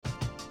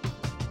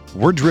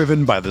We're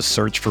driven by the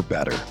search for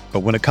better. But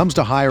when it comes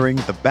to hiring,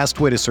 the best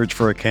way to search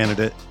for a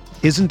candidate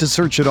isn't to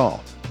search at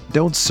all.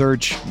 Don't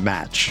search,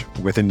 match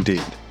with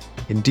Indeed.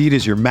 Indeed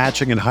is your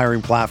matching and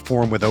hiring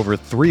platform with over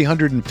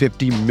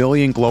 350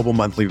 million global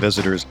monthly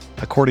visitors,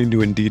 according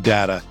to Indeed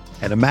data,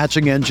 and a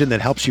matching engine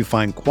that helps you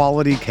find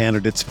quality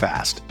candidates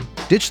fast.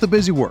 Ditch the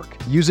busy work.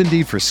 Use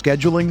Indeed for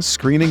scheduling,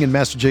 screening, and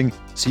messaging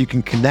so you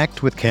can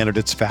connect with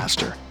candidates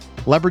faster.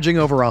 Leveraging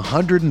over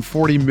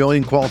 140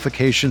 million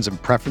qualifications and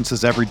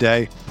preferences every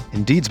day,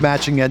 Indeed's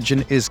matching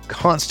engine is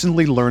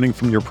constantly learning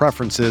from your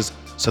preferences,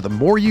 so the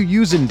more you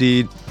use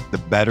Indeed, the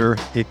better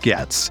it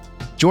gets.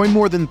 Join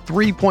more than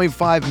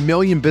 3.5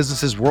 million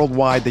businesses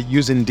worldwide that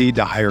use Indeed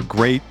to hire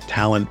great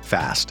talent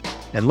fast.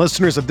 And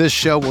listeners of this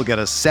show will get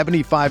a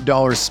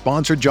 $75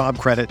 sponsored job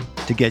credit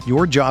to get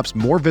your jobs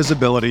more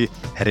visibility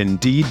at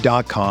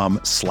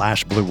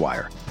Indeed.com/Blue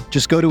Wire.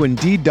 Just go to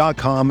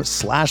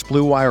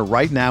Indeed.com/Blue Wire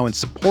right now and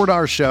support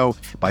our show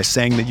by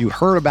saying that you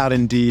heard about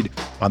Indeed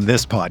on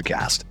this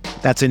podcast.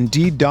 That's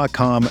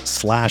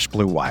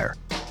Indeed.com/Blue Wire.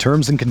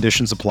 Terms and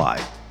conditions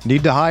apply.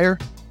 Need to hire?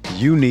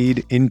 You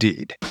need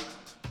Indeed.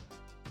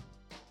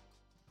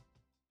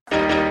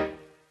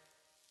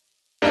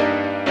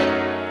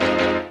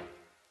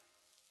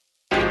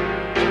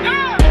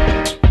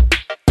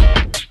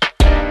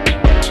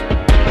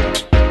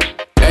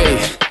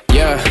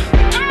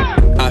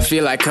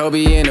 Feel like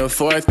Kobe in the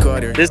fourth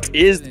quarter. This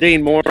is the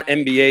Dane Moore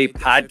NBA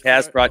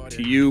podcast brought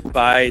to you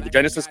by the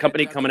Genesis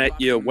Company, coming at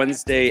you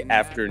Wednesday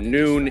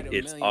afternoon.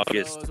 It's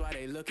August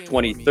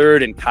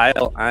 23rd, and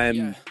Kyle,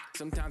 I'm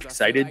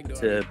excited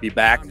to be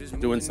back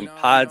doing some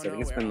pods. I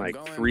think it's been like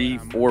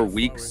 3-4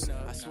 weeks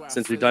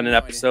since we've done an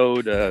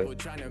episode. I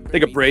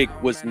think a break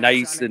was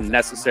nice and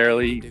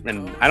necessarily,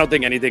 and I don't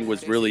think anything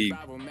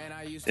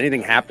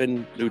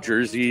happened. New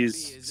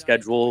Jersey's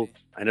schedule.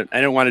 I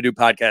don't want to do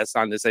podcasts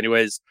on this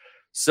anyways.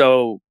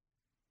 So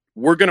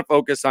we're going to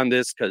focus on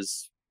this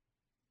because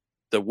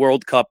the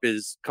World Cup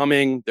is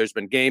coming. There's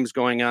been games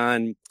going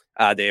on.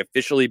 They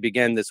officially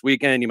begin this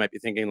weekend. You might be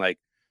thinking like,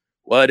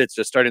 what? It's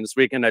just starting this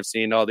weekend. I've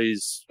seen all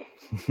these.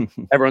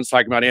 Everyone's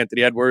talking about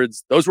Anthony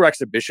Edwards. Those were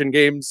exhibition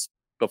games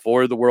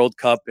before the World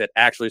Cup. It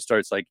actually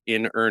starts like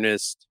in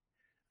earnest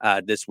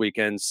this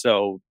weekend.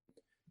 So,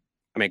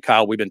 I mean,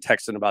 Kyle, we've been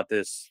texting about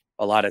this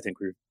a lot. I think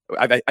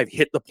I've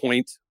hit the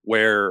point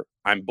where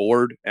I'm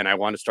bored and I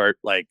want to start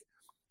like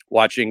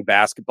watching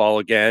basketball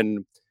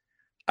again.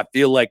 I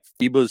feel like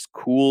FIBA's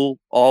cool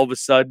all of a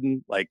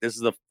sudden. Like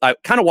I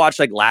kind of watched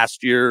like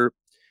last year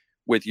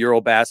with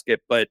Eurobasket,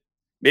 but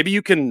maybe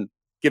you can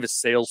give a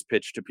sales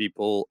pitch to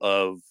people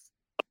of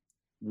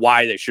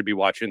why they should be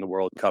watching the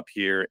World Cup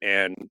here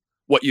and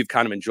what you've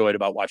kind of enjoyed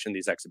about watching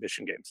these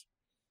exhibition games.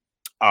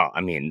 Oh, I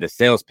mean, the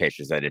sales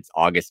pitch is that it's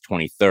August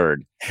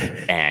 23rd.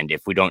 And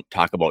if we don't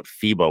talk about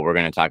FIBA, we're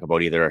going to talk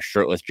about either a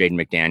shirtless Jaden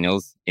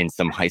McDaniels in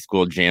some high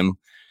school gym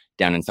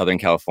down in Southern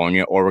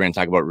California, or we're going to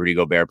talk about Rudy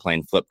Gobert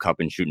playing flip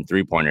cup and shooting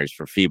 3-pointers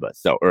for FIBA.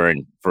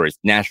 For his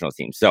national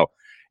team. So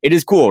it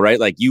is cool, right?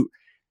 Like you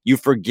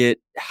forget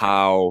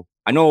how,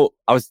 I know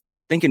I was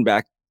thinking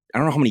back, I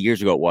don't know how many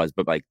years ago it was,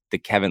 but like the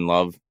Kevin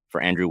Love for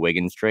Andrew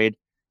Wiggins trade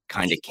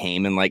kind of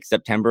came in like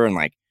September. And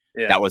like,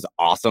 that was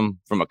awesome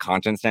from a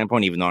content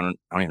standpoint, even though I don't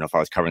even know if I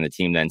was covering the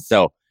team then.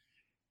 So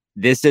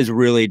this is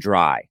really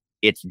dry.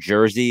 It's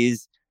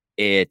jerseys.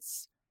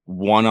 It's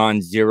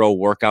 1-on-0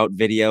 workout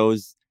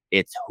videos.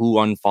 It's who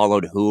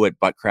unfollowed who at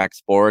Butt Crack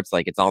Sports.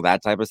 Like it's all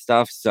that type of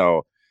stuff.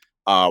 So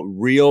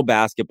real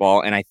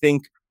basketball. And I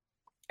think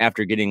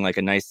after getting like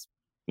a nice,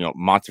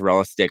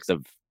 mozzarella sticks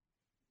of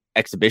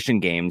exhibition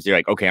games, you're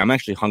like, okay, I'm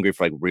actually hungry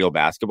for like real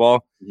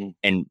basketball. Mm-hmm.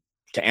 And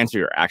to answer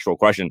your actual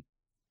question,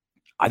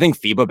 I think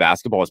FIBA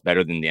basketball is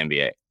better than the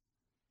NBA.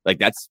 Like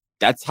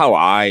that's how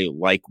I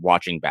like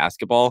watching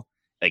basketball.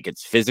 Like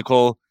it's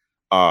physical.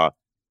 You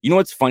know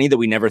what's funny that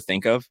we never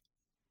think of?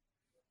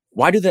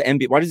 Why does the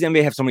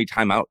NBA have so many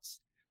timeouts?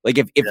 Like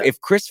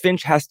if Chris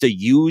Finch has to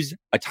use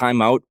a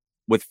timeout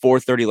with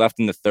 4:30 left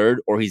in the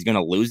third, or he's going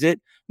to lose it,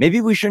 maybe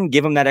we shouldn't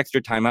give him that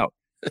extra timeout.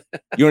 You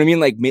know what I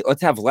mean? Like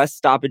let's have less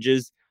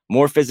stoppages,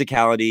 more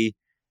physicality,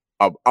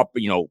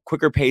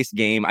 quicker pace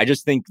game. I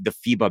just think the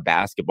FIBA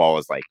basketball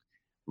is like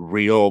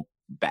real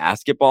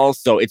basketball.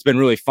 So it's been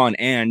really fun.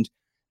 And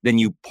then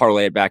you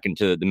parlay it back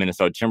into the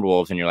Minnesota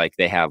Timberwolves and you're like,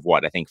 they have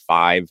what? I think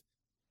 5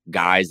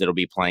 guys that'll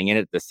be playing in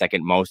it, the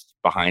second most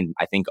behind,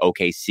 I think,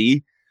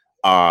 OKC.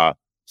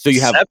 So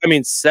you have,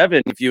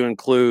 7 if you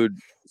include.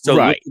 So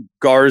right.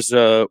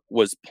 Garza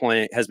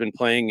has been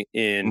playing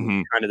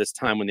in kind of this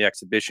time when the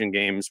exhibition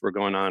games were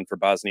going on for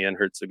Bosnia and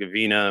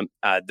Herzegovina.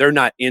 They're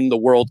not in the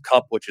World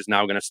Cup, which is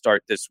now going to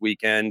start this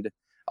weekend.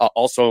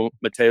 Also,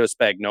 Matteo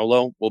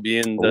Spagnolo will be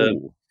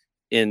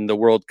in the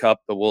World Cup,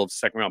 the Wolves'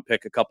 second-round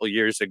pick a couple of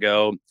years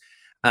ago.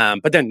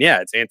 But then,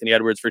 it's Anthony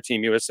Edwards for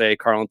Team USA,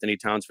 Karl Anthony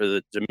Towns for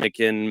the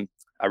Dominican,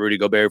 Rudy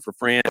Gobert for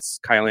France,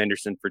 Kyle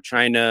Anderson for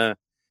China,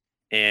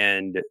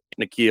 and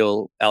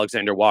Nickeil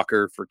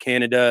Alexander-Walker for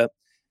Canada.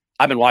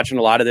 I've been watching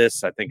a lot of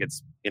this. I think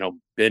it's,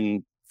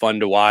 been fun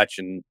to watch,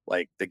 and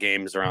like the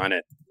games are on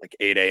at like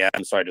 8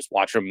 a.m. So I just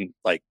watch them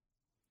like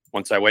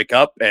once I wake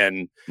up.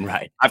 And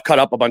Right. I've cut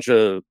up a bunch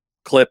of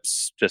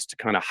clips just to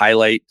kind of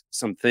highlight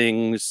some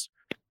things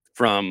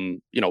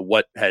from,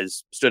 what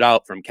has stood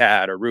out from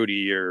Cat or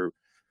Rudy or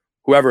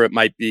whoever it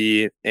might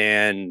be.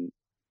 And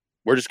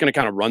we're just going to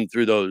kind of run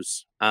through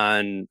those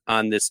on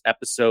this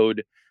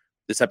episode.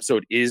 This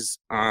episode is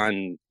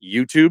on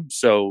YouTube.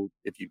 So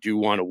if you do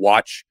want to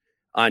watch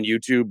on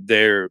YouTube,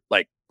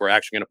 we're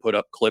actually going to put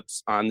up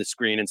clips on the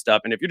screen and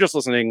stuff. And if you're just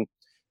listening,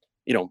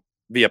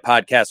 via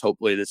podcast,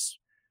 hopefully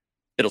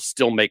it'll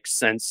still make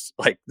sense.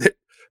 Like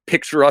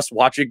picture us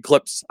watching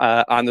clips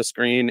on the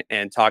screen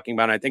and talking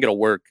about it. I think it'll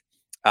work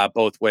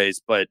both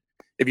ways. But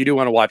if you do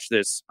want to watch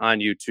this on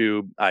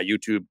YouTube,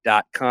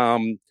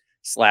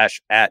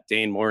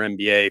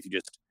 youtube.com/@DaneMooreNBA. If you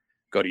just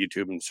go to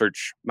YouTube and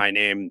search my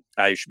name,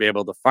 you should be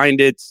able to find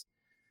it.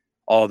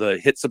 All the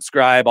hit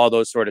subscribe, all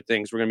those sort of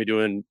things. We're going to be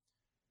doing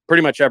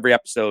pretty much every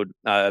episode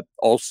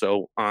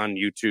also on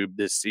YouTube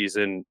this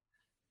season.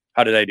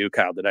 How did I do,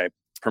 Kyle? Did I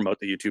promote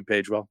the YouTube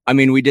page well? I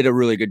mean, we did a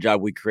really good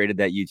job. We created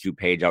that YouTube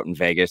page out in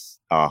Vegas,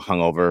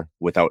 hungover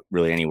without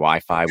really any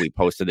Wi-Fi. We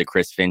posted the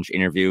Chris Finch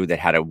interview that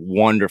had a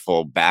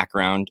wonderful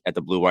background at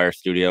the Blue Wire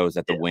Studios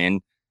at the Wynn.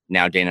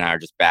 Now Dane and I are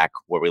just back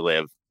where we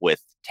live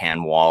with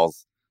tan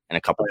walls and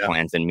a couple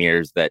plants and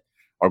mirrors that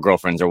our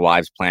girlfriends or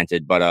wives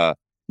planted. But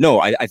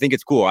no, I think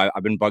it's cool.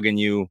 I've been bugging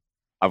you.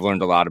 I've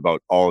learned a lot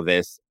about all of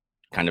this,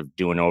 kind of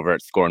doing over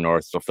at Score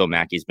North. So Phil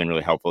Mackey's been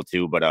really helpful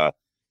too. But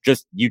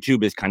just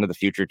YouTube is kind of the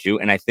future too.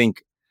 And I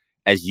think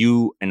as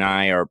you and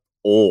I are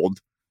old,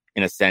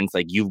 in a sense,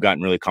 like you've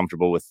gotten really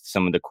comfortable with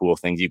some of the cool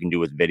things you can do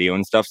with video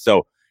and stuff.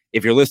 So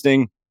if you're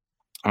listening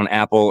on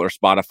Apple or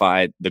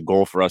Spotify, the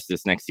goal for us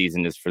this next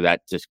season is for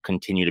that to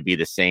continue to be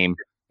the same.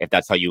 If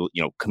that's how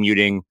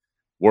commuting,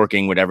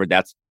 working, whatever,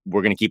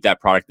 we're going to keep that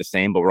product the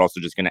same, but we're also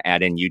just going to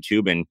add in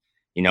YouTube. And,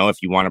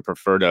 if you want to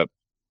prefer to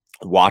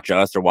watch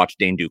us or watch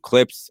Dane do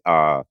clips,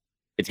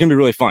 it's going to be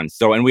really fun.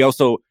 So, and we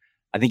also,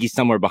 I think he's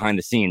somewhere behind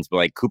the scenes, but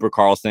like Cooper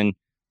Carlson,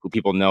 who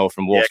people know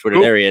from Wolves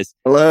Twitter, there he is.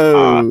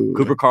 Hello.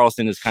 Cooper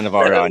Carlson is kind of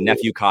our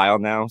nephew Kyle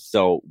now.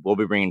 So we'll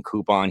be bringing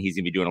Coop on. He's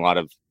going to be doing a lot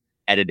of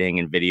editing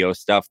and video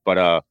stuff. But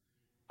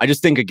I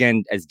just think,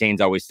 again, as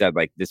Dane's always said,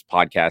 like this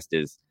podcast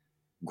is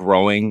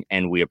growing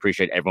and we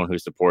appreciate everyone who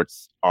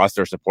supports us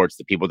or supports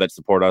the people that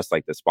support us,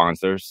 like the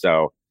sponsors.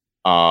 So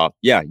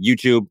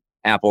YouTube,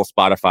 Apple,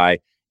 Spotify.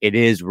 It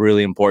is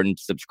really important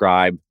to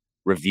subscribe,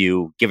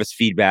 review, give us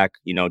feedback.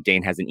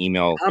 Dane has an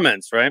email.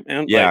 Comments, right,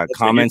 man? Yeah,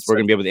 comments. We're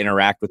going to be able to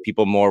interact with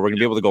people more. We're going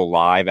to be able to go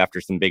live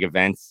after some big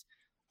events.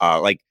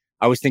 I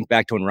always think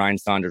back to when Ryan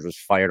Saunders was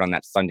fired on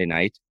that Sunday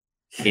night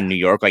in New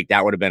York. Like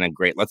that would have been a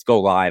great, let's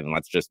go live and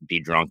let's just be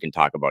drunk and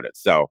talk about it.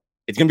 So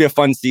it's going to be a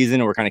fun season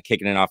and we're kind of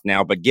kicking it off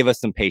now, but give us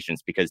some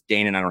patience because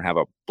Dane and I don't have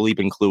a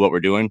bleeping clue what we're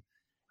doing.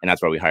 And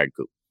that's why we hired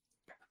Coop.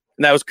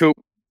 And that was Coop.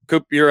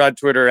 Coop, you're on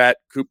Twitter at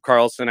Coop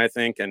Carlson, I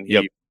think. And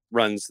he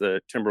runs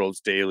the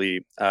Timberwolves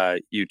Daily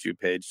YouTube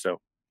page. So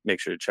make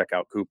sure to check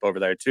out Coop over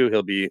there too.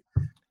 He'll be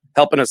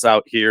helping us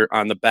out here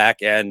on the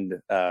back end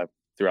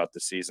throughout the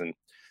season.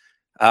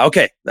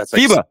 Okay. That's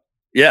like FIBA.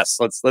 Yes.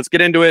 Let's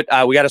get into it.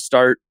 We got to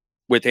start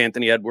with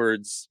Anthony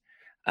Edwards.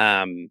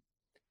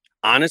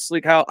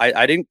 Honestly, Kyle,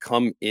 I didn't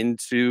come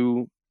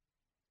into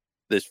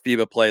this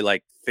FIBA play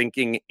like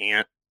thinking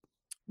Ant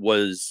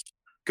was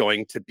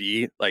going to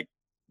be like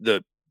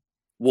the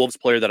Wolves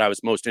player that I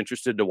was most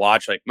interested to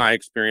watch. Like my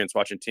experience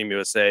watching Team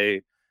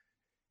USA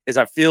is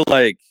I feel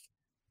like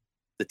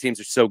the teams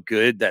are so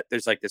good that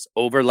there's like this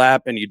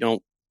overlap and you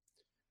don't,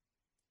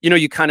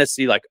 you kind of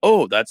see like,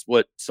 oh, that's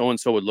what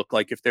so-and-so would look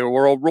like if they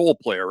were a role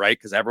player, right?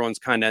 Because everyone's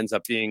kind of ends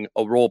up being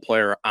a role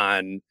player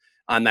on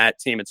that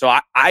team. And so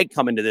I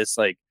come into this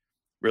like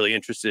really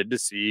interested to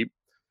see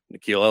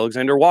Nickeil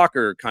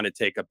Alexander-Walker kind of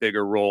take a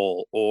bigger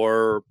role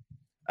or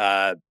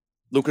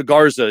Luka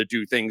Garza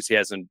do things he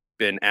hasn't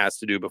been asked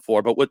to do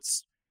before. But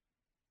what's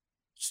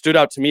stood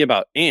out to me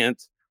about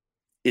Ant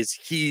is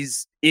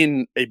he's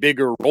in a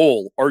bigger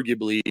role,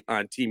 arguably,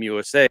 on Team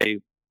USA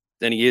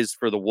than he is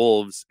for the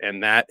Wolves.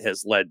 And that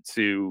has led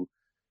to,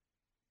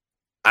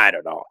 I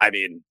don't know,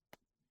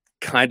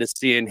 kind of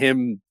seeing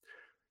him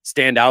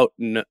stand out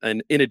in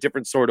a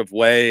different sort of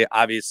way.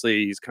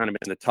 Obviously, he's kind of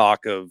in the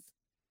talk of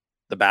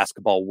the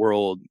basketball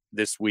world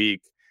this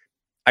week.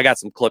 I got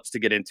some clips to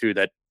get into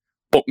that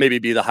won't maybe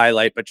be the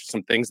highlight, but just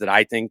some things that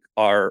I think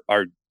are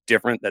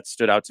different that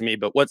stood out to me.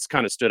 But what's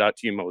kind of stood out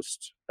to you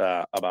most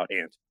about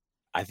Ant?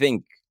 I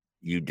think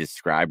you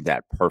described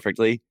that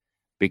perfectly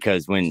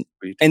because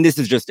and this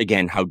is just,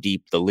 again, how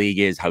deep the league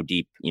is, how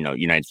deep,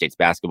 United States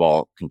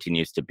basketball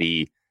continues to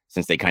be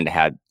since they kind of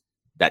had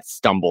that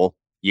stumble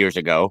years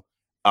ago.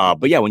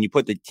 But yeah, when you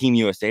put the Team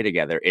USA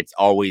together, it's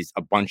always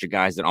a bunch of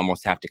guys that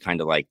almost have to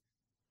kind of like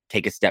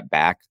take a step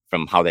back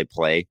from how they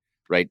play,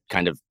 right?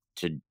 Kind of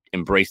to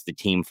embrace the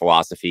team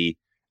philosophy.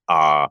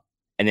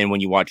 And then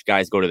when you watch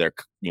guys go to their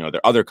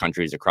other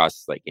countries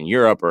across like in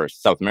Europe or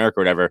South America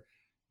or whatever,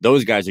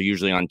 those guys are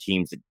usually on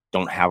teams that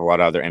don't have a lot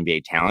of other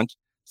NBA talent.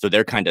 So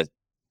their kind of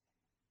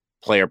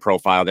player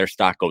profile, their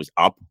stock goes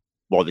up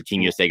while the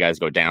Team USA guys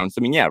go down.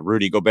 So,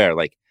 Rudy Gobert,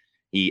 like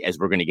as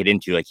we're going to get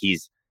into, like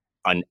he's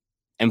an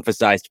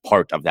emphasized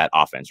part of that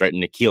offense, right? And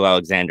Nikhil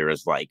Alexander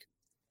is like,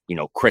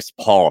 Chris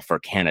Paul for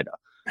Canada.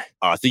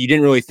 So you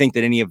didn't really think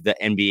that any of the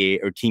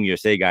NBA or Team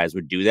USA guys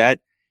would do that.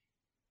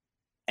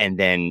 And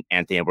then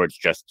Anthony Edwards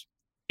just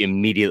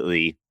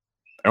immediately,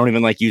 I don't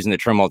even like using the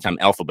term all the time,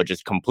 alpha, but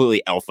just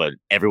completely alpha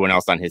everyone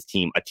else on his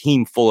team, a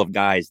team full of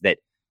guys that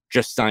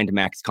just signed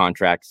max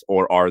contracts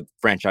or are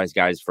franchise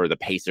guys for the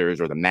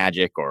Pacers or the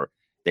Magic or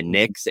the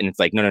Knicks. And it's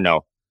like,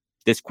 no.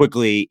 This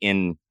quickly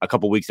in a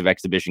couple weeks of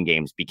exhibition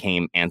games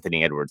became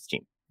Anthony Edwards'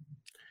 team.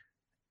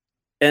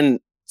 And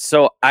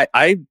so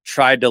I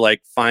tried to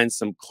like find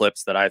some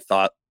clips that I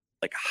thought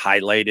like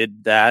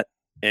highlighted that.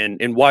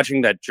 And in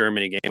watching that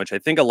Germany game, which I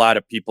think a lot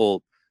of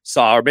people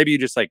saw, or maybe you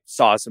just like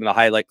saw some of the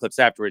highlight clips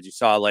afterwards, you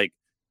saw like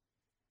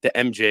the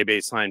MJ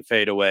baseline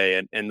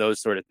fadeaway and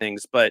those sort of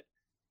things. But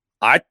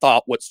I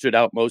thought what stood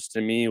out most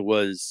to me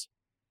was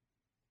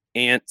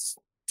Ant's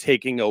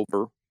taking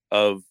over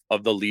of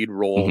the lead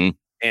role,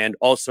 and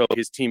also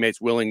his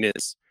teammates'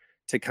 willingness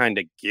to kind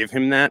of give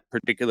him that,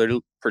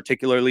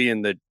 particularly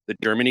in the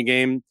Germany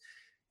game.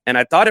 And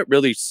I thought it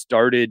really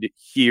started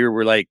here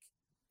where like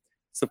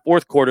it's the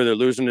fourth quarter, they're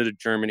losing to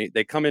Germany.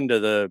 They come into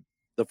the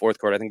fourth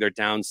quarter, I think they're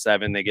down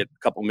 7. They get a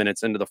couple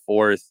minutes into the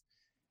fourth,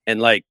 and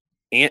like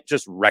Ant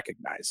just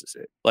recognizes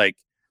it. Like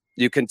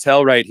you can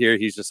tell right here,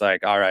 he's just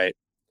like, all right,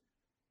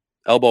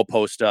 elbow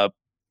post up.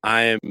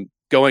 I am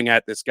going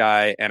at this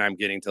guy and I'm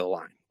getting to the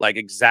line. Like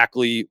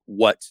exactly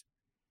what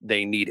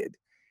they needed.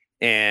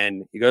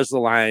 And he goes to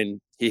the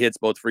line, he hits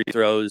both free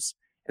throws.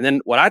 And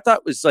then what I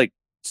thought was like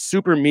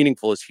super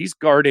meaningful is he's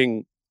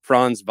guarding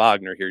Franz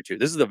Wagner here too.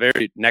 This is the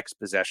very next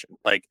possession.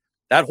 Like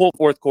that whole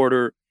fourth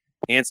quarter,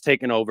 Ant's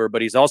taken over,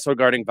 but he's also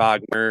guarding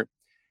Wagner.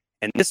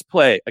 And this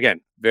play,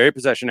 again, very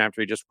possession after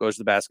he just goes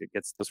to the basket,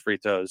 gets those free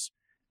throws.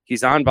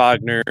 He's on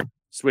Wagner,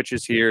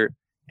 switches here.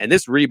 And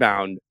this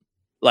rebound,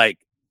 like,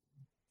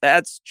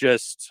 that's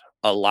just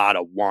a lot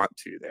of want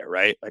to there,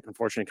 right? Like,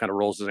 unfortunately, kind of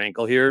rolls his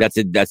ankle here. That's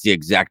it. That's the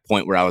exact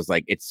point where I was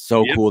like, it's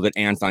so cool that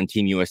Ant's on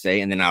Team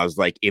USA. And then I was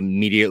like,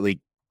 immediately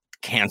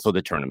cancel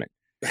the tournament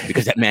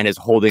because that man is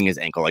holding his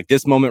ankle. Like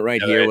this moment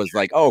right here was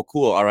like, oh,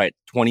 cool. All right.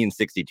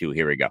 20-62.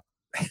 Here we go.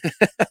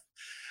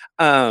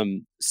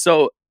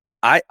 So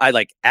I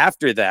like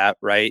after that,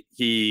 right?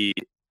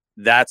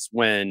 That's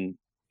when,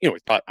 we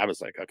thought, I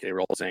was like, okay,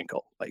 roll his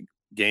ankle, like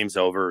game's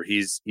over.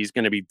 He's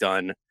going to be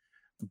done.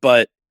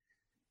 But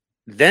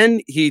then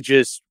he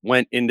just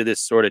went into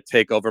this sort of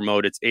takeover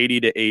mode. It's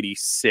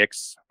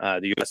 80-86.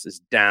 The US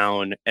is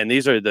down. And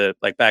these are the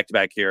like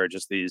back-to-back here are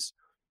just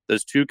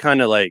those two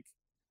kind of like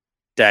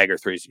dagger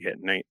threes you hit.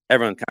 And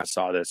everyone kind of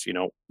saw this,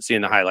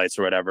 seeing the highlights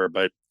or whatever,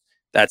 but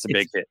that's a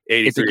big hit.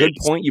 It's a good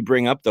point you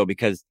bring up though,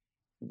 because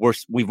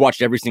we've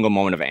watched every single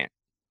moment of Ant,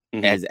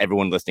 as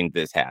everyone listening to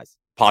this has.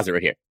 Pause it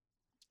right here.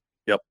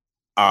 Yep.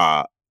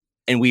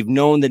 And we've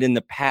known that in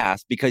the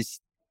past, because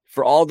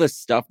for all the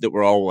stuff that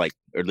we're all like,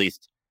 or at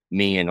least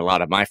me and a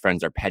lot of my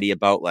friends are petty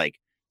about, like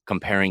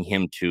comparing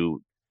him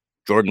to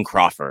Jordan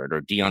Crawford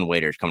or Dion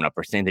Waiters coming up,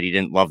 or saying that he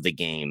didn't love the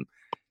game.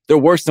 There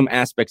were some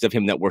aspects of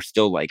him that were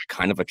still like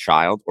kind of a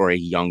child or a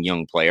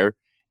young player.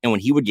 And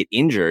when he would get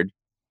injured,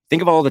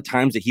 think of all the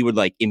times that he would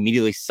like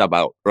immediately sub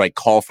out or like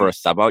call for a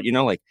sub out,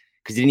 like,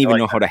 because he didn't even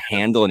know how to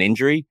handle an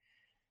injury.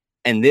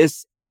 And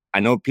this, I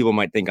know people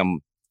might think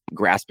I'm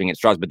grasping at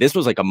straws, but this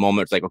was like a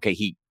moment. It's like, okay,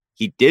 he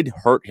did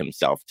hurt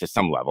himself to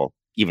some level,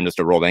 even just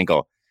a rolled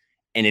ankle.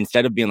 And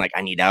instead of being like,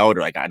 I need out,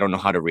 or like, I don't know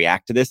how to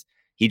react to this,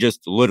 he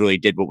just literally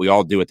did what we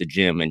all do at the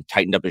gym and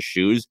tightened up his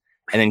shoes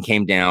and then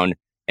came down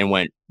and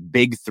went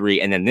big three.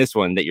 And then this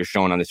one that you're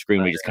showing on the screen,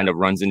 where he just kind of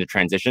runs into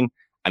transition.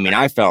 I mean,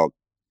 I felt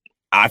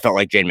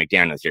like Jaden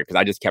McDaniels here because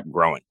I just kept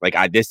growing. Like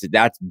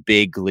that's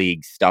big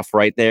league stuff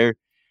right there.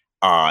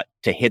 To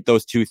hit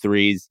those 2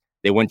 threes,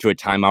 they went to a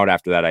timeout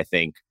after that, I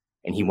think,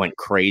 and he went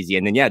crazy.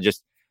 And then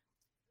just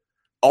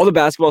all the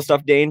basketball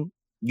stuff, Dane,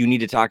 you need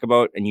to talk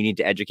about and you need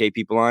to educate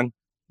people on.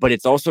 But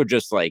it's also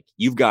just like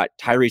you've got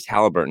Tyrese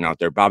Halliburton out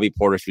there, Bobby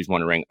Portis, who's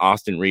won a ring,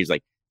 Austin Reeves.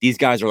 Like these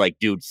guys are like,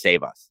 dude,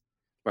 save us.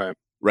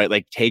 Right.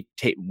 Like take,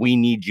 we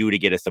need you to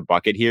get us a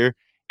bucket here.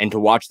 And to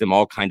watch them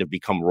all kind of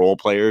become role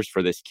players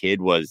for this kid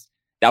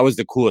that was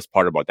the coolest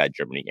part about that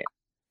Germany game.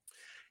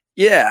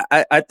 Yeah,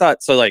 I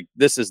thought so. Like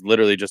this is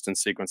literally just in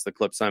sequence. The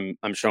clips I'm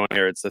showing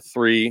here. It's the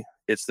three,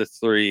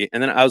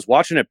 and then I was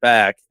watching it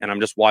back, and I'm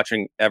just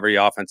watching every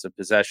offensive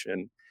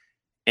possession,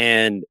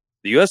 and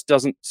the U.S.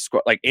 doesn't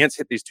score. Like Ant's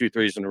hit these 2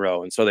 threes in a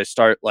row, and so they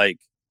start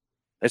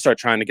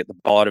trying to get the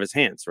ball out of his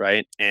hands,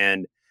 right?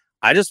 And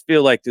I just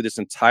feel like through this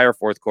entire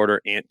fourth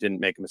quarter, Ant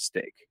didn't make a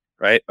mistake,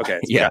 right? Okay,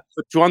 so yeah,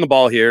 put 2 on the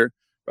ball here,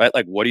 right?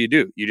 Like what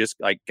do? You just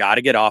like got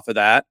to get off of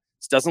that.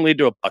 This doesn't lead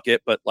to a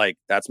bucket, but like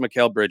that's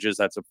Mikal Bridges.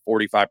 That's a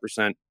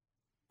 45%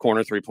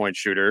 corner 3-point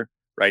shooter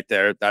right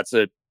there. That's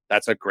a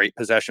great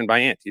possession by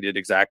Ant. He did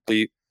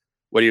exactly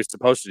what he was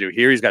supposed to do.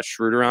 Here he's got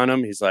Schroeder on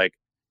him. He's like,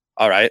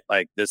 all right,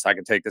 like this, I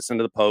can take this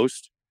into the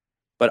post.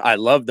 But I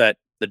love that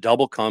the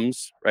double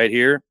comes right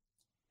here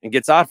and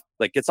gets off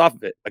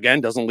of it.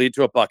 Again, doesn't lead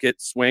to a bucket.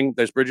 Swing.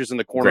 There's Bridges in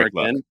the corner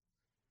again.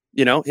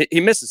 He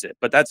misses it.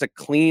 But that's a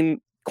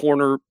clean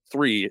corner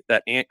three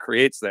that Ant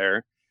creates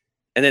there.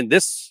 And then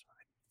this,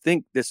 I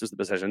think this is the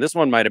possession. This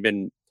one might have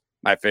been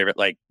my favorite.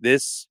 Like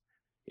this,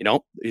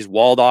 he's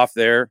walled off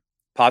there,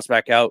 pops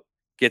back out,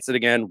 gets it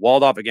again,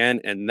 walled off again.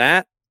 And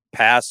that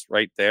pass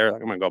right there,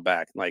 like I'm going to go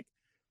back. Like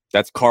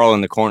that's Carl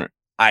in the corner.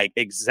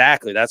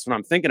 Exactly. That's what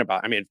I'm thinking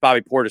about. I mean, it's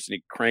Bobby Portis and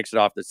he cranks it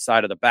off the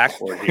side of the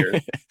backboard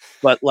here.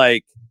 But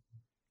like,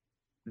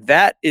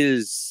 that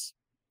is,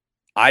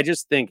 I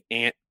just think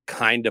Ant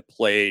kind of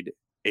played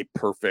a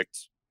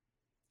perfect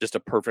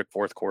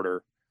fourth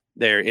quarter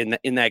there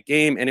in that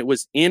game. And it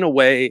was in a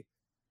way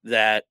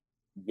that,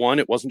 one,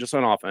 it wasn't just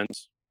on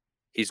offense.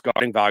 He's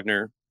guarding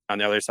Wagner on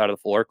the other side of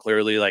the floor,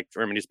 clearly like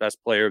Germany's best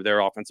player of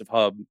their offensive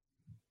hub.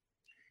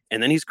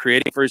 And then he's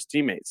creating for his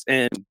teammates.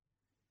 And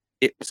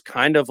it was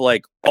kind of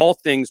like all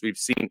things we've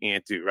seen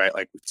Ant do, right?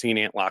 Like we've seen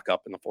Ant lock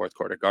up in the fourth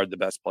quarter, guard the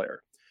best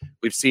player.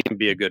 We've seen him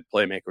be a good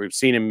playmaker. We've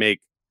seen him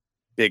make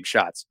big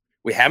shots.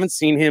 We haven't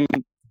seen him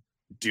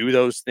do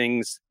those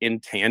things in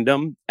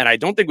tandem. And I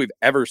don't think we've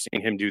ever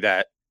seen him do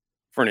that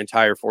for an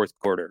entire fourth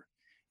quarter.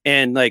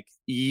 And like,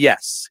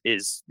 yes,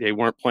 they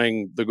weren't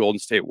playing the Golden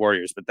State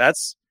Warriors, but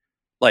that's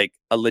like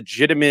a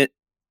legitimate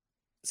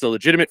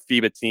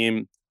FIBA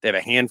team. They have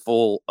a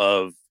handful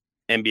of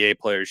NBA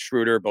players,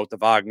 Schroeder, both the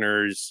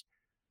Wagners,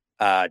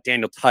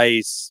 Daniel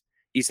Tice,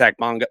 Isak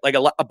Bonga, like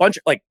a bunch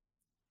of like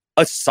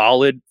a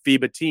solid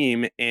FIBA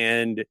team.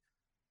 And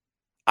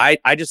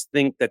I just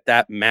think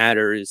that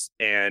matters.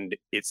 And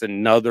it's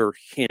another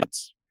hint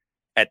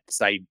at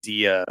this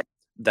idea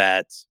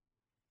that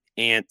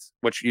Ant,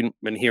 what you've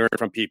been hearing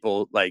from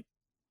people, like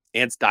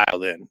Ant's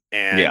dialed in.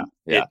 And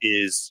it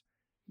is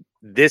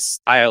this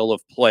style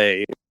of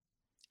play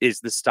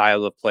is the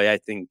style of play I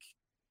think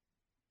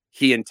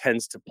he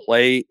intends to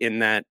play, in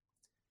that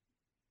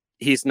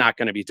he's not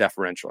going to be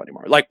deferential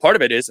anymore. Like part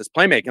of it is his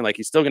playmaking. Like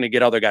he's still going to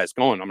get other guys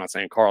going. I'm not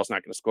saying Carl's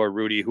not going to score,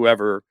 Rudy,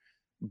 whoever,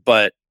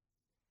 but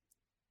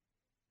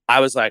I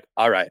was like,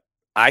 all right,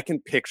 I can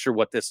picture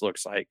what this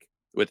looks like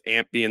with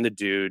Ant being the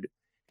dude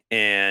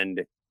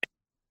and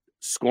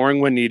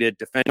scoring when needed,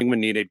 defending when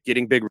needed,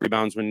 getting big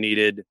rebounds when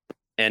needed,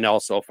 and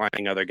also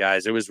finding other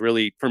guys. It was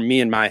really, for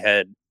me in my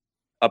head,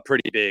 a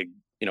pretty big,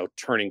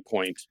 turning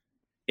point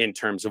in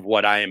terms of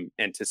what I am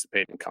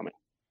anticipating coming.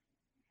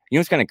 You know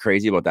what's kind of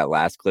crazy about that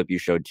last clip you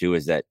showed too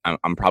is that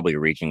I'm probably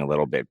reaching a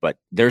little bit, but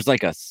there's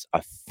like a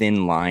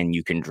thin line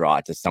you can draw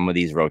to some of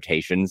these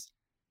rotations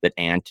that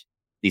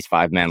these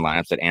 5-man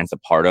lineups that Ant's a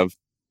part of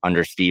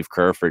under Steve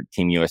Kerr for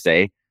Team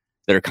USA,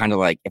 that are kind of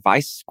like, if I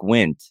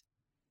squint,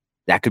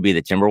 that could be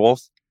the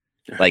Timberwolves.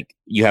 Like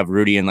you have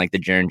Rudy in like the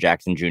Jaren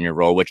Jackson Jr.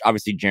 role, which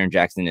obviously Jaren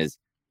Jackson is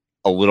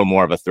a little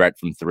more of a threat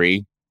from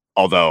three,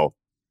 although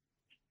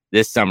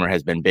this summer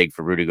has been big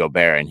for Rudy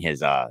Gobert and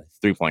his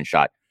 3-point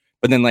shot.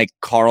 But then like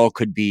Carl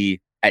could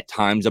be at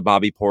times a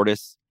Bobby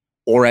Portis,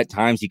 or at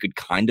times he could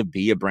kind of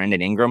be a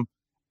Brandon Ingram.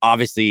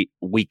 Obviously,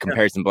 we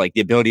compare some, but like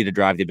the ability to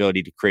drive, the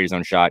ability to create his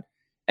own shot.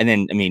 And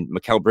then, I mean,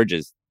 Mikal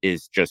Bridges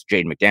is just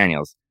Jaden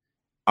McDaniels.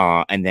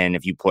 And then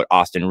if you put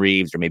Austin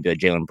Reeves or maybe a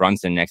Jalen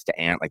Brunson next to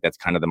Ant, like that's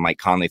kind of the Mike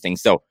Conley thing.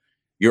 So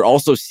you're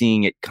also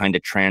seeing it kind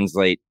of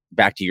translate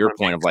back to your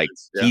point of like,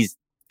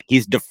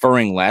 he's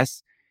deferring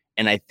less.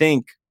 And I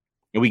think,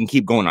 and we can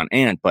keep going on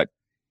Ant, but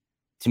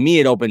to me,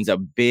 it opens a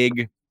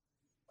big,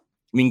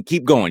 I mean,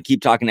 keep going,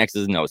 keep talking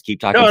X's and O's,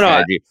 keep talking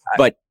strategy,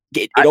 but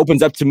it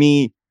opens up to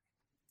me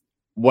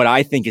what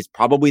I think is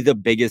probably the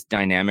biggest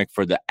dynamic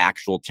for the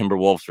actual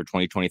Timberwolves for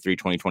 2023,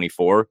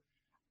 2024.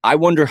 I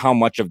wonder how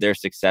much of their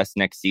success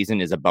next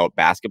season is about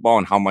basketball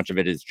and how much of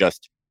it is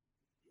just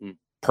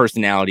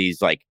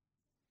personalities. Like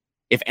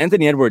if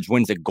Anthony Edwards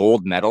wins a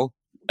gold medal,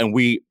 and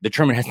the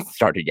tournament hasn't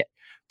started yet,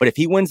 but if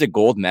he wins a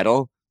gold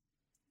medal,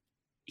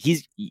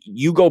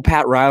 you go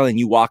Pat Riley and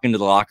you walk into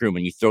the locker room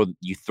and you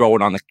throw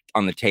it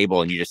on the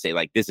table and you just say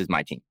like, this is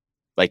my team.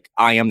 Like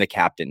I am the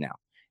captain now.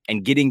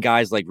 And getting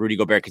guys like Rudy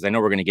Gobert, because I know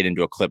we're going to get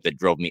into a clip that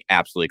drove me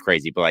absolutely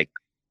crazy, but like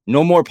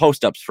no more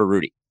post-ups for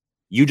Rudy.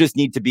 You just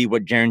need to be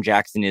what Jaren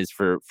Jackson is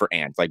for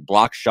Ant. Like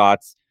block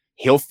shots.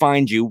 He'll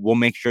find you. We'll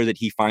make sure that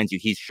he finds you.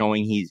 He's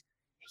showing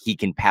he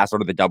can pass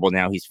out of the double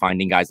now. He's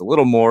finding guys a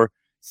little more.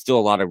 Still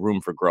a lot of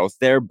room for growth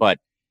there, but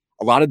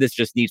a lot of this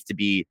just needs to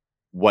be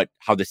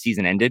how the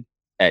season ended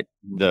at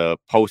the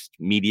post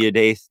media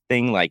day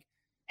thing. Like,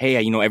 hey,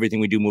 everything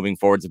we do moving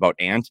forward is about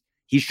Ant.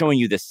 He's showing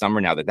you this summer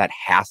now that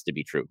has to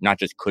be true, not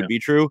just could be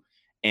true.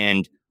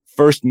 And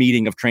first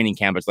meeting of training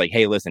camp, it's like,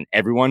 hey, listen,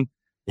 everyone,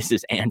 this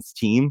is Ant's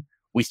team.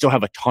 We still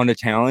have a ton of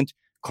talent.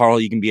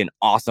 Carl, you can be an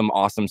awesome,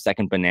 awesome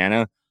second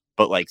banana.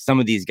 But like some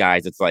of these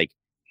guys, it's like,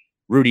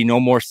 Rudy, no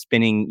more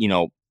spinning,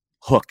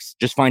 hooks.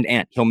 Just find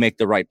Ant. He'll make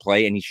the right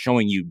play. And he's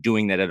showing you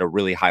doing that at a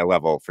really high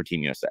level for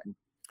Team USA.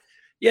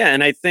 Yeah.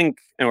 And I think,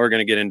 and we're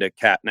going to get into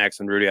Cat next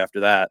and Rudy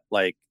after that.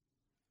 Like,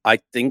 I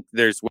think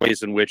there's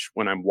ways in which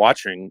when I'm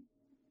watching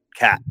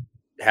Cat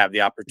have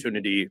the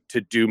opportunity to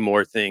do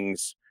more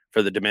things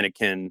for the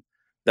Dominican,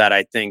 that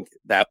I think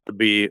that would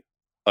be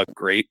a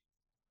great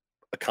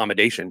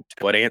accommodation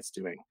to what Ant's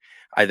doing.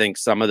 I think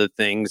some of the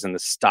things and the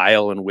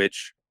style in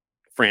which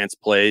France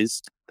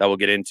plays that we'll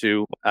get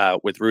into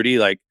with Rudy.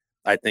 Like,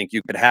 I think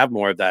you could have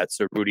more of that.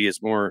 So Rudy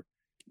is more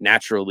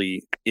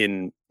naturally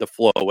in the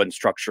flow and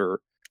structure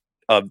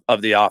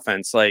of the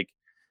offense. Like,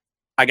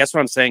 I guess what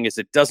I'm saying is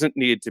it doesn't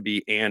need to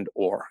be and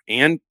or.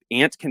 And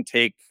Ant can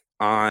take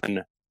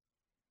on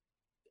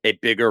a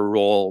bigger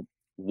role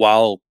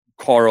while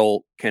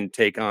Carl can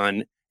take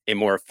on a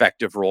more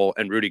effective role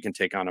and Rudy can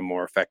take on a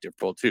more effective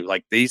role too.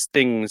 Like, these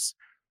things,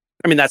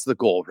 I mean, that's the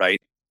goal,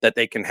 right? That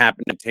they can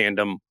happen in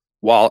tandem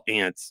while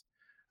Ant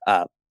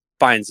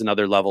finds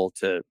another level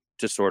to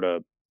sort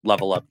of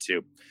level up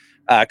to.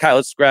 Kyle,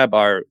 let's grab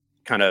our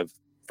kind of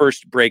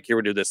first break here.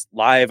 We'll do this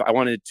live. I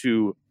wanted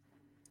to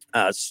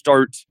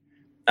start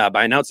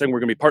by announcing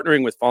we're going to be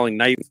partnering with Falling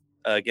Knife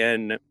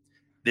again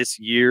this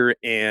year,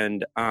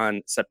 and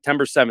on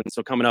September 7th,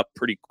 so coming up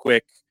pretty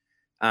quick,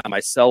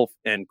 myself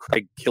and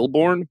Craig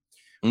Kilborn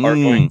are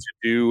going to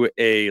do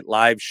a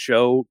live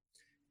show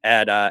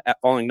at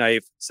Falling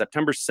Knife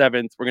September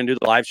 7th. We're going to do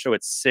the live show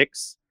at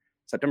 6.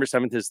 September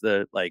 7th is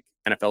the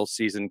NFL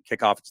season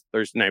kickoff. It's a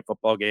Thursday night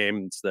football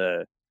game. It's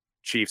the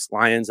Chiefs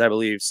Lions, I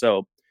believe.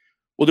 So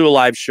we'll do a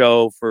live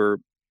show for,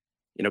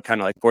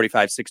 kind of like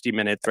 45, 60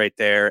 minutes right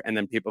there. And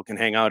then people can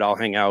hang out. I'll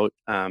hang out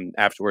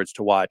afterwards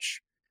to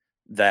watch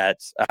that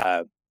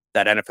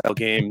NFL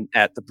game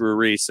at the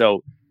brewery.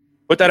 So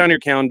put that on your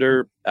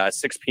calendar,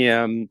 6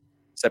 p.m.,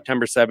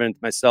 September 7th.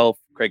 Myself,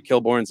 Craig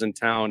Kilborn's in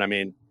town. I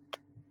mean,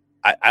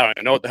 I don't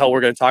even know what the hell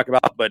we're going to talk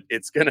about, but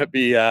it's going to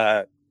be,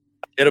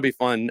 it'll be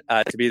fun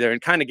to be there and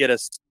kind of get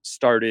us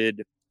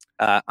started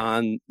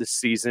on the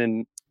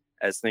season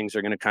as things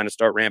are going to kind of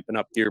start ramping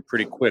up here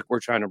pretty quick. We're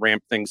trying to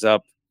ramp things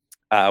up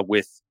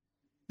with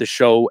the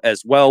show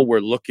as well.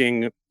 We're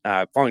looking,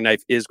 Falling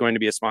Knife is going to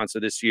be a sponsor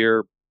this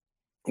year.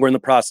 We're in the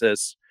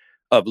process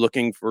of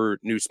looking for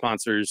new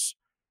sponsors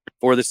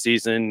for the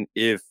season.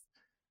 If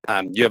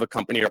you have a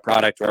company or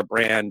product or a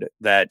brand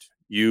that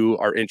you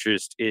are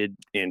interested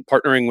in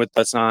partnering with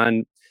us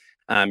on,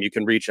 you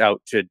can reach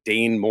out to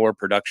Dane Moore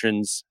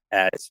Productions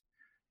at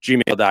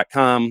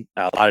gmail.com.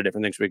 A lot of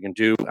different things we can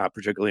do,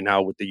 particularly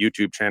now with the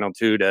YouTube channel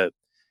too, to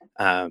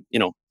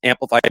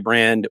amplify a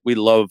brand. We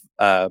love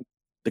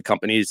the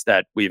companies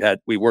that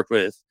we worked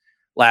with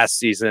last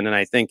season, and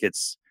I think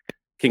it's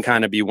can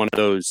kind of be one of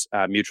those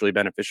mutually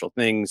beneficial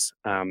things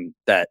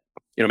that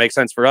makes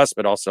sense for us,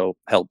 but also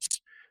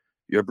helps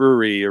your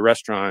brewery, your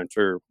restaurant,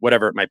 or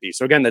whatever it might be.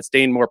 So again, that's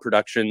Dane Moore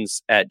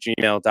Productions at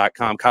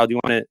gmail.com. Kyle, do you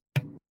want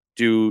to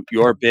do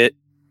your bit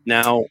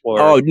now? Or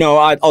Oh no,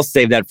 I'll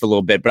save that for a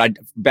little bit. But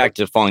back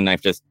to Falling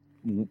Knife. Just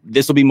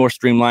this will be more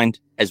streamlined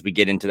as we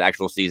get into the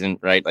actual season,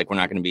 right? Like, we're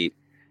not going to be,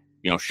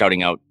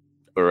 shouting out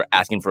or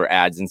asking for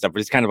ads and stuff. But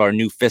it's kind of our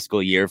new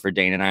fiscal year for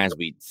Dane and I as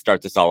we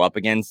start this all up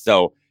again.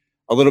 So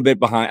a little bit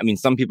behind. I mean,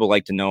 some people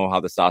like to know how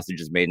the sausage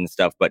is made and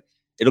stuff, but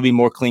it'll be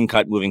more clean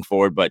cut moving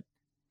forward. But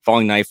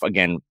Falling Knife,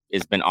 again,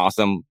 has been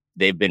awesome.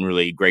 They've been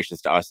really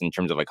gracious to us in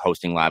terms of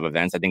hosting live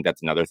events. I think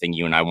that's another thing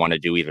you and I want to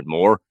do even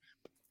more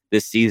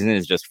this season,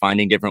 is just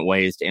finding different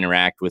ways to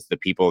interact with the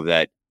people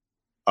that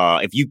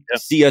if you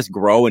see us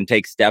grow and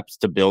take steps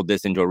to build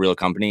this into a real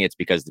company, it's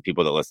because the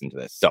people that listen to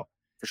this. So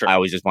for sure, I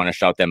always just want to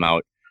shout them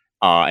out.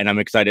 And I'm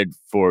excited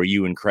for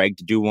you and Craig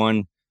to do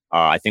one.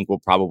 I think we'll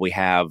probably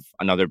have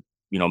another,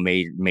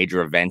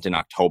 major event in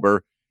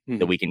October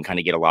that we can kind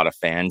of get a lot of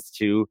fans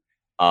to,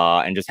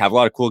 and just have a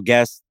lot of cool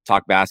guests,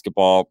 talk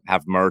basketball,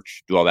 have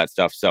merch, do all that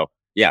stuff. So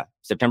yeah,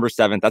 September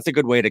 7th, that's a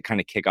good way to kind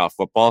of kick off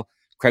football.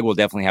 Craig will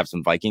definitely have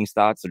some Vikings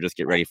thoughts, so just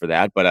get ready for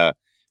that. But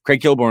Craig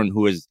Kilborn,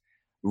 who is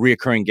a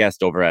reoccurring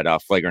guest over at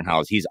Flagrant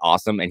House, he's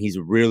awesome, and he's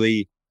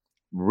really,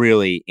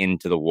 really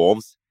into the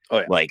Wolves. Oh,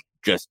 yeah. Like,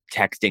 just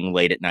texting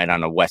late at night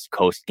on a West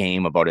Coast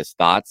game about his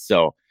thoughts.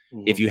 So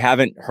if you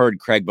haven't heard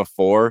Craig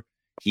before,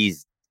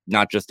 he's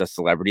not just a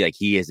celebrity, like,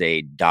 he is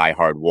a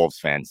diehard Wolves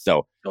fan.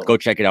 So go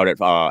check it out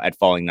at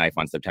Falling Knife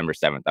on September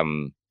 7th.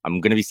 I'm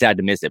going to be sad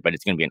to miss it, but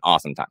it's going to be an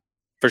awesome time.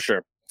 For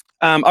sure.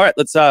 All right,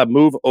 let's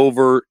move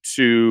over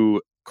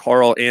to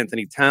Karl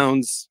Anthony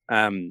Towns.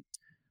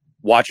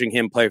 Watching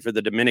him play for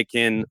the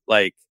Dominican,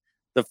 like,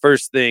 the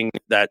first thing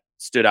that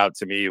stood out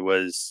to me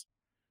was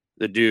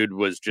the dude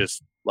was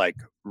just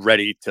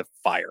ready to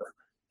fire.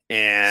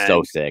 And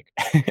so sick.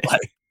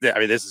 I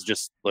mean, this is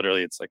just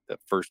literally, it's like the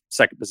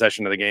second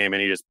possession of the game,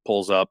 and he just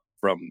pulls up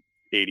from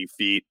 80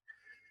 feet,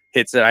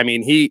 hits it. I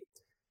mean,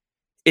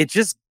 we're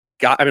just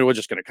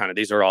going to kind of,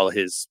 these are all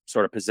his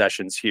sort of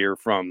possessions here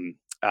from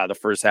the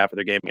first half of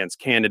the game against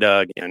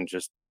Canada. Again,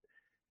 just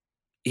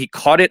he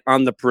caught it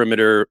on the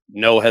perimeter,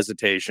 no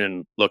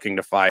hesitation, looking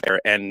to fire.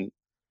 And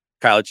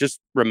Kyle, it just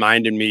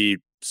reminded me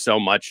so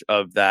much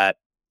of that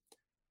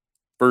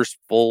first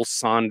full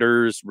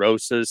Saunders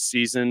Rosas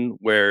season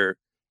where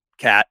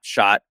Cat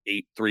shot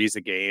 8 threes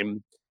a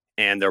game,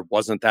 and there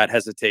wasn't that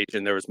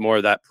hesitation. There was more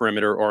of that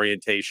perimeter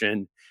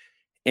orientation.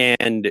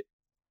 And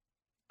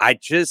I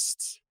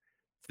just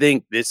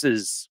think this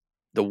is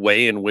the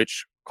way in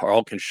which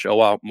Karl can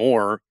show out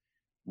more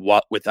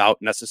without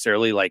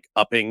necessarily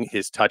upping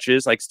his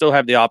touches, still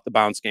have the off the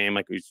bounce game,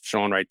 like we've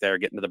shown right there,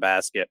 getting to the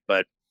basket.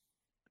 But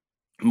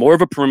more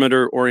of a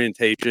perimeter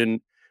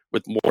orientation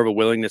with more of a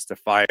willingness to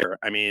fire.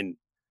 I mean,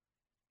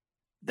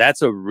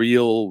 that's a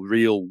real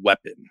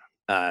weapon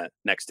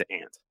next to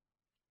Ant.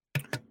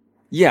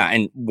 Yeah,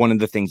 and one of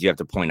the things you have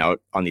to point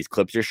out on these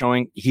clips you're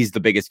showing, he's the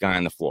biggest guy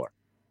on the floor,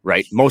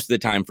 right? Most of the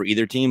time for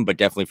either team, but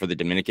definitely for the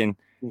Dominican.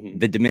 Mm-hmm.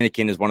 The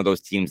Dominican is one of those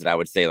teams that I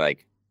would say,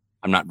 like,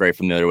 I'm not very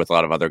familiar with a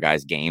lot of other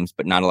guys' games,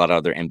 but not a lot of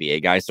other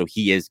NBA guys. So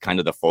he is kind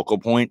of the focal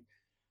point,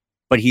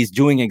 but he's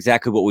doing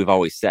exactly what we've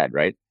always said,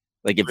 right?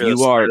 Like if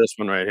you are, this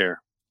one right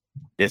here,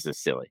 this is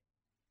silly.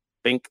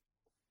 Think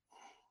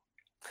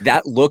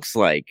that looks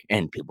like,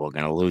 and people are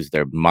going to lose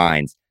their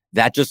minds.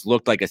 That just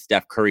looked like a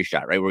Steph Curry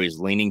shot, right? Where he's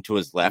leaning to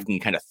his left and he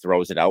kind of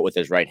throws it out with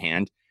his right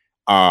hand.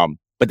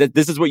 But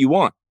this is what you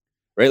want,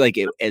 right? Like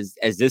as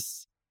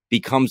this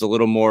becomes a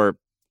little more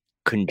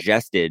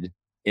congested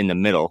in the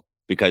middle,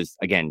 because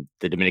again,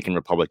 the Dominican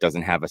Republic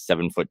doesn't have a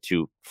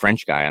 7'2"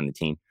 French guy on the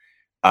team.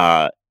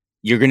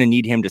 You're going to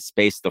need him to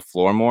space the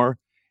floor more.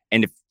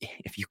 And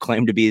if you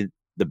claim to be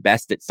the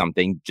best at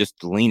something,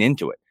 just lean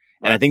into it.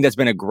 Right. And I think that's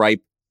been a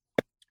gripe.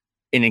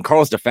 And in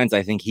Karl's defense,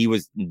 I think he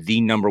was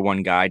the number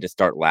one guy to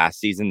start last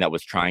season that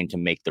was trying to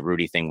make the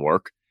Rudy thing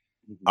work.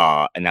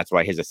 Mm-hmm. And that's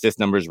why his assist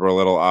numbers were a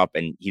little up,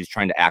 and he's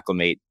trying to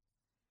acclimate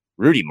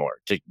Rudy more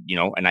to,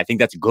 and I think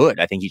that's good.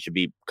 I think he should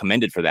be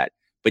commended for that.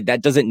 But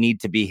that doesn't need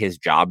to be his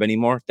job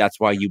anymore. That's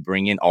why you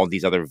bring in all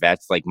these other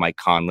vets like Mike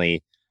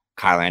Conley,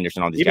 Kyle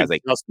Anderson, all these guys.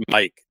 Like just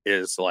Mike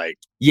is like,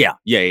 yeah.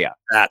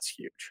 That's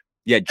huge.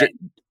 Yeah.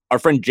 Our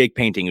friend Jake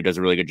Painting, who does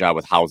a really good job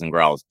with Howls and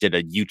Growls, did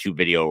a YouTube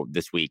video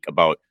this week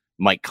about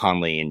Mike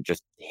Conley and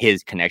just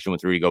his connection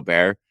with Rudy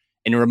Gobert.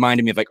 And it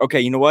reminded me of like, okay,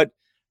 you know what?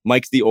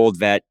 Mike's the old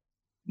vet.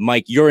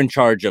 Mike, you're in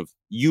charge of,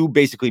 you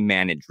basically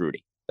manage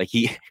Rudy. Like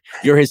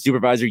you're his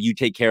supervisor. You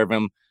take care of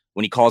him.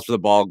 When he calls for the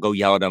ball, go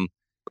yell at him.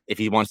 If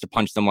he wants to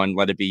punch someone,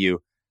 let it be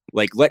you.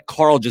 Like, let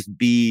Karl just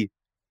be,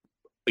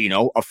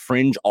 a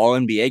fringe all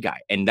NBA guy.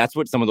 And that's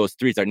what some of those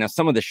threes are. Now,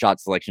 some of the shot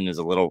selection is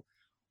a little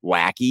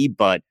wacky,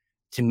 but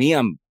to me,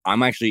 I'm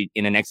actually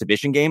in an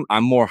exhibition game.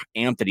 I'm more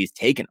amped that he's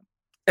taking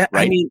them.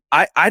 Right? I mean,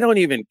 I don't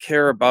even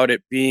care about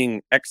it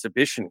being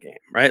exhibition game,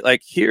 right?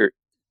 Like here,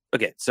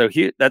 okay, so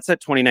here, that's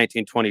that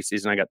 2019-20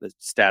 season. I got the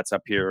stats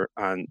up here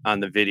on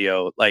the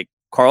video. Like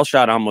Karl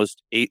shot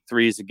almost 8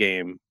 threes a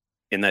game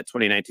in that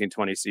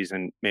 2019-20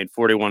 season, made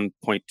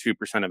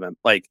 41.2% of them.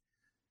 Like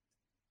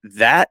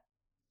that,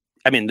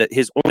 I mean,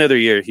 his only other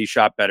year he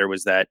shot better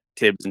was that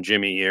Tibbs and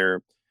Jimmy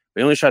year.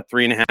 He only shot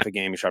 3.5 a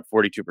game. He shot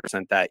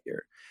 42% that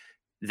year.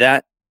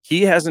 That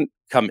he hasn't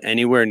come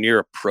anywhere near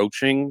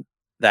approaching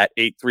that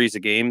 8 threes a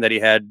game that he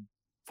had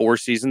 4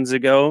 seasons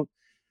ago.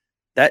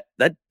 That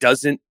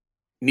doesn't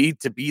need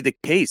to be the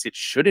case. It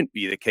shouldn't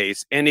be the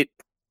case. And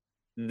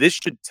this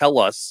should tell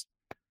us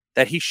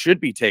that he should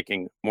be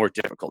taking more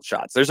difficult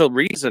shots. There's a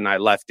reason I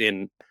left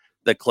in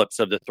the clips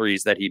of the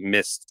threes that he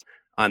missed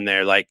on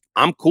there. Like,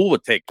 I'm cool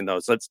with taking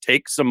those. Let's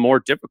take some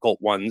more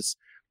difficult ones.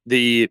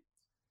 If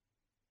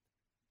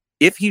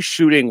he's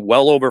shooting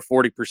well over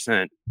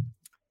 40%,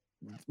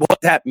 what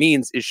that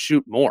means is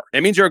shoot more.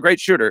 It means you're a great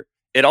shooter.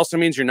 It also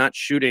means you're not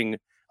shooting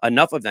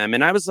enough of them.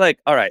 And I was like,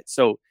 all right,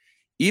 so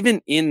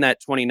even in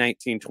that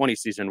 2019-20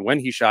 season when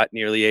he shot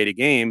nearly 8 a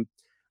game,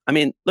 I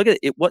mean, look at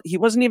it. He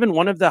wasn't even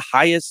one of the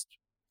highest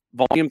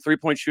volume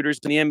 3-point shooters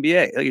in the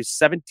NBA. Like, he was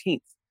 17th,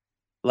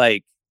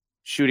 like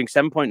shooting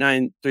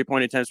 7.9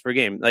 3-point attempts per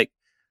game. Like,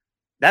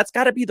 that's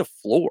got to be the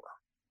floor,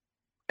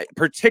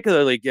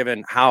 particularly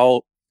given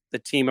how the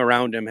team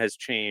around him has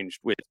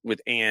changed with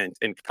Ant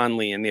and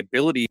Conley and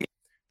the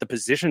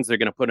positions they're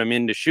going to put him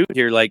in to shoot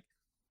here. Like,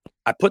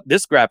 I put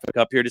this graphic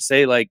up here to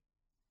say, like,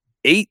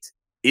 8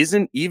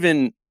 isn't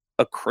even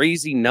a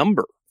crazy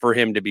number for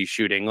him to be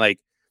shooting. Like,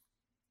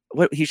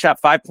 he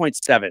shot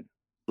 5.7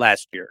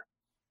 last year.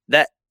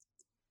 That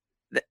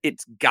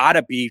it's got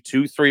to be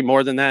 2-3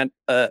 more than that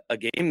a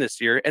game this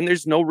year, and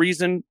there's no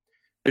reason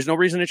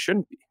it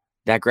shouldn't be.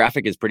 That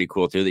graphic is pretty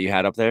cool too that you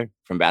had up there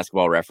from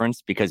Basketball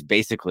Reference, because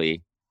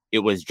basically it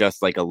was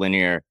just like a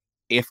linear.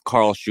 If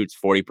Karl shoots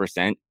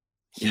 40%,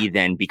 he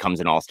then becomes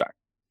an all-star.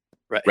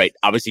 Right.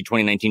 Obviously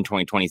 2019,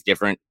 2020 is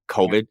different,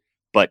 COVID,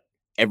 but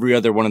every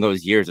other one of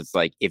those years, it's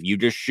like, if you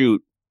just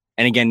shoot,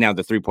 and again, now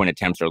the 3-point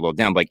attempts are a little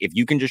down, but like, if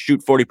you can just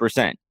shoot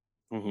 40%,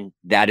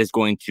 that is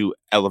going to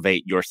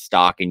elevate your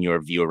stock and your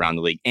view around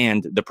the league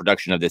and the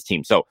production of this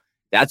team. So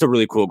that's a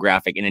really cool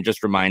graphic. And it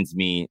just reminds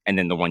me, and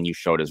then the one you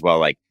showed as well,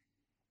 like,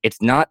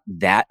 it's not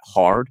that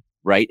hard,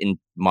 right, in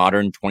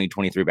modern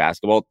 2023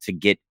 basketball to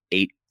get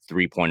 8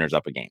 3-pointers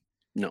up a game.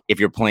 No. If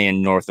you're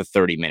playing north of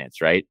 30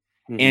 minutes, right?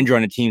 And you're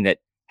on a team that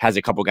has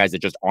a couple guys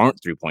that just aren't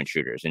 3-point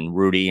shooters, and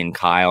Rudy and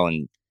Kyle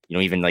and,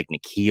 even like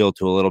Nikhil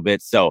to a little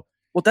bit. So,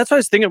 well, that's what I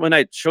was thinking when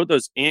I showed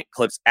those Ant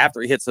clips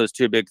after he hits those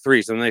 2 big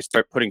threes, and then they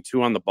start putting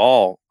 2 on the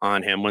ball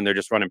on him when they're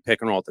just running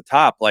pick and roll at the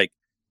top. Like,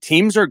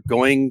 teams are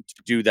going to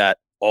do that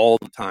all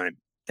the time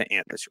to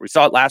Ant this year. We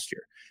saw it last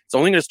year. It's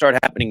only going to start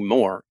happening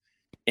more.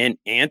 And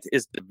Ant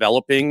is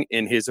developing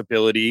in his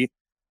ability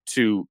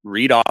to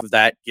read off of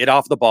that, get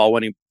off the ball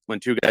when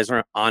 2 guys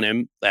are on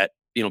him, that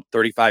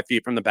 35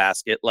 feet from the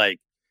basket. Like,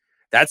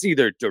 that's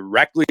either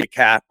directly a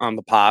cat on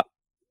the pop,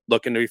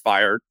 looking to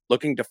fire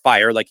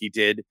like he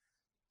did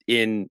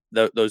in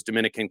those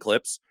Dominican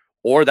clips,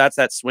 or that's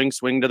that swing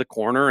to the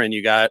corner, and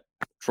you got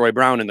Troy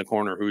Brown in the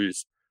corner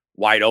who's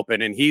wide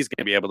open, and he's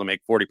going to be able to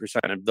make 40%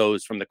 of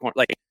those from the corner.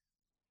 Like,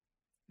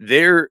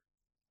 they're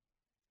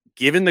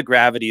given the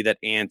gravity that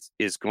Ant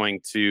is going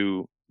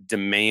to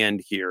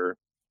demand here,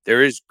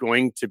 there is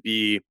going to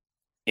be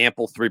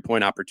ample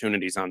 3-point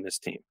opportunities on this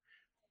team.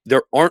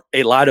 There aren't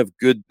a lot of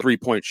good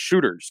 3-point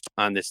shooters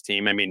on this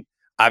team. I mean,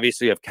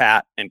 obviously you have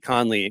Cat and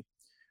Conley,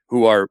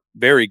 who are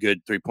very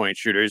good 3-point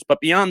shooters.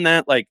 But beyond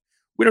that, like,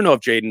 we don't know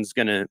if Jaden's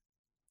going to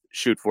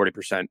shoot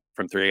 40%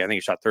 from three. I think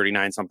he shot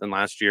 39 something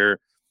last year.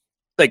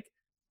 Like,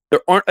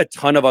 there aren't a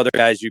ton of other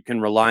guys you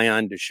can rely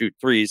on to shoot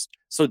threes.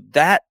 So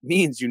that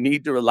means you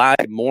need to rely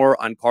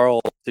more on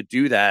Karl to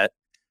do that.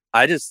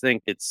 I just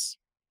think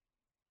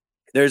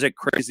there's a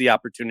crazy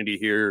opportunity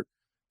here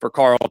for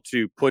Karl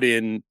to put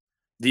in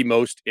the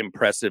most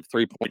impressive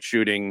 3-point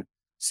shooting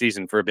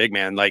season for a big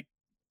man, like,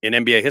 in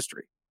NBA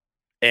history.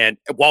 And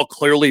while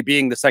clearly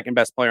being the second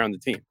best player on the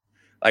team.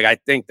 Like, I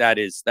think that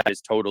is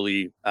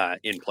totally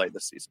in play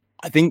this season.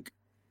 I think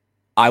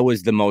I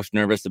was the most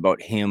nervous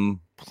about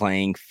him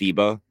playing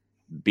FIBA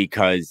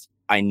because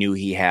I knew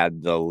he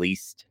had the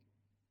least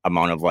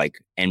amount of like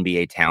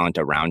NBA talent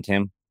around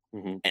him,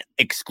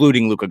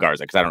 excluding Luka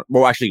Garza. Because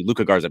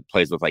Luka Garza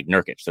plays with like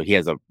Nurkic, so he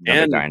has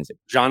another guy in his.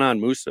 John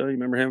Musa, you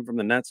remember him from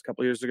the Nets a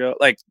couple years ago?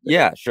 Like,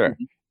 yeah, sure.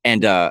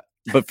 And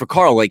but for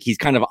Karl, like, he's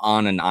kind of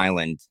on an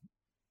island,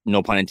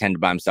 no pun intended,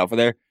 by himself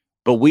there.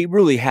 But we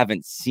really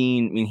haven't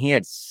seen. I mean, he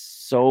had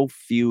so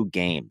few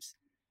games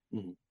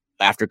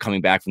after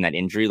coming back from that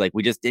injury. Like,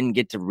 we just didn't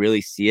get to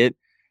really see it.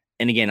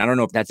 And again, I don't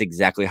know if that's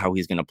exactly how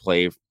he's going to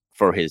play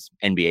for his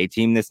NBA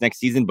team this next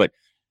season, but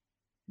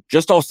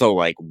just also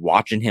like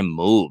watching him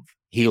move,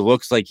 he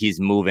looks like he's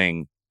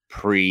moving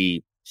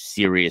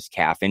pre-serious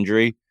calf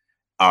injury.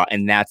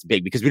 And that's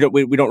big because we don't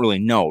really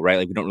know, right?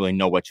 Like, we don't really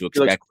know what to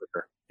expect.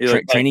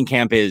 Training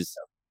camp is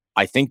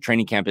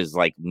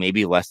like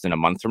maybe less than a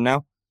month from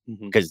now,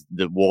 because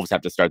the Wolves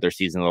have to start their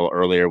season a little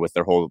earlier with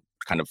their whole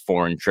kind of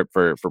foreign trip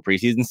for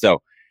preseason.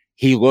 So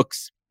he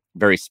looks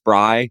very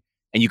spry.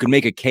 And you can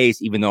make a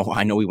case, even though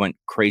I know we went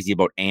crazy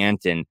about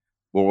Ant and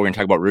what we're going to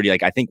talk about Rudy.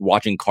 Like, I think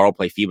watching Karl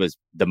play FIBA is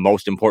the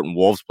most important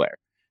Wolves player,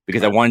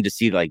 because I wanted to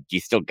see, like, do you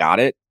still got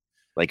it?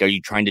 Like, are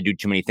you trying to do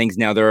too many things?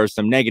 Now, there are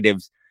some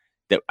negatives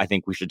that I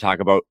think we should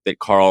talk about that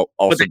Karl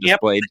also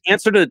displayed. The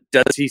answer to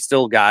does he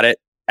still got it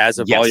as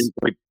a volume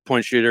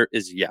 3-point shooter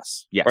is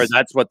yes. Or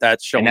that's what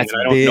that's showing. And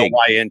I don't know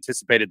why I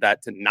anticipated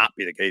that to not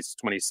be the case.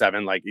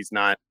 27, like, he's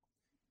not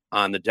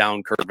on the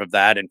down curve of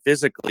that. And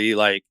physically,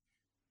 like,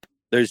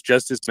 there's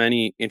just as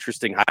many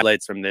interesting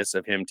highlights from this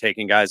of him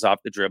taking guys off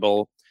the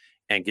dribble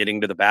and getting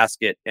to the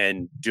basket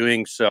and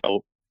doing so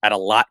at a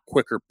lot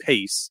quicker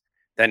pace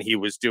than he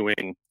was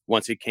doing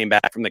once he came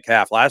back from the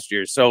calf last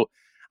year. So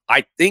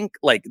I think,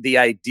 like, the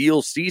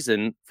ideal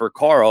season for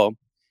Karl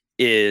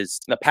is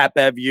the Pat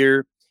Bev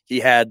year. He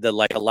had a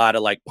lot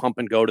of like pump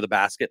and go to the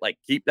basket, like,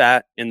 keep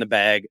that in the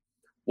bag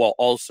while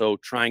also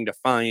trying to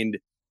find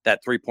that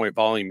 3-point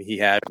volume he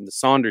had from the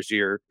Saunders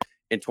year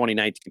in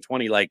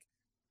 2019-20. Like,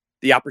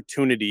 the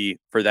opportunity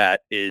for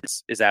that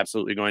is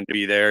absolutely going to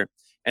be there.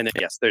 And then,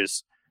 yes,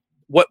 there's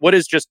what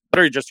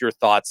are just your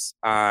thoughts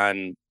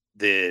on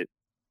the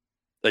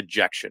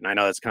ejection? I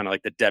know that's kind of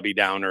like the Debbie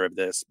Downer of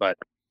this, but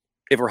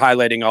if we're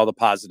highlighting all the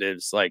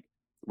positives, like,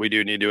 we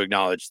do need to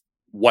acknowledge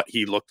what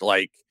he looked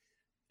like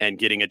and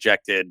getting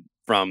ejected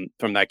from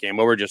that game.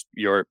 What were just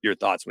your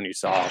thoughts when you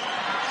saw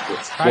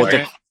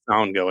the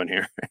sound going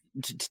here?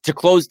 To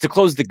close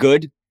the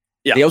good.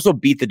 Yeah. They also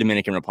beat the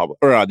Dominican Republic,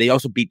 or they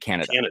also beat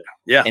Canada.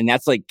 Yeah. And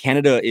that's like,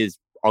 Canada is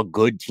a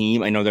good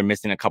team. I know they're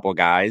missing a couple of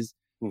guys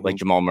like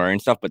Jamal Murray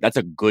and stuff, but that's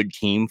a good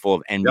team full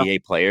of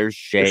NBA players.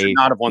 Shea,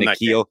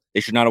 Nikhil, they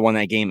should not have won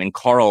that game. And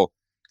Karl,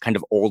 kind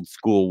of old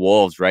school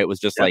Wolves, right?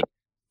 Was just like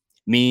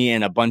me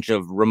and a bunch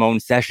of Ramon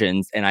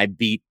Sessions, and I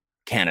beat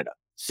Canada.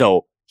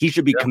 So he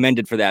should be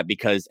commended for that,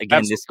 because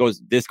again, this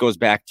goes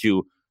back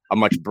to a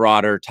much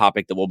broader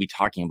topic that we'll be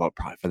talking about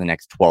probably for the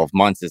next 12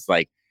 months. It's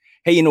like,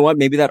 hey, you know what?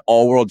 Maybe that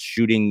all-world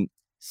shooting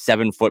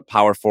 7-foot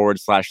power forward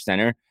 /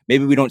 center,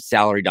 maybe we don't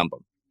salary dump him,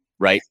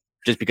 right?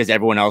 Just because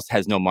everyone else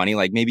has no money.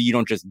 Like, maybe you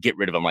don't just get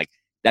rid of him. Like,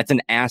 that's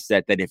an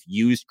asset that, if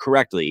used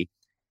correctly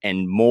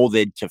and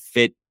molded to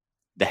fit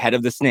the head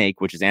of the snake,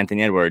 which is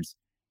Anthony Edwards,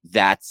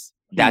 that's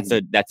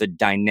a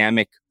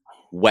dynamic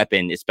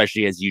weapon,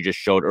 especially as you just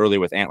showed earlier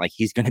with Ant. Like,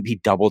 he's going to be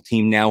double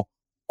teamed now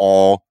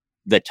all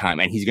the time,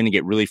 and he's going to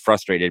get really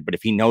frustrated. But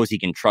if he knows he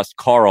can trust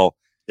Karl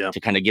to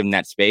kind of give him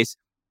that space.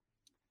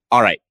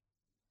 All right.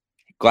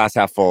 Glass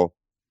half full,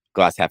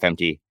 glass half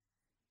empty.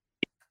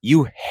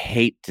 You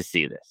hate to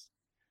see this,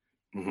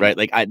 right?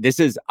 Like, I've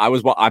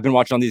been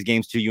watching all these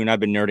games too. You and I've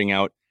been nerding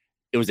out.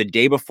 It was a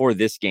day before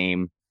this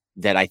game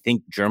that I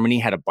think Germany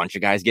had a bunch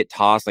of guys get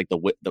tossed. Like,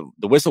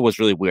 the whistle was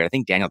really weird. I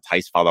think Daniel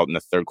Tice fouled out in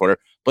the third quarter.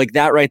 But like,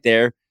 that right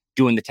there,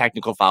 doing the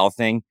technical foul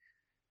thing,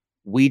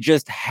 we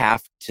just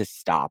have to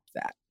stop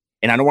that.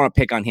 And I don't want to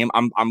pick on him.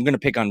 I'm going to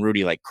pick on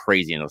Rudy like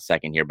crazy in a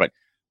second here, but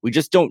we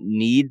just don't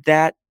need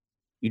that.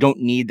 You don't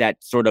need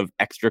that sort of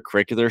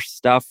extracurricular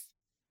stuff.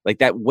 Like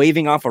that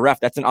waving off a ref,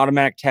 that's an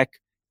automatic tech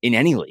in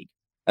any league.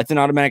 That's an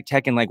automatic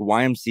tech in like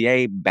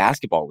YMCA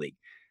basketball league.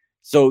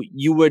 So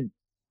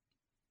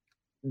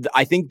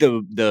I think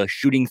the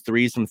shooting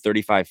threes from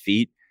 35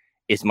 feet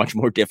is much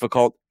more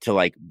difficult to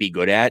like be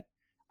good at.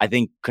 I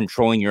think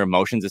controlling your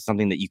emotions is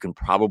something that you can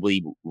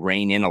probably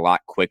rein in a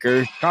lot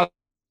quicker,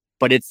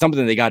 but it's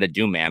something they got to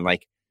do, man.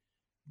 Like,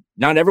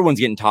 not everyone's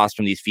getting tossed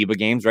from these FIBA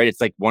games, right? It's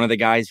like one of the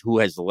guys who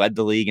has led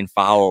the league in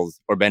fouls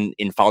or been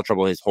in foul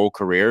trouble his whole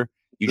career.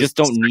 You just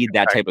don't need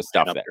that type of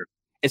stuff there,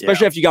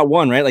 especially if you got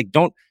one, right? Like,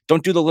 don't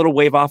do the little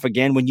wave off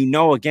again when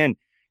again,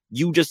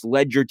 you just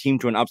led your team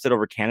to an upset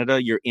over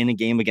Canada. You're in a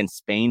game against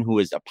Spain, who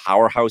is a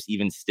powerhouse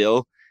even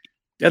still.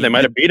 Yeah, they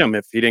might have beat him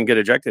if he didn't get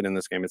ejected in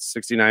this game. It's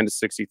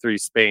 69-63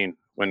 Spain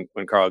when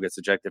Carl gets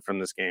ejected from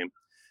this game.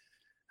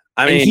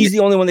 I mean, he's the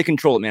only one that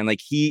control it, man.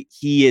 Like he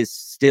is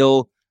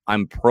still.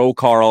 I'm pro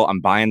Carl. I'm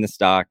buying the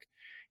stock.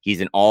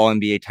 He's an all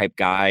NBA type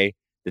guy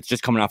that's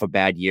just coming off a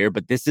bad year.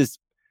 But this is,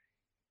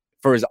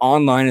 for as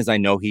online as I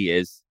know he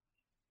is,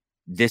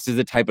 this is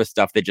the type of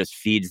stuff that just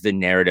feeds the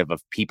narrative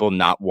of people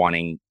not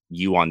wanting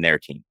you on their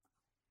team.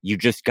 You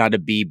just got to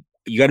be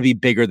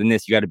bigger than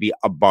this. You got to be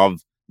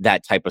above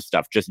that type of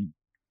stuff. Just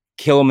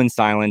kill them in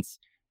silence,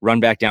 run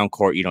back down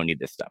court. You don't need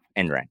this stuff.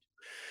 End rant.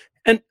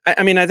 And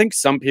I mean, I think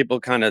some people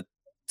kind of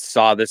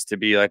saw this to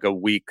be like a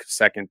weak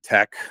second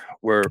tech,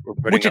 we're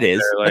which it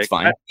is. Like, that's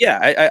fine.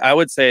 I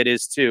would say it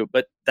is too,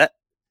 but that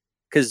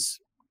because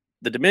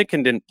the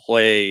Dominican didn't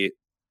play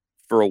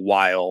for a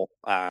while.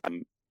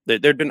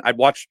 There'd been, I'd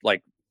watched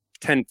like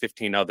 10,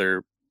 15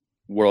 other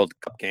World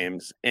Cup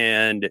games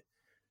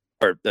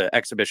or the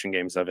exhibition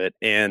games of it.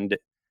 And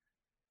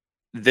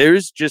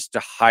there's just a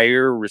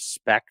higher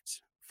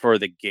respect for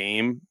the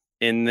game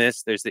in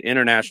this. There's the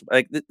international,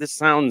 like this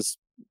sounds,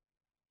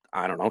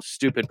 I don't know,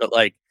 stupid, but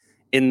like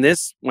in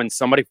this, when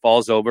somebody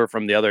falls over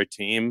from the other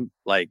team,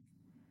 like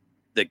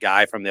the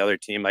guy from the other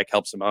team, like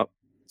helps him up.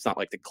 It's not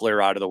like to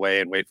clear out of the way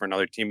and wait for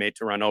another teammate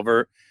to run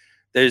over.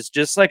 There's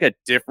just like a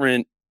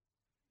different,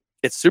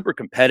 it's super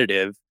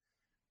competitive,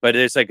 but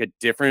there's like a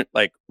different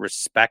like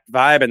respect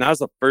vibe. And that was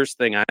the first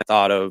thing I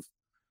thought of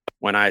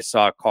when I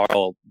saw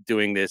Carl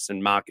doing this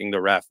and mocking the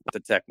ref with the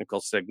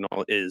technical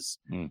signal is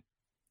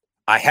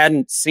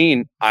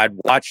I'd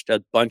watched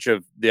a bunch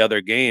of the other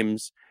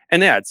games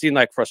and I'd seen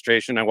like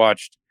frustration. I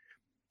watched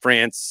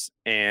France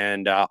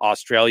and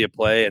Australia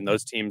play, and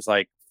those teams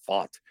like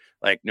fought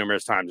like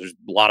numerous times. There's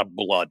a lot of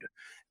blood.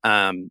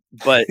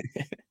 But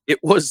it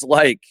was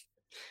like,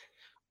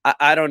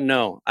 I don't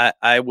know.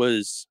 I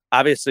was,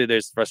 obviously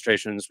there's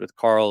frustrations with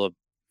Carl of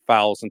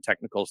fouls and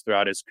technicals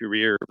throughout his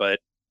career, but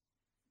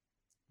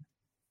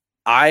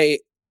I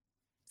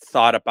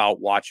thought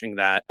about watching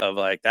that of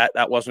like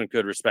that wasn't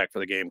good respect for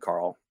the game,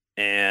 Carl.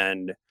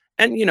 And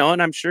and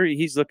I'm sure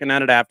he's looking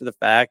at it after the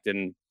fact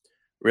and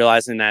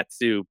realizing that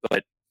too.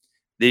 But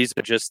these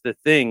are just the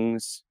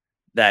things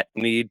that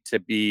need to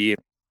be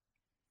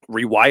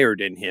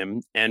rewired in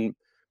him. And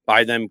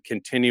by them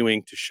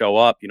continuing to show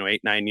up,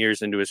 8-9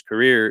 years into his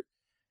career,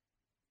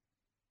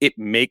 it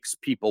makes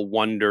people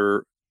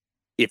wonder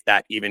if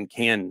that even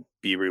can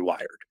be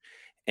rewired.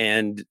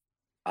 And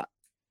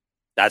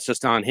that's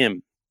just on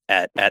him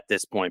at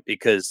this point,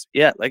 because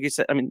like you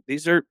said, I mean,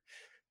 these are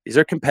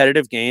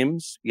competitive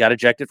games. You got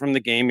ejected from the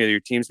game. You're your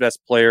team's best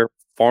player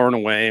far and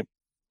away.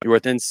 You're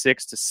within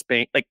 6 to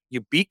Spain. Like,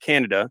 you beat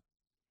Canada,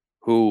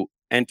 who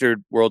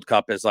entered World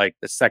Cup as like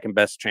the second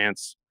best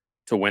chance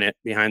to win it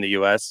behind the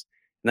US.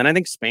 And then I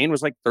think Spain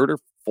was like third or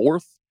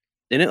fourth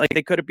in it. Like,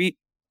 they could have beat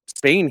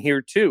Spain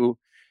here too.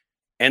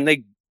 And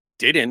they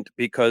didn't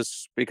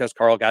because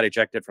Carl got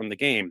ejected from the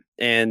game.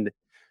 And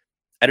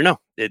I don't know.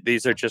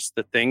 These are just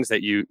the things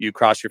that you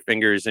cross your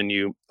fingers and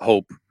you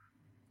hope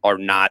are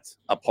not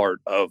a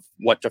part of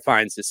what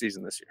defines the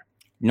season this year.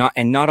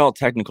 Not all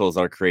technicals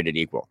are created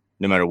equal,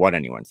 no matter what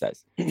anyone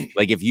says.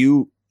 Like if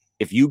you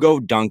go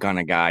dunk on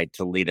a guy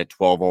to lead a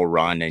 12-0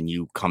 run and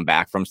you come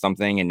back from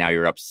something and now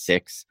you're up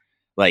 6,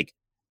 like,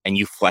 and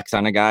you flex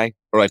on a guy,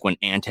 or like when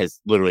Ant has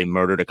literally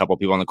murdered a couple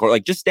people on the court,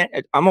 like, just stand.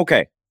 I'm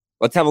okay.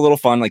 Let's have a little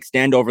fun. Like,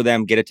 stand over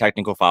them, get a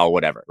technical foul,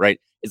 whatever. Right?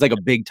 It's like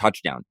a big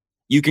touchdown.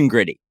 You can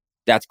gritty.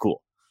 That's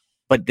cool.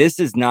 But this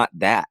is not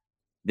that.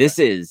 This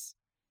is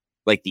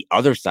like the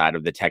other side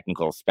of the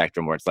technical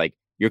spectrum, where it's like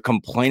you're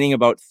complaining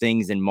about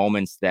things in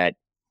moments that,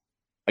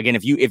 again,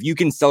 if you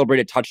can celebrate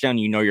a touchdown,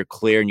 you're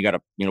clear and you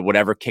got to,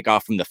 whatever, kick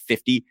off from the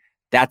 50,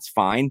 that's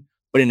fine.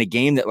 But in a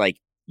game that like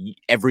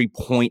every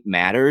point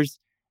matters,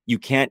 you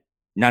can't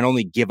not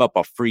only give up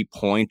a free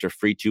point or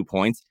free 2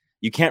 points,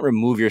 you can't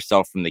remove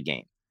yourself from the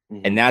game.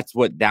 Mm-hmm. And that's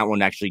what that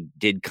one actually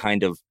did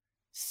kind of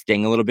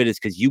sting a little bit, is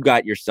because you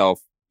let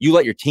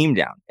your team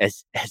down.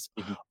 As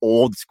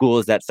old school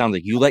as that sounds,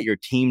 like, you let your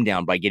team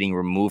down by getting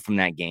removed from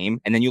that game,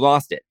 and then you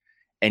lost it.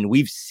 And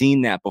we've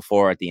seen that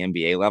before at the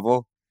NBA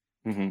level.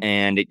 Mm-hmm.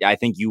 And I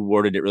think you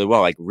worded it really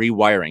well, like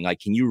rewiring. Like,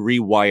 can you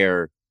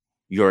rewire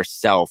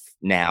yourself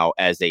now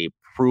as a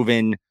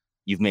proven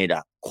You've made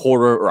a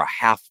quarter or a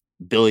 $500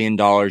 million.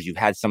 You've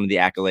had some of the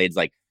accolades.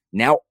 Like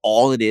now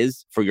all it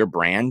is for your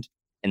brand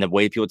and the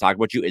way people talk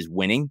about you is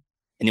winning.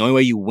 And the only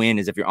way you win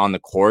is if you're on the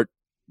court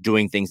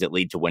doing things that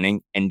lead to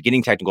winning, and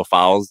getting technical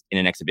fouls in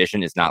an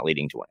exhibition is not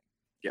leading to winning.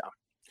 Yeah.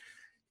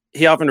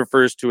 He often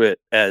refers to it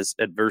as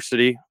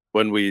adversity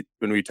when we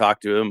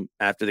talk to him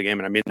after the game.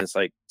 And I mean this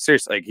like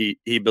seriously, like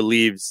he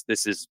believes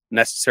this is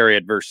necessary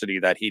adversity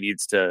that he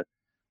needs to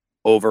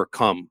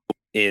overcome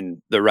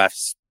in the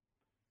refs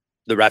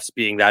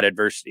being that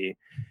adversity.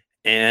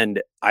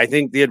 And I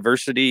think the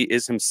adversity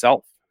is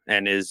himself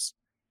and is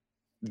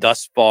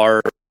thus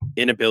far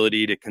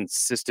inability to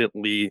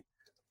consistently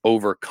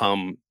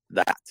overcome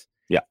that.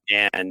 Yeah.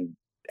 And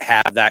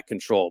have that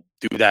control,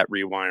 do that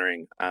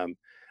rewiring.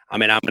 I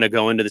mean, I'm going to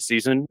go into the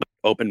season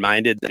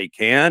open-minded that he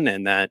can,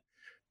 and that,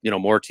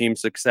 more team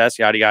success,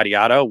 yada, yada,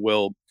 yada,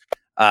 will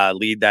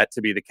lead that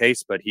to be the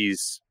case, but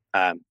he's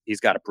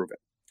got to prove it.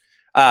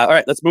 All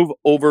right, let's move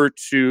over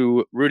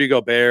to Rudy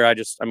Gobert.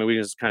 We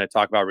can just kind of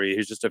talk about Rudy.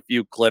 Here's just a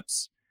few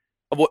clips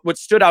of what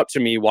stood out to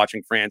me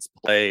watching France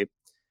play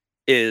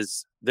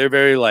is they're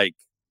very like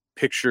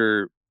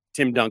picture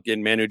Tim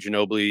Duncan, Manu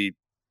Ginobili,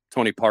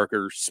 Tony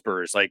Parker,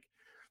 Spurs. Like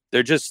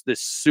they're just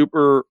this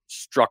super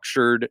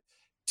structured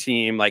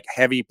team, like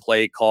heavy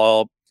play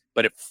call,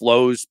 but it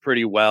flows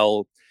pretty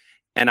well.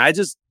 And I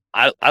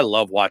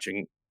love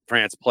watching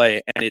France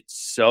play, and it's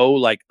so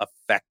like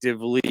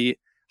effectively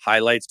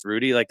highlights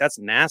Rudy. Like that's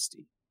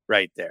nasty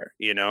right there.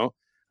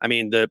 I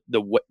mean,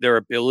 their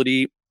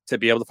ability to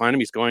be able to find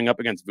him. He's going up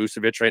against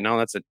Vucevic right now.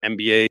 That's an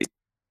NBA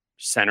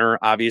center.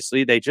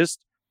 Obviously, they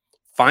just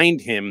find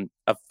him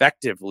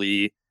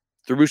effectively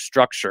through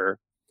structure.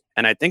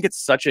 And I think it's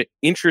such an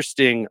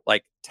interesting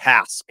like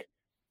task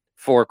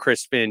for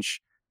Chris Finch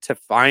to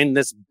find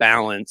this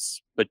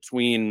balance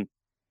between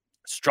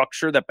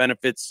structure that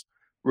benefits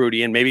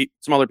Rudy and maybe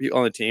some other people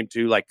on the team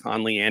too, like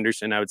Conley,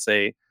 Anderson. I would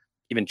say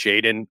even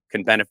Jaden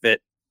can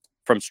benefit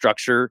from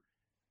structure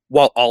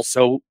while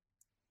also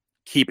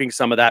keeping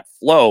some of that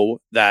flow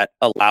that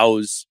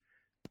allows,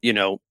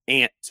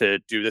 Ant to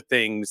do the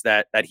things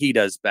that he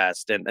does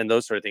best and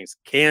those sort of things.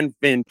 Can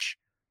Finch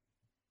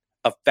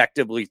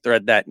effectively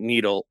thread that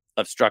needle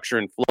of structure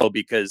and flow?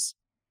 Because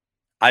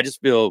I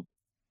just feel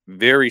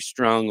very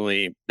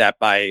strongly that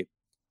by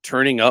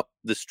turning up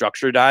the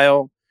structure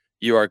dial,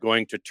 you are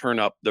going to turn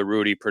up the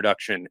Rudy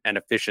production and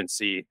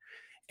efficiency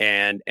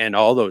and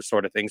all those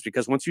sort of things.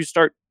 Because once you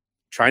start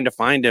trying to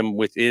find him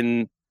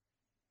within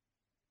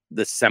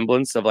the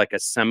semblance of like a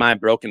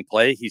semi-broken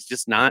play, he's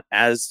just not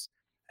as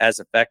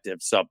effective.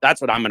 So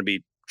that's what I'm going to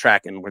be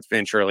tracking with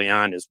Finch early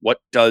on, is what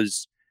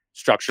does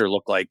structure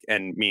look like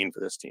and mean for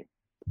this team.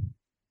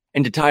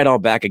 And to tie it all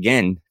back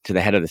again to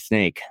the head of the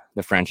snake,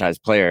 the franchise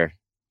player,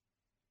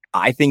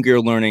 I think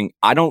you're learning.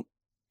 I don't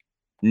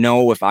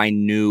know if I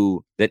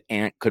knew that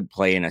Ant could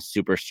play in a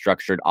super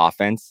structured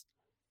offense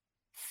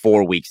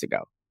 4 weeks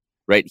ago,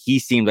 right? He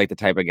seemed like the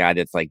type of guy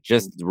that's like,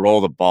 just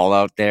roll the ball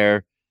out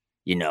there,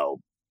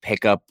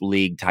 pick up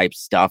league type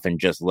stuff and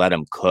just let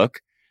him cook.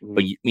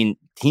 But Team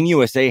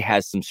USA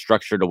has some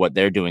structure to what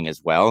they're doing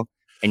as well.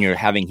 And you're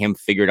having him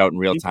figure it out in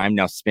real time.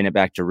 Now spin it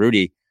back to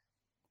Rudy.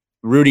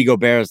 Rudy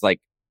Gobert is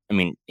like,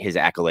 his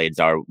accolades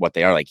are what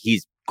they are. Like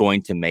he's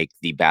going to make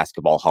the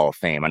Basketball Hall of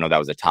Fame. I know that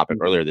was a topic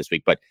earlier this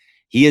week, but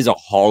he is a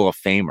Hall of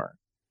Famer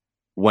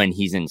when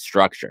he's in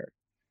structure.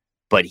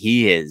 But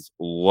he is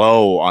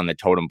low on the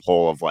totem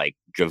pole of like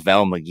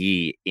JaVale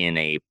McGee in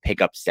a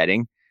pickup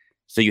setting.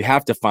 So you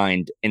have to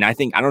find, and I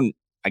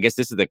guess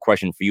this is the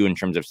question for you in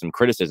terms of some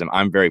criticism.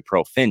 I'm very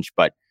pro Finch,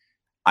 but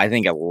I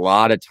think a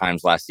lot of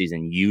times last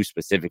season, you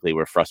specifically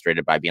were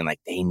frustrated by being like,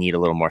 they need a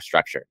little more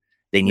structure.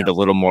 They need a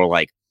little more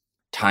like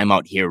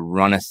timeout here,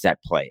 run a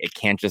set play. It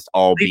can't just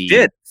all be.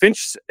 Did.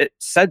 Finch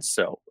said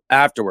so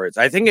afterwards.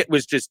 I think it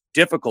was just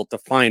difficult to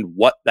find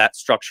what that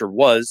structure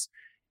was.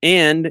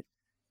 And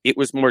it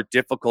was more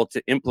difficult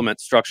to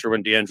implement structure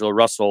when D'Angelo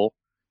Russell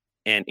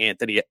and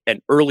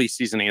early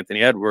season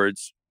Anthony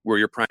Edwards were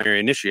your primary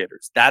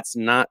initiators. That's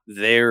not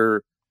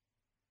their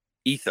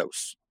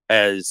ethos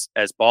as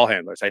ball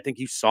handlers. I think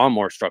you saw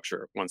more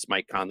structure once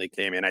Mike Conley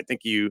came in. I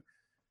think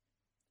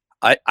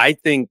I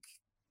think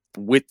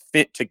with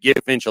to give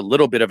Finch a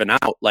little bit of an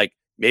out, like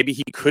maybe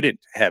he couldn't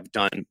have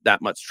done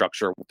that much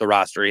structure with the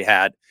roster he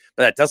had,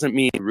 but that doesn't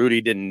mean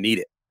Rudy didn't need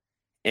it.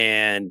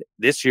 And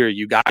this year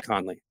you got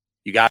Conley.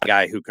 You got a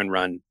guy who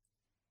can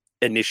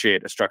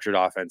initiate a structured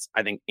offense.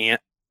 I think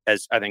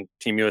I think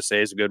Team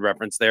USA is a good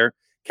reference there,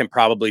 can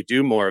probably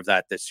do more of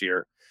that this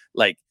year.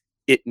 Like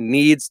it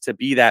needs to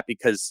be that,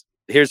 because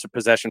here's a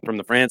possession from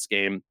the France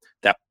game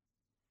that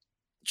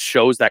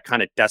shows that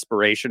kind of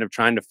desperation of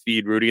trying to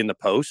feed Rudy in the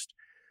post.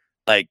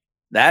 Like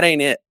that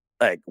ain't it.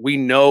 Like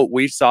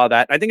we saw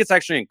that. I think it's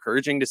actually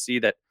encouraging to see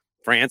that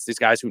France, these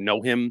guys who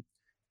know him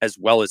as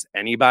well as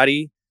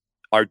anybody,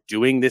 are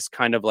doing this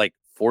kind of like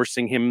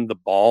forcing him the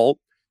ball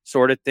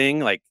sort of thing.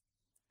 Like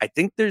I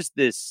think there's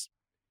this,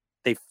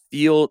 they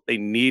feel they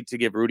need to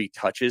give Rudy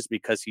touches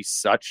because he's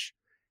such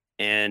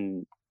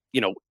an,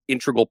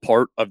 integral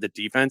part of the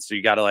defense. So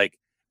you got to like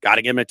got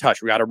to give him a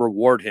touch. We got to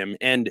reward him.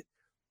 And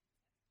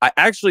I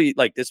actually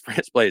like this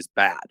France play is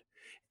bad.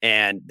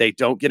 And they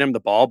don't get him the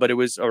ball, but it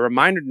was a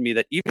reminder to me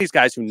that even these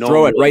guys who know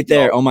throw it right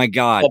there. Oh my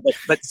God.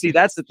 But see,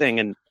 that's the thing.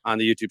 And on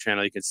the YouTube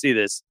channel, you can see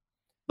this,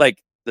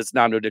 like this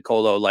Nando De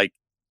Colo, like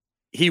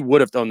he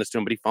would have thrown this to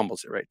him, but he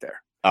fumbles it right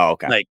there. Oh,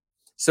 okay. Like,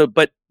 so,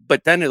 but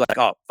then they're like,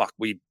 oh, fuck,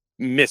 we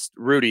missed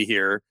Rudy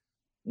here.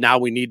 Now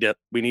we need to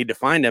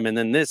find him. And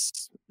then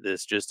this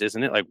just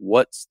isn't it. Like,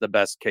 what's the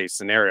best case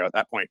scenario at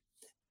that point?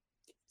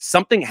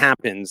 Something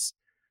happens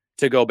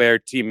to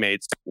Gobert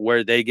teammates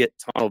where they get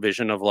tunnel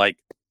vision of like,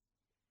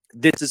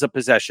 this is a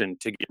possession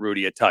to get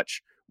Rudy a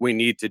touch. We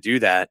need to do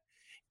that.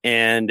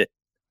 And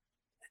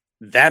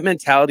that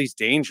mentality is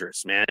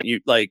dangerous, man.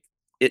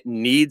 It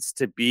needs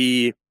to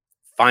be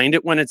find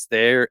it when it's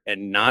there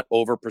and not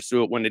over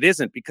pursue it when it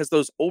isn't, because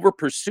those over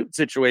pursuit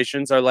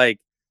situations are like,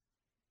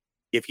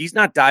 if he's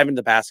not diving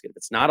the basket, if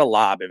it's not a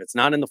lob, if it's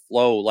not in the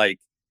flow, like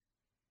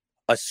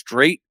a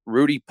straight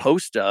Rudy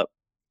post up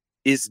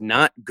is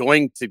not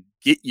going to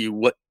get you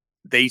what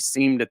they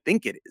seem to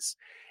think it is.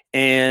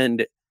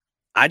 And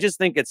I just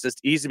think it's just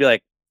easy to be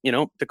like,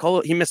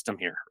 DeColo, he missed him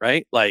here,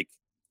 right? Like,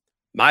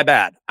 my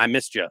bad. I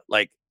missed you.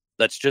 Like,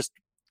 let's just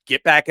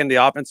get back in the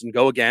offense and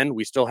go again.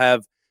 We still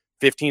have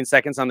 15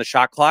 seconds on the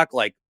shot clock.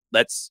 Like,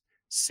 let's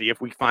see if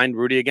we find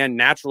Rudy again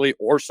naturally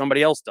or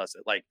somebody else does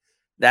it. Like,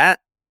 that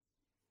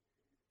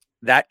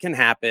can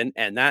happen.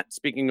 And that,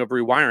 speaking of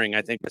rewiring,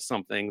 I think is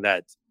something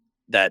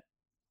that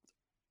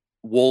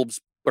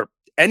Wolves or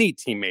any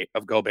teammate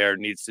of Gobert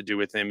needs to do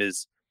with him,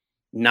 is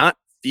not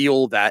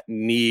feel that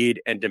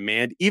need and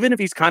demand, even if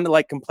he's kind of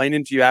like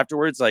complaining to you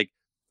afterwards, like,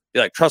 be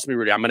like, trust me,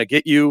 Rudy, I'm going to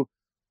get you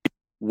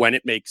when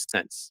it makes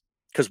sense.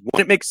 Because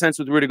when it makes sense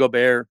with Rudy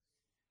Gobert,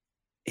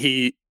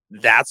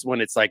 that's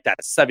when it's like that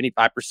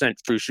 75%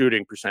 true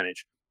shooting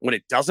percentage. When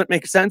it doesn't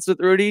make sense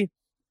with Rudy,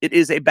 it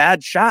is a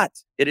bad shot.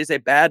 It is a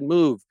bad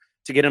move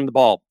to get him the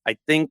ball. I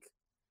think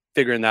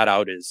figuring that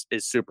out is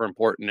super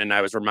important. And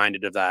I was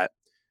reminded of that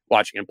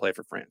watching him play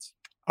for France.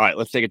 All right,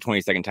 let's take a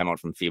 20-second timeout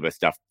from FIBA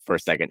stuff for a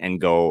second and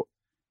go,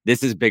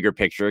 this is bigger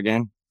picture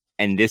again.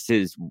 And this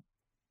is,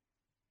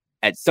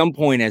 at some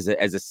point as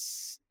a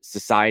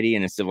society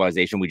and a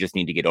civilization, we just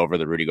need to get over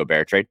the Rudy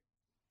Gobert trade,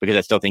 because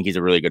I still think he's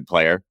a really good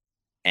player.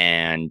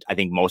 And I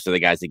think most of the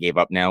guys that gave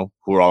up now,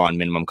 who are all on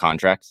minimum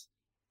contracts,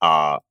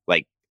 and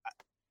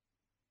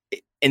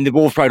the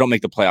Wolves probably don't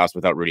make the playoffs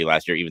without Rudy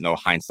last year, even though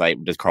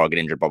hindsight, does Karl get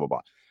injured, blah, blah,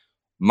 blah.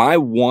 My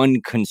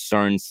one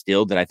concern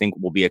still that I think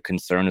will be a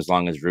concern as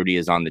long as Rudy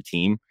is on the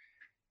team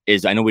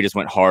is, I know we just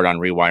went hard on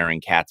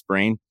rewiring Cat's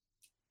brain,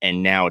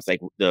 and now it's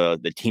like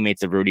the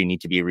teammates of Rudy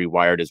need to be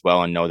rewired as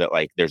well and know that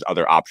like there's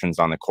other options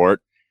on the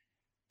court.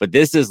 But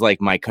this is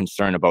like my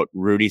concern about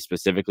Rudy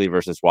specifically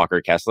versus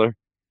Walker Kessler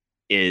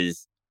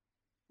is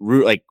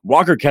like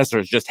Walker Kessler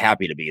is just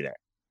happy to be there.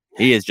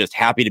 He is just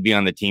happy to be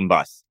on the team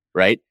bus,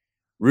 right?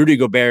 Rudy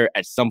Gobert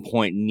at some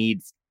point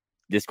needs,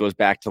 this goes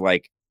back to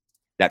like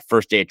that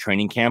first day of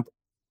training camp.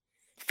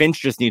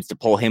 Finch just needs to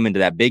pull him into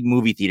that big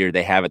movie theater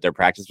they have at their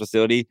practice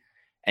facility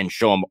and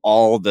show him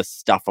all the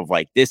stuff of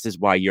like, this is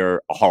why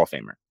you're a Hall of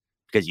Famer,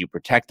 because you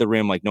protect the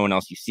rim like no one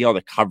else. You see all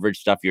the coverage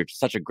stuff. You're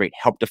such a great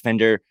help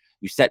defender.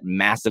 You set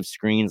massive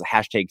screens,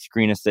 hashtag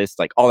screen assist,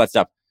 like all that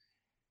stuff.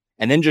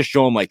 And then just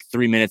show him like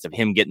 3 minutes of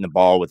him getting the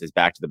ball with his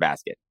back to the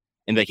basket.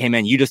 And like, hey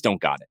man, you just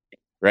don't got it,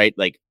 right?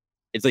 Like,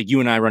 it's like you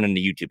and I running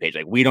the YouTube page.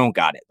 Like, we don't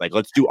got it. Like,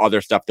 let's do other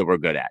stuff that we're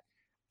good at.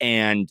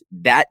 And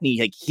that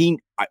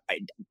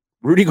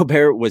Rudy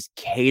Gobert was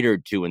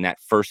catered to in that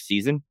first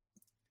season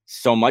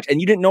so much. And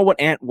you didn't know what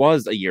Ant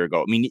was a year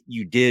ago. I mean,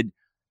 you did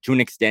to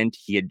an extent.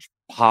 He had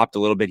popped a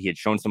little bit. He had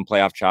shown some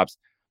playoff chops.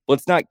 But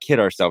let's not kid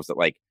ourselves that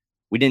like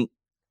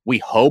we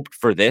hoped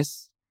for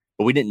this,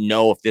 but we didn't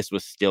know if this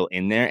was still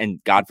in there.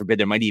 And God forbid,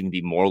 there might even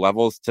be more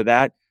levels to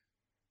that.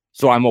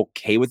 So I'm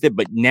okay with it.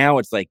 But now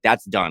it's like,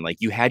 that's done. Like,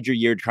 you had your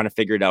year trying to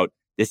figure it out.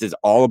 This is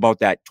all about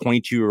that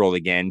 22-year-old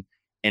again.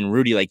 And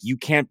Rudy, like, you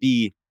can't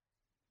be,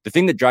 the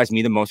thing that drives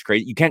me the most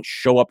crazy, you can't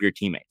show up your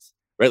teammates,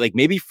 right? Like,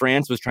 maybe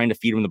France was trying to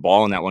feed him the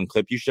ball in that one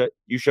clip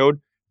you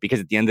showed, because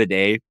at the end of the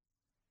day,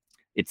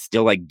 it's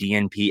still like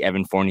DNP,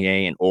 Evan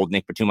Fournier, and old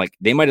Nick Batum. Like,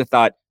 they might have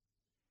thought,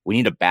 we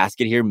need a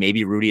basket here.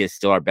 Maybe Rudy is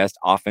still our best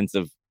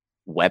offensive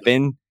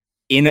weapon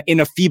in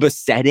a FIBA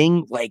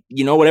setting, like,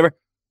 whatever.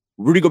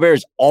 Rudy Gobert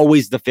is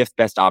always the fifth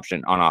best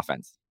option on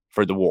offense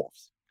for the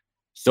Wolves.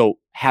 So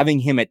having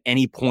him at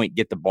any point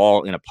get the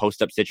ball in a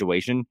post-up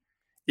situation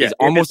is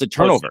almost a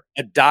turnover.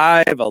 A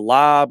dive, a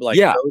lob, like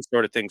those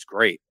sort of things,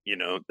 great.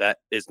 That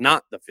is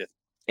not the fifth.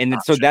 And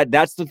option. So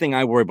that's the thing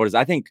I worry about is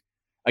I think,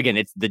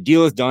 again, the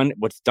deal is done.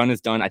 What's done is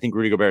done. I think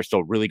Rudy Gobert is still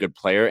a really good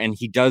player. And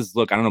he does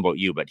look, I don't know about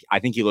you, but I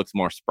think he looks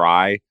more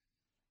spry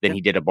than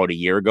he did about a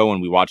year ago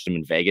when we watched him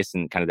in Vegas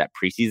and kind of that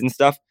preseason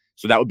stuff.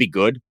 So that would be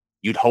good.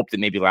 You'd hope that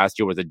maybe last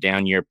year was a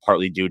down year,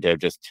 partly due to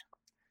just,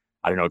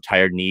 I don't know,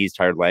 tired knees,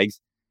 tired legs.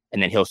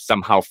 And then he'll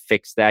somehow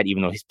fix that,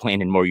 even though he's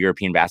playing in more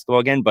European basketball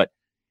again. But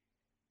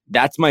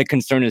that's my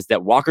concern, is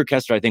that Walker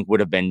Kessler, I think, would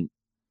have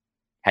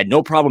had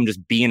no problem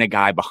just being a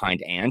guy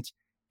behind Ant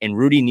And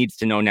Rudy needs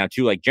to know now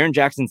too, like Jaren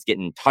Jackson's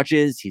getting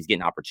touches, he's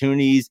getting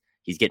opportunities,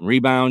 he's getting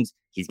rebounds,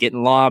 he's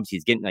getting lobs,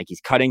 he's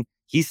cutting,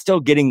 he's still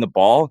getting the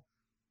ball,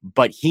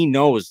 but he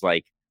knows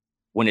like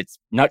when it's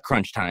nut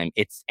crunch time,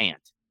 it's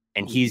Ant.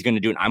 And he's going to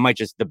do it.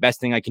 The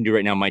best thing I can do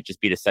right now might just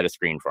be to set a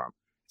screen for him.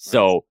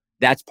 So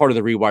that's part of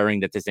the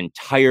rewiring that this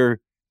entire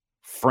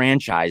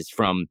franchise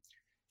from,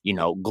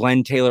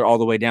 Glenn Taylor all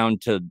the way down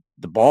to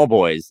the ball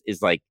boys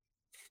is like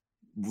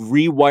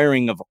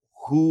rewiring of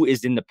who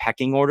is in the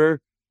pecking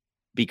order,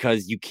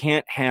 because you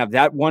can't have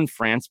that one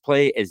France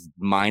play, as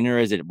minor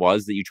as it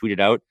was that you tweeted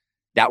out.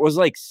 That was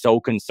like so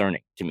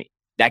concerning to me.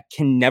 That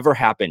can never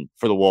happen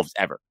for the Wolves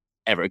ever.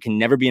 It can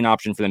never be an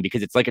option for them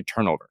because it's like a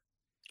turnover.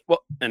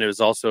 Well, and it was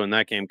also in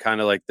that game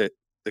kind of like the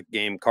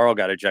game Carl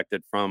got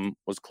ejected from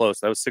was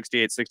close. That was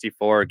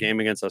 68-64. A game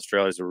against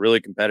Australia is a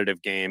really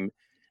competitive game.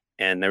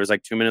 And there was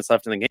like 2 minutes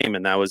left in the game,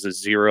 and that was a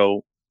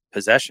 0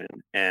 possession.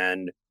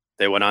 And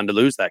they went on to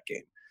lose that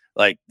game.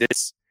 Like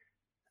this,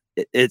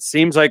 it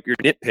seems like you're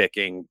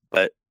nitpicking,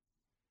 but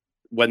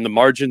when the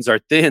margins are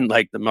thin,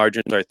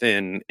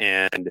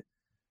 and,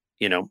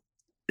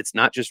 it's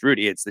not just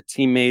Rudy, it's the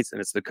teammates and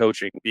it's the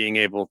coaching being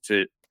able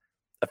to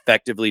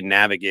effectively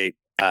navigate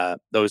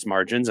those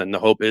margins. And the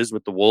hope is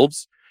with the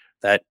Wolves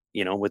that,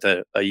 with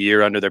a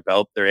year under their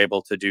belt, they're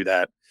able to do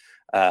that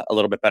a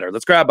little bit better.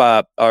 Let's grab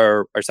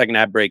our second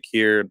ad break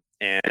here,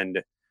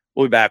 and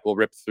we'll be back. We'll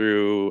rip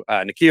through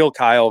Nikhil,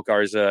 Kyle,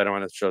 Garza. I don't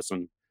want to show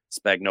some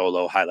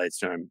Spagnuolo highlights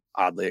to him.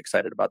 Oddly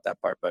excited about that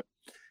part, but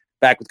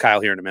back with Kyle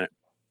here in a minute.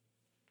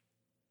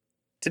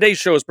 Today's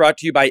show is brought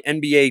to you by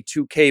NBA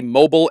 2K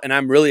Mobile, and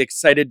I'm really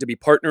excited to be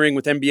partnering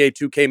with NBA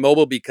 2K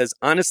Mobile because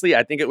honestly,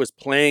 I think it was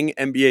playing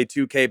NBA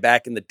 2K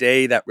back in the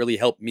day that really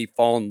helped me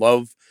fall in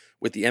love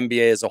with the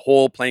NBA as a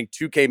whole. Playing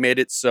 2K made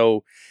it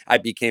so I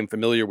became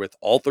familiar with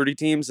all 30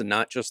 teams and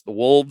not just the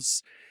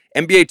Wolves.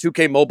 NBA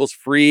 2K Mobile's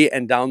free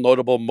and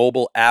downloadable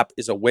mobile app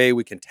is a way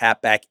we can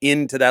tap back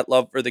into that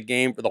love for the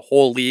game, for the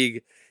whole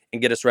league,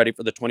 and get us ready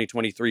for the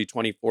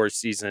 2023-24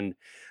 season.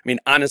 I mean,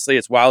 honestly,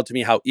 it's wild to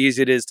me how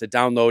easy it is to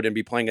download and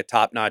be playing a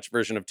top-notch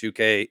version of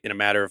 2K in a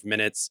matter of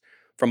minutes.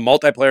 From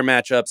multiplayer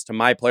matchups to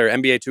my player,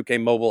 NBA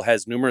 2K Mobile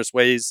has numerous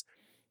ways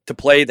to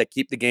play that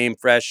keep the game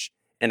fresh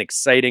and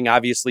exciting,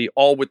 obviously,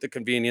 all with the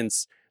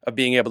convenience of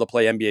being able to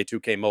play NBA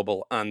 2K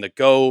Mobile on the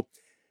go.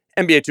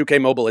 NBA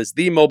 2K Mobile is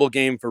the mobile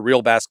game for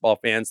real basketball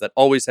fans that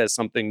always has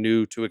something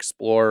new to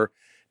explore.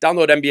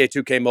 Download NBA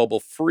 2K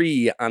Mobile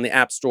free on the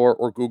App Store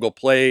or Google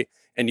Play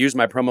and use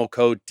my promo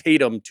code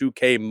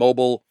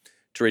TATUM2KMobile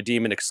to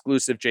redeem an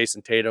exclusive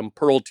Jason Tatum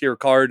Pearl Tier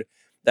card.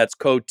 That's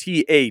code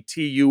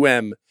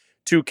TATUM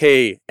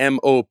 2KMOBILE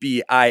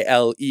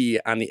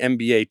on the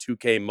NBA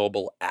 2K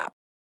Mobile app.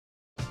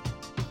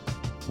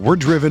 We're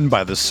driven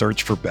by the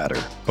search for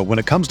better. But when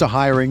it comes to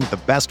hiring,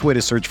 the best way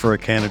to search for a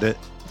candidate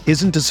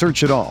isn't to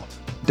search at all.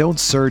 Don't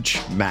search,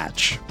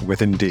 match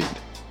with Indeed.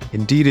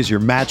 Indeed is your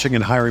matching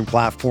and hiring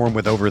platform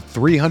with over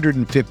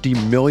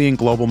 350 million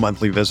global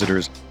monthly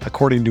visitors,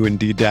 according to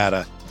Indeed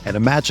data, and a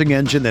matching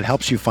engine that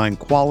helps you find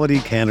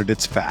quality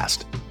candidates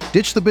fast.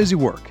 Ditch the busy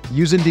work.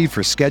 Use Indeed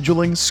for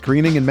scheduling,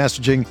 screening, and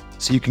messaging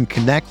so you can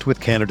connect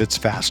with candidates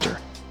faster.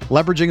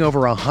 Leveraging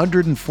over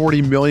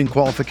 140 million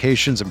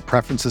qualifications and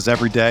preferences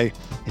every day,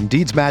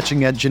 Indeed's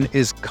matching engine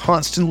is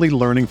constantly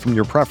learning from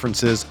your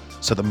preferences,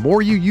 so the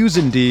more you use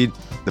Indeed,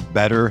 the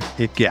better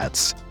it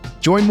gets.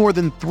 Join more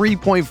than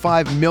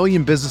 3.5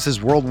 million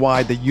businesses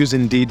worldwide that use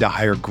Indeed to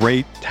hire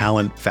great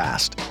talent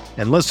fast.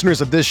 And listeners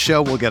of this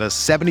show will get a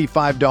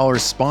 $75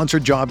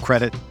 sponsored job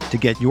credit to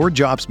get your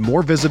jobs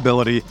more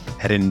visibility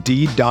at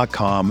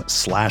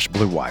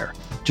Indeed.com/Blue Wire.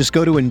 Just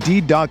go to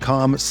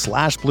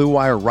Indeed.com/Blue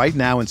Wire right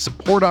now and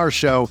support our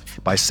show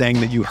by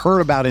saying that you heard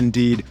about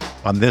Indeed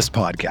on this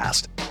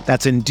podcast.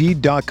 That's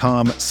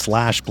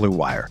Indeed.com/Blue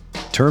Wire.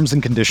 Terms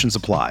and conditions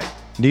apply.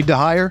 Need to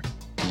hire?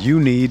 You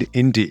need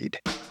Indeed.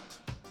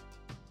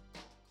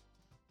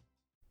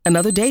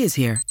 Another day is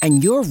here,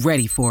 and you're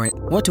ready for it.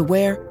 What to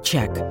wear?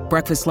 Check.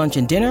 Breakfast, lunch,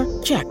 and dinner?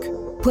 Check.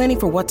 Planning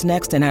for what's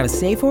next and how to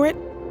save for it?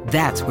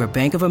 That's where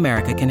Bank of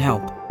America can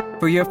help.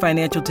 For your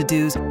financial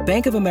to-dos,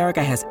 Bank of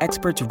America has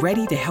experts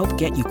ready to help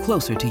get you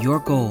closer to your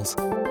goals.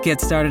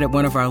 Get started at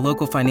one of our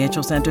local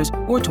financial centers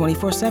or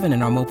 24/7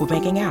 in our mobile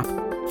banking app.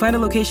 Find a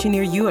location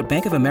near you at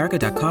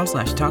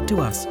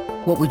bankofamerica.com/talktous.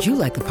 What would you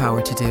like the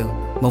power to do?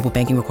 Mobile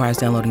banking requires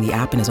downloading the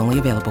app and is only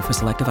available for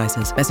select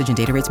devices. Message and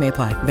data rates may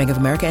apply. Bank of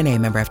America NA,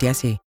 member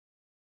FDIC.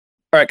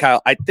 All right,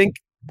 Kyle. I think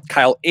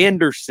Kyle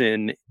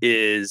Anderson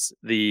is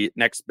the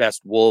next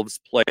best Wolves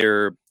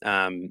player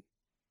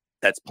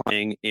that's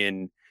playing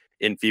in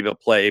FIBA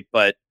play,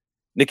 but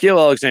Nickeil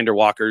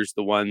Alexander-Walker's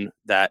the one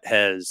that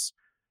has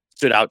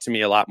stood out to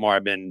me a lot more.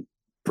 I've been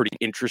pretty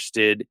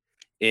interested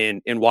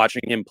in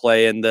watching him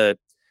play, and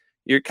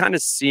you're kind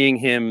of seeing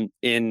him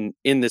in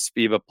this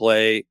FIBA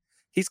play.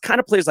 He's kind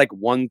of plays like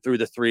 1 through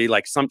the 3.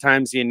 Like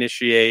sometimes he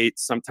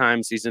initiates,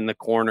 sometimes he's in the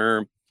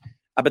corner.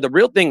 But the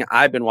real thing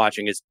I've been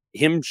watching is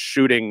him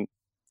shooting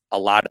a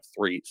lot of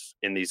threes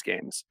in these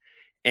games.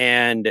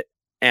 And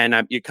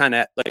you kind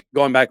of like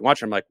going back and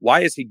watching, I'm like,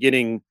 why is he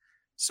getting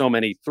so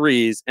many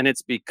threes. And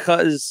it's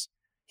because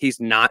he's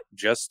not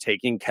just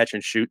taking catch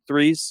and shoot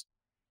threes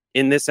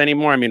in this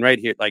anymore. I mean, right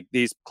here, like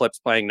these clips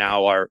playing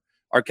now are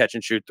catch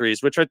and shoot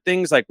threes, which are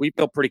things like we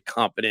feel pretty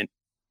confident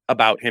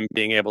about him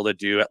being able to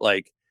do at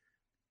like,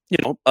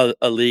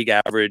 a league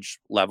average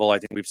level. I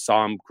think we've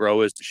saw him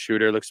grow as a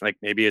shooter. Looks like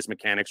maybe his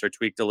mechanics are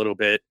tweaked a little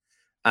bit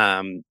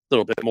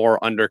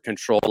more under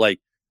control. Like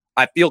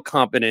I feel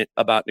confident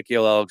about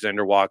Nickeil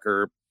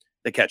Alexander-Walker,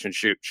 the catch and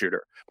shoot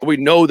shooter, but we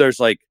know there's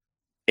like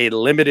a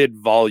limited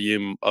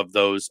volume of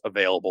those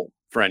available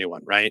for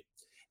anyone, right?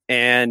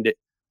 And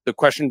the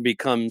question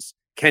becomes,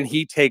 can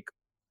he take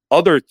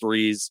other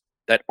threes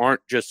that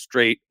aren't just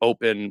straight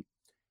open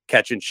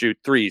catch and shoot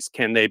threes?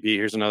 Can they be?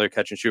 Here's another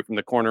catch and shoot from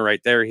the corner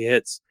right there. He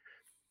hits.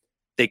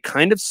 They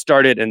kind of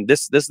started, and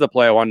this is the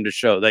play I wanted to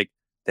show. Like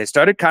they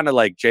started kind of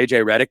like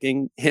JJ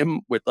Redicking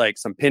him with like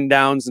some pin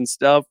downs and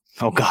stuff.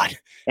 Oh God.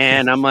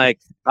 And I'm like,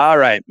 all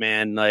right,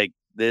 man, like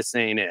this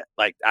ain't it.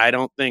 Like I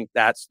don't think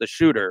that's the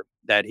shooter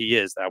that he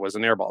is. That was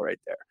an air ball right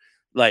there.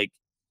 Like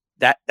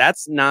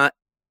that's not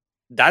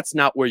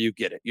where you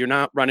get it. You're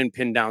not running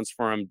pin downs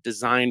for him,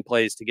 design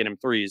plays to get him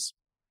threes.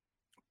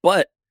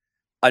 But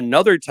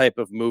another type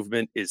of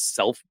movement is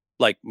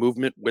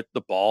movement with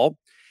the ball.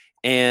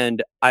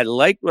 And I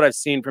like what I've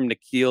seen from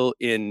Nickeil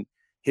in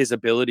his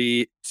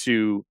ability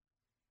to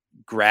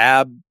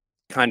grab,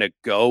 kind of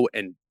go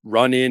and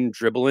run in,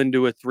 dribble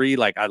into a three.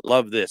 Like I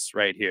love this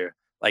right here.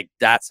 Like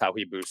that's how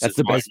he boosts. That's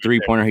the best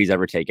 3-pointer he's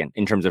ever taken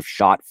in terms of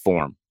shot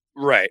form.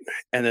 Right.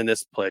 And then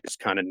this play is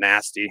kind of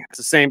nasty. It's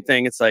the same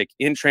thing. It's like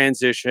in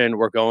transition,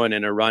 we're going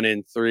in a run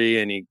in three,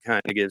 and he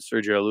kind of gives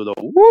Sergio Llull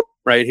the whoop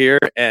right here.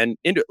 And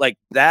into like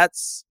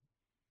that's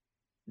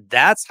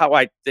how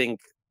I think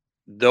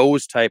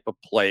those type of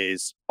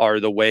plays are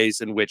the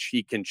ways in which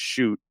he can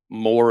shoot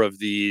more of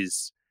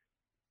these,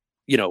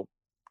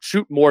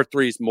 shoot more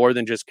threes, more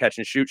than just catch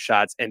and shoot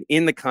shots. And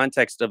in the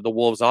context of the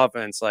Wolves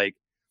offense, like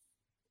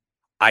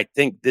I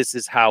think this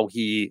is how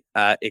he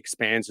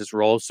expands his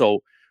role. So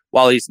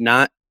while he's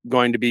not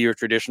going to be your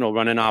traditional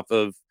running off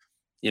of,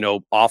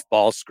 off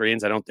ball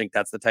screens, I don't think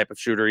that's the type of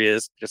shooter he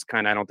is. Just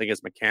kind of, I don't think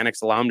his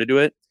mechanics allow him to do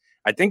it.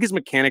 I think his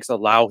mechanics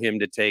allow him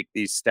to take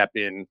these step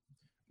in,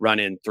 run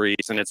in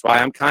threes. And it's why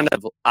I'm kind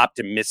of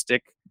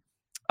optimistic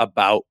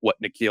about what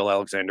Nickeil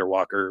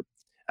Alexander-Walker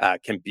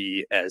can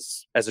be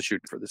as a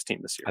shooter for this team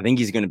this year. I think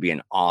he's going to be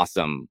an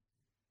awesome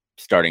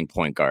starting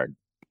point guard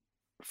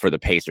for the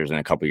Pacers in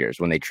a couple years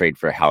when they trade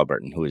for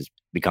Halliburton, who has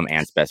become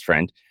Ant's best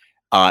friend.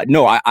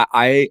 No,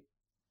 I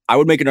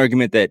would make an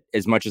argument that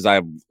as much as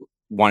I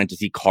wanted to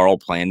see Carl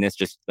play in this,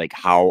 just like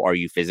how are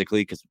you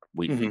physically? Because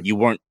you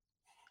weren't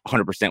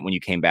 100% when you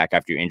came back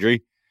after your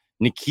injury.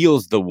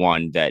 Nickeil's the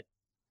one that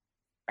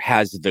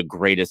has the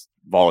greatest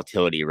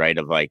volatility, right?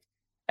 Of like,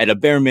 at a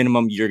bare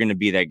minimum, you're going to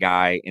be that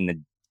guy in the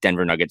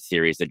Denver Nuggets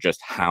series that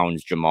just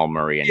hounds Jamal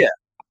Murray and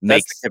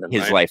makes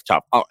his life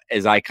tough.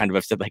 As I kind of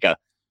have said, like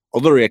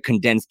literally a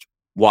condensed,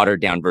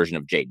 watered down version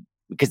of Jade,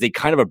 because they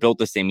kind of are built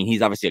the same. I mean,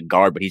 he's obviously a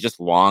guard, but he's just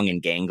long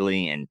and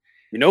gangly. And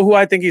you know who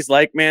I think he's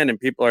like, man? And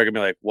people are going to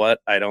be like, what?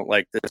 I don't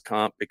like this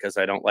comp because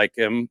I don't like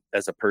him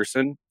as a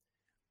person.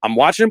 I'm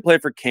watching him play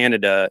for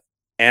Canada,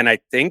 and I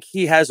think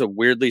he has a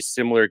weirdly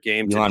similar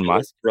game to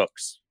Dillon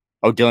Brooks.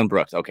 Oh, Dillon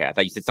Brooks. Okay. I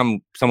thought you said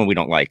someone we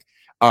don't like.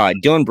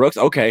 Dillon Brooks.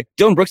 Okay.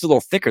 Dillon Brooks is a little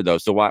thicker though.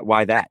 So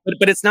why that?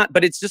 But it's not,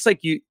 but it's just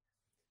like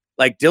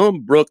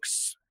Dillon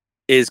Brooks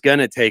is going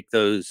to take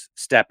those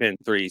step in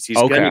threes. He's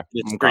going to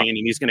get screen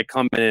and he's going to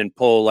come in and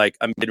pull like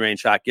a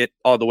mid-range shot, get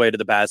all the way to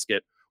the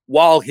basket,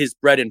 while his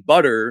bread and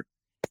butter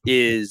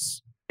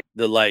is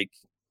the like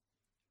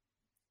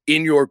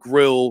in your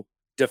grill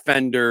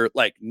defender,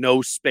 like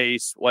no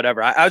space,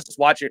 whatever. I was just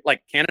watching,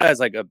 like Canada has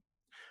like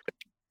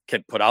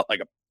can put out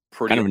like a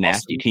pretty kind of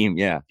nasty team,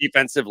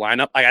 defensive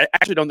lineup. I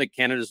actually don't think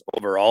Canada's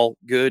overall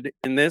good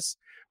in this.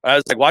 But I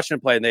was like watching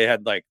them play, and they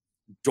had like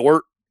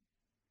Dort,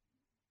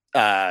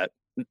 Nickeil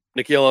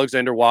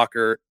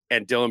Alexander-Walker,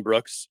 and Dillon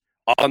Brooks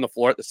all on the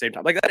floor at the same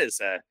time. Like that's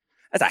a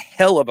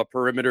hell of a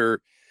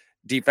perimeter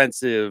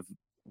defensive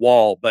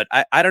wall. But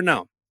I don't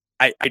know.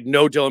 I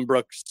know Dillon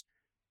Brooks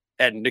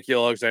and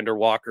Nickeil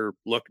Alexander-Walker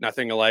look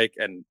nothing alike,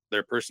 and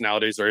their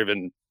personalities are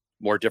even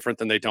more different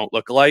than they don't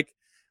look alike.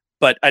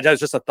 But that was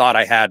just a thought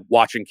I had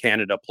watching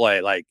Canada play.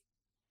 Like,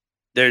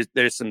 there's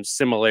some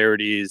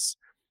similarities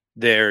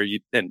there,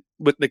 and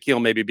with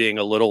Nickeil maybe being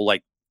a little,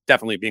 like,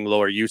 definitely being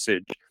lower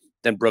usage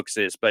than Brooks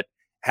is, but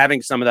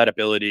having some of that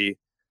ability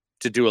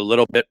to do a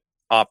little bit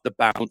off the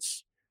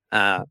bounce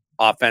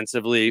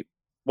offensively,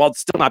 while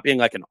still not being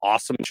like an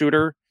awesome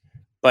shooter.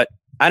 But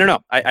I don't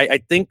know.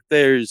 I think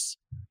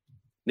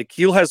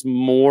Nickeil has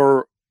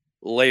more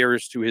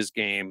layers to his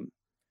game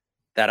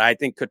that I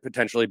think could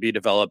potentially be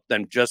developed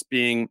than just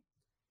being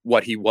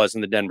what he was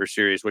in the Denver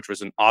series, which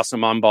was an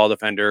awesome on-ball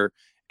defender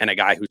and a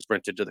guy who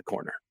sprinted to the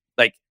corner.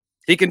 Like,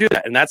 he can do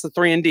that, and that's a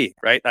 3-and-D,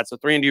 right? That's a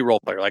 3-and-D role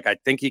player. Like, I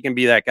think he can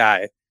be that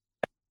guy.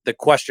 The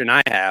question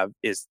I have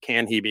is,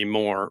 can he be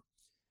more?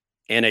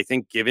 And I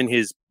think given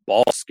his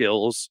ball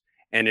skills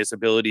and his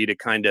ability to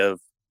kind of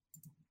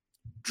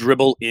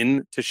dribble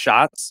into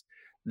shots,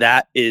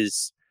 that's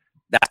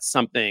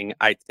something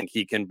I think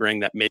he can bring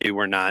that maybe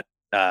we're not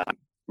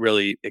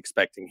really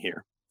expecting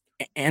here.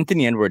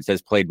 Anthony Edwards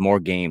has played more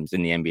games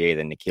in the NBA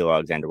than Nickeil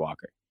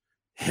Alexander-Walker.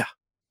 Yeah.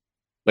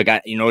 Like,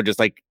 just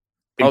like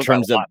in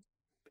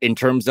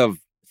terms of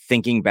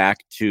thinking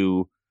back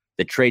to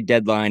the trade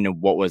deadline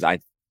and what was a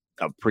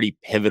pretty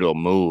pivotal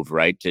move,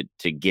 right?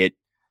 To get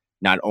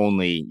not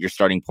only your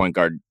starting point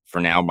guard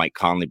for now, Mike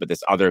Conley, but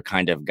this other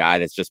kind of guy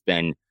that's just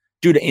been,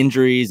 due to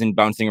injuries and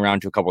bouncing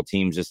around to a couple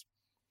teams, just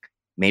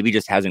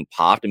hasn't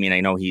popped. I mean,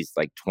 I know he's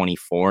like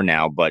 24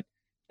 now, but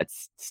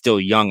that's still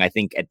young. I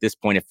think at this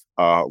point, if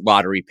a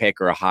lottery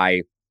pick or a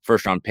high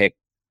first round pick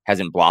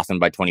hasn't blossomed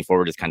by 24,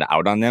 we're just kind of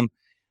out on them.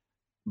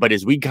 But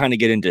as we kind of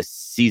get into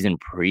season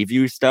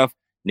preview stuff,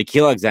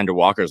 Nickeil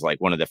Alexander-Walker is like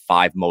one of the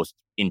 5 most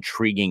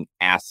intriguing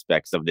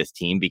aspects of this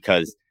team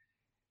because,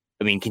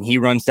 I mean, can he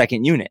run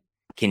second unit?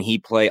 Can he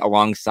play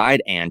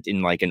alongside Ant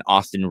in like an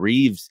Austin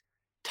Reeves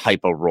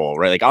type of role,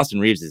 right? Like Austin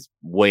Reeves is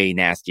way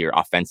nastier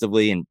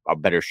offensively and a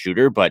better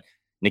shooter, but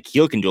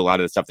Nickeil can do a lot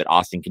of the stuff that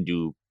Austin can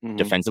do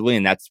defensively.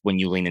 And that's when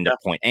you lean into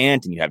point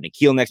Ant and you have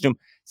Nickeil next to him.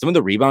 Some of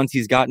the rebounds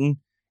he's gotten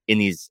in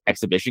these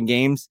exhibition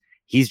games,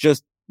 he's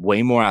just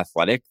way more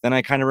athletic than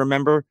I kind of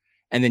remember.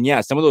 And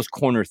then, some of those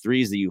corner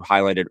threes that you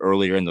highlighted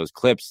earlier in those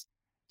clips,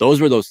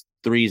 those were those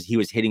threes he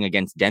was hitting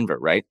against Denver,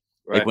 right?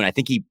 Like when I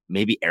think he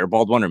maybe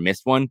airballed one or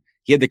missed one,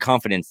 he had the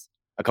confidence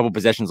a couple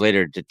possessions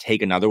later to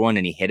take another one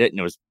and he hit it. And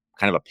it was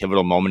kind of a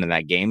pivotal moment in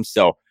that game.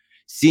 So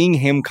seeing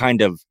him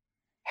kind of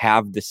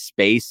have the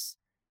space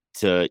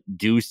to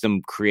do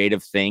some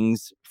creative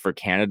things for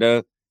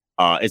Canada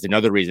is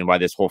another reason why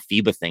this whole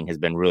FIBA thing has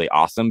been really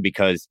awesome,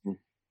 because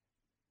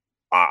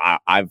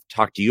I've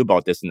talked to you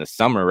about this in the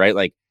summer, right?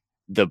 Like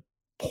the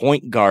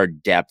point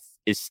guard depth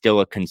is still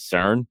a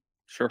concern.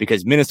 Sure.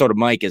 Because Minnesota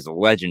Mike is a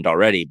legend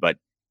already, but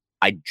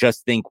I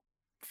just think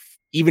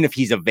even if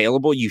he's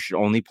available, you should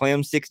only play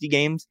him 60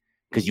 games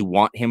because you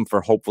want him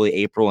for hopefully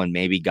April and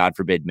maybe, God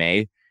forbid,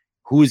 May.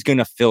 Who's going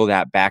to fill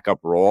that backup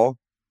role?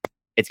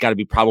 It's got to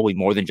be probably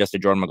more than just a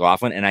Jordan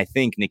McLaughlin. And I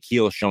think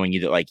Nickeil is showing you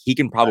that like he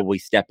can probably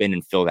step in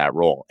and fill that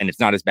role. And it's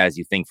not as bad as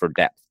you think for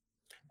depth.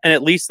 And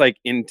at least like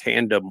in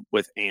tandem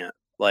with Ant,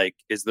 like,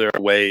 is there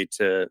a way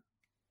to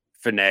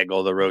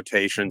finagle the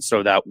rotation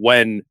so that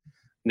when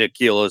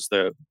Nickeil is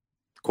the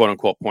quote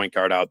unquote point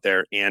guard out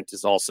there, Ant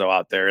is also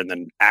out there and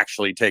then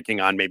actually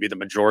taking on maybe the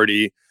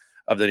majority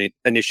of the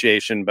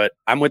initiation. But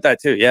I'm with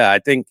that too. Yeah, I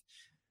think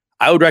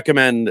I would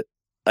recommend,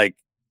 like,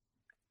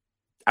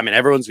 I mean,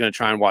 everyone's going to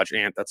try and watch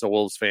Ant. That's a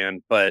Wolves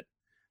fan. But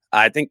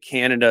I think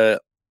Canada,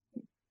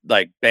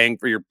 like, bang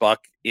for your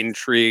buck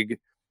intrigue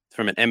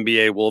from an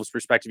NBA Wolves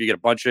perspective. You get a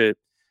bunch of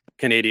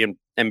Canadian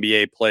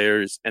NBA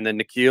players, and then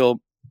Nickeil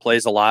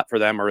plays a lot for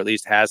them, or at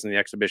least has in the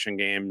exhibition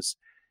games.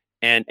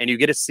 And you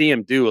get to see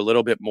him do a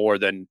little bit more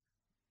than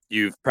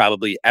you've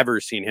probably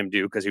ever seen him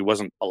do, because he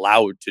wasn't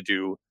allowed to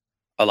do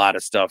a lot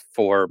of stuff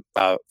for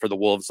the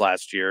Wolves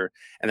last year.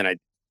 And then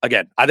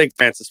I think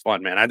France is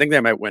fun, man. I think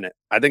they might win it.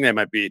 I think they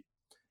might beat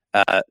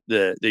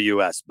the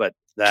US. But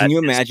can you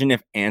imagine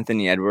if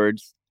Anthony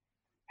Edwards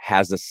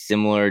has a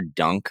similar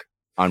dunk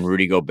on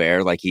Rudy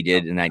Gobert like he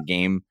did in that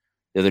game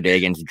the other day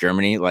against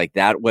Germany? Like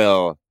that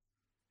will.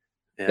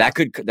 Yeah.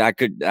 That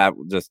could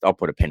I'll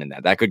put a pin in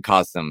that. That could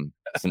cause some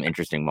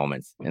interesting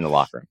moments in the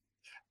locker room.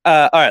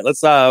 All right,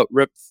 let's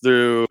rip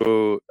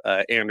through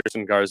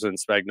Anderson, Garza, and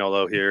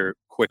Spagnuolo here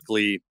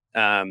quickly.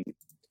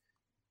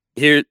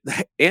 Here,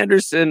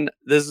 Anderson,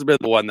 this has been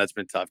the one that's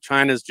been tough.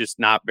 China's just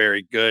not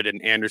very good,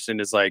 and Anderson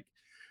is like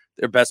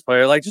their best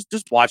player. Like,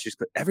 just watch these.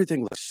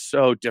 Everything looks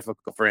so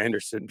difficult for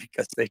Anderson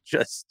because they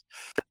just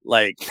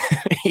like.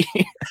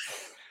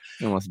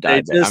 Almost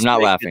died. I'm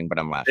not laughing, but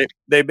I'm laughing.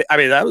 I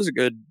mean, that was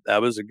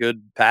a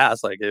good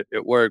pass. Like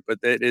it worked, but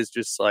it is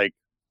just like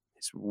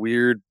these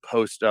weird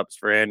post ups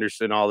for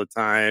Anderson all the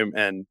time,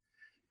 and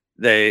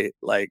they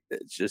like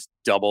it's just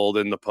doubled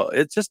in the post.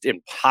 It's just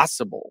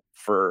impossible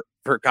for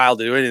Kyle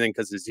to do anything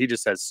because he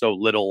just has so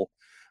little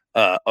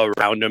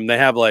around him. They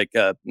have they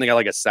got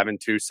like a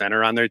 7-2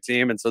 center on their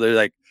team, and so they're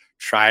like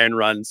try and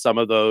run some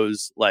of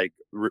those like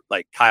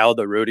Kyle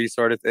the Rudy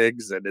sort of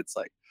things, and it's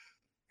like.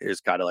 Is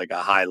kind of like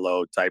a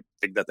high-low type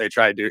thing that they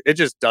try to do. It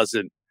just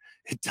doesn't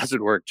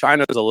work.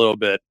 China's a little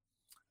bit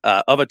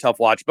of a tough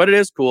watch, but it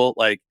is cool.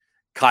 Like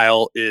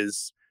Kyle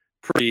is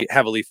pretty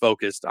heavily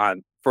focused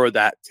on for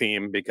that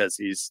team because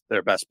he's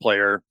their best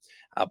player.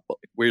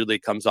 Weirdly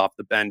comes off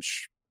the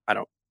bench. I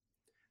don't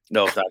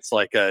know if that's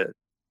like I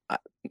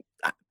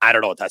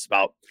don't know what that's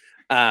about.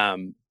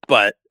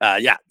 But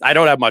I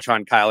don't have much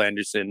on Kyle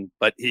Anderson,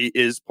 but he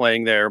is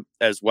playing there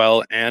as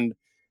well. And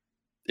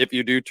if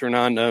you do turn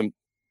on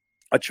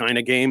a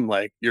China game,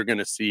 like you're going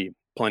to see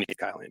plenty of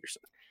Kyle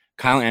Anderson.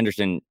 Kyle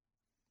Anderson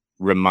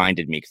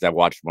reminded me, because I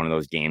watched one of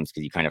those games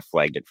because you kind of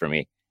flagged it for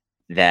me,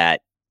 that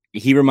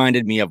he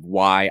reminded me of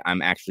why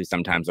I'm actually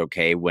sometimes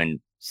okay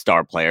when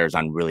star players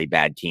on really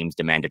bad teams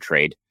demand a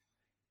trade.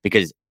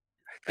 Because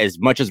as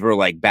much as we're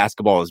like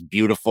basketball is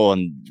beautiful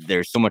and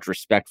there's so much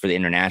respect for the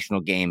international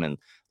game, and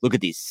look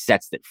at these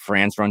sets that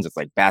France runs, it's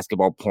like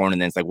basketball porn,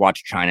 and then it's like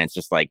watch China, it's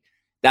just like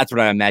that's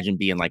what I imagine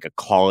being like a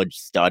college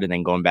stud and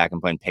then going back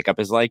and playing pickup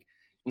is like.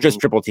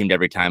 Just triple teamed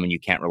every time and you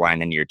can't rely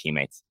on any of your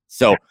teammates.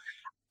 So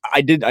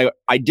I did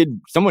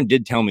someone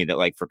did tell me that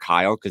like for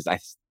Kyle, because I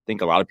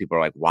think a lot of people are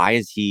like, why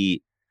is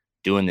he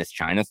doing this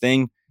China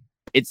thing?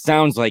 It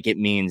sounds like it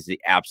means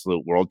the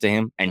absolute world to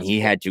him. And he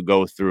had to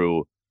go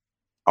through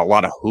a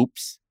lot of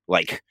hoops,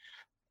 like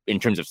in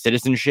terms of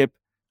citizenship,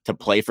 to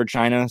play for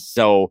China.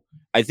 So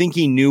I think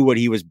he knew what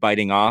he was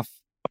biting off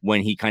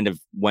when he kind of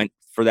went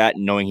for that,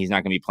 knowing he's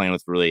not going to be playing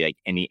with really like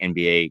any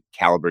NBA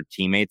caliber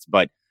teammates.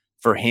 But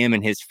for him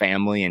and his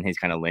family and his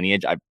kind of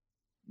lineage,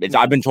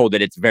 I've been told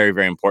that it's very,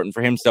 very important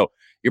for him. So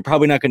you're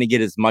probably not going to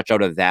get as much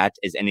out of that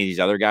as any of these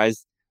other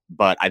guys.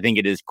 But I think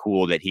it is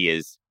cool that he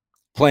is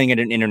playing at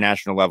an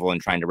international level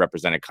and trying to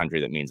represent a country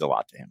that means a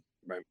lot to him.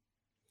 Right.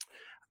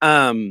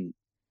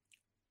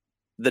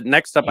 The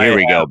next up, here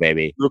we go,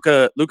 baby.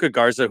 Luka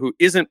Garza, who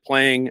isn't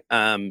playing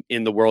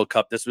in the World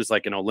Cup. This was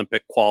like an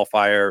Olympic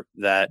qualifier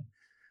that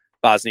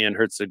Bosnia and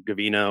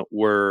Herzegovina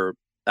were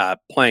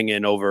playing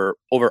in over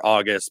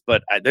August.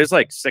 But there's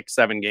like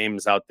 6-7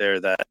 games out there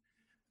that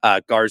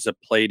Garza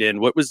played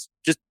in. What was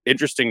just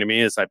interesting to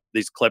me is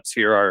these clips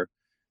here are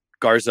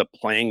Garza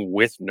playing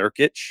with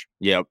Nurkic,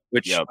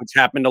 which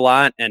happened a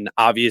lot. And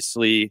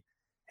obviously,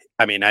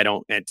 I mean, I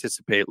don't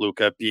anticipate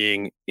Luka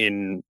being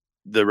in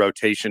the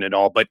rotation at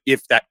all. But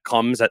if that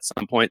comes at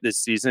some point this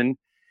season,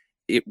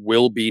 it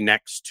will be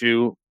next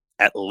to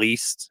at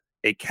least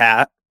a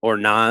Cat or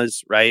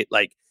Nas, right?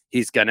 Like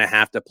he's going to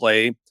have to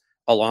play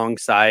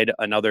alongside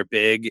another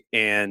big.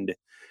 And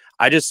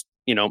I just,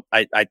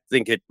 I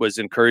think it was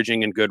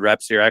encouraging and good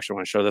reps here. I actually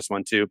want to show this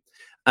one too.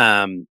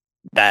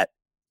 That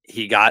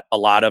he got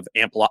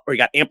ample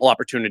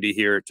opportunity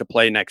here to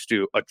play next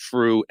to a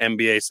true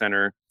NBA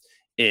center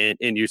in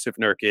Yusuf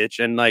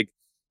Nurkic. And like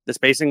the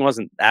spacing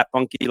wasn't that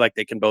funky. Like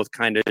they can both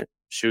kind of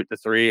shoot the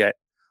three. I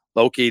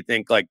low-key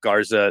think like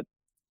Garza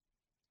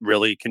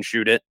really can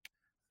shoot it.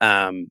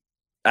 I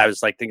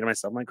was like thinking to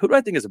myself, like, who do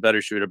I think is a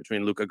better shooter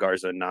between Luka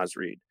Garza and Naz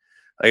Reid?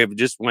 Like if it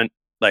just went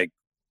like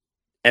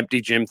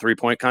empty gym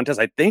 3-point contest,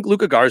 I think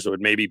Luka Garza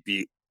would maybe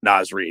beat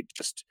Naz Reid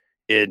just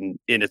in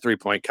a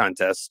 3-point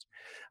contest.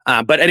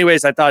 But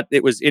anyways, I thought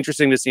it was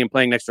interesting to see him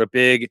playing next to a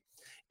big.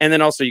 And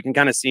then also you can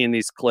kind of see in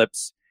these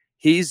clips,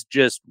 he's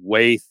just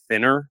way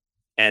thinner.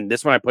 And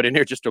this one I put in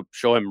here just to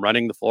show him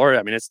running the floor.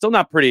 I mean, it's still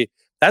not pretty.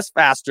 That's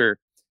faster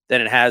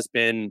than it has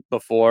been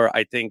before.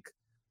 I think,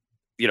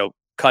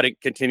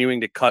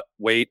 continuing to cut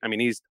weight. I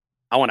mean,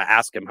 I want to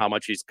ask him how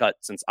much he's cut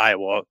since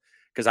Iowa,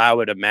 because I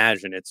would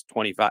imagine it's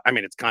 25. I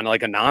mean, it's kind of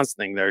like a Nas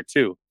thing there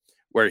too,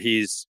 where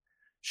he's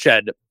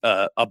shed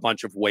a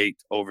bunch of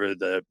weight over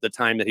the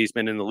time that he's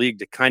been in the league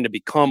to kind of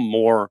become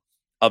more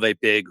of a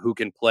big who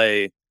can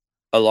play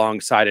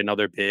alongside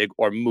another big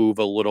or move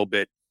a little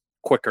bit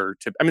quicker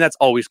that's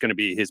always going to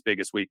be his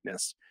biggest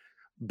weakness.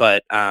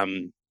 But I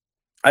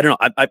don't know.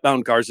 I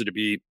found Garza to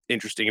be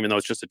interesting, even though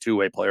it's just a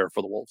two-way player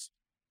for the Wolves.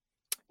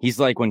 He's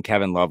like when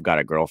Kevin Love got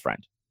a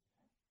girlfriend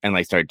and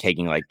like started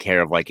taking like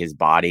care of like his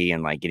body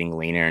and like getting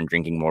leaner and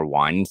drinking more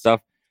wine and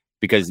stuff,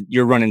 because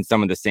you're running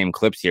some of the same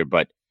clips here,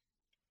 but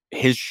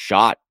his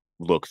shot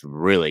looks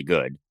really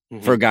good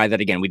for a guy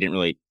that, again, we didn't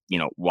really,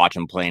 watch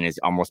him play and has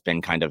almost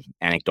been kind of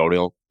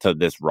anecdotal to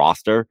this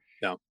roster.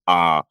 Yeah.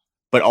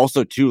 But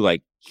also too,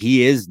 like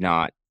he is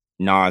not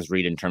Nas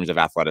Reid in terms of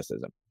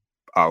athleticism.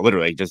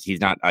 Literally just, he's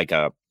not like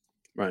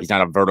he's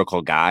not a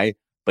vertical guy,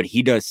 but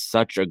he does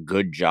such a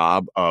good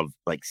job of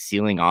like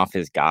sealing off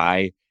his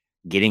guy,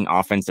 getting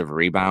offensive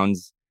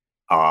rebounds.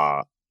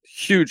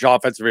 Huge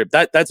offensive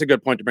rebound. That's a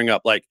good point to bring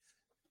up. Like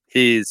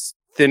he's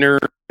thinner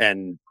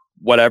and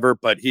whatever,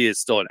 but he is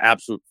still an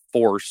absolute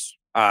force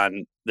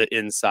on the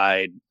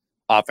inside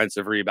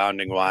offensive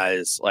rebounding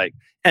wise. Like,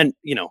 and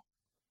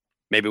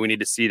maybe we need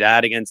to see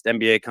that against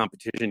NBA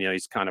competition.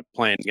 He's kind of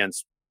playing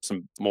against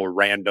some more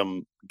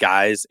random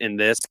guys in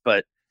this,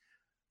 but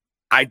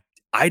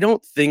I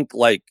don't think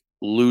like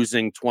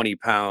losing 20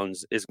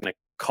 pounds is going to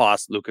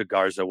cost Luka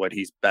Garza what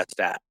he's best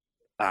at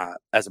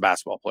as a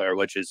basketball player,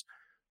 which is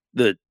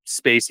the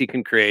space he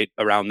can create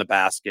around the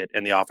basket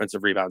and the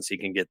offensive rebounds he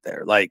can get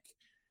there. Like,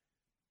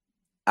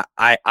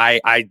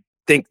 I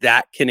think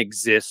that can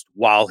exist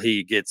while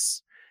he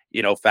gets,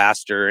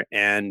 faster.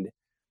 And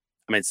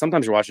I mean,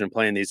 sometimes you're watching him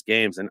playing these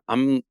games, and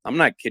I'm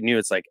not kidding you.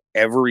 It's like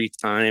every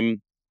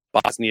time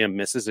Bosnia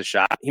misses a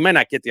shot, he might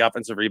not get the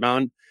offensive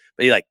rebound,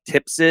 but he like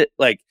tips it.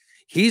 Like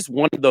he's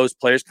one of those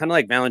players, kind of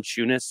like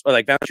Valanciunas, or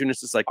like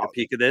Valanciunas is like the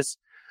peak of this,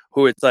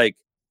 who it's like,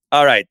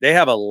 all right, they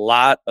have a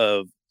lot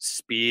of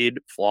speed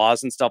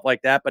flaws and stuff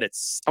like that, but at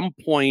some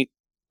point,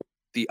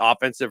 the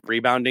offensive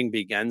rebounding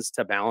begins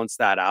to balance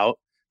that out.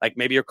 Like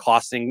maybe you're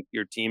costing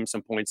your team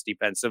some points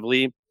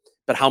defensively,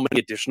 but how many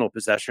additional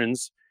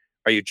possessions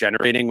are you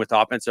generating with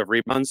offensive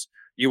rebounds?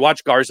 You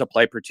watch Garza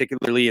play,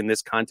 particularly in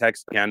this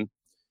context, again,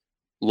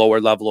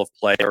 lower level of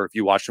play, or if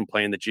you watched him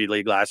play in the G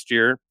League last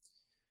year,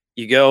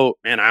 you go,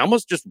 man, I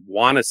almost just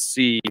want to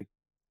see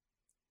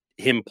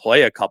him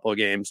play a couple of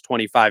games,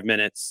 25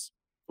 minutes,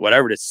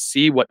 whatever, to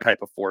see what type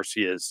of force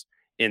he is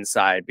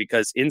inside.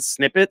 Because in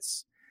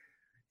snippets,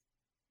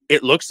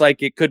 it looks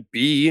like it could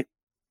be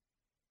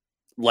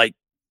like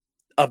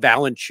a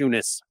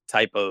Valanciunas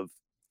type of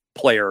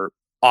player,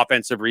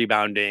 offensive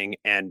rebounding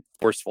and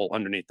forceful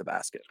underneath the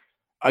basket.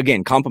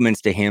 Again,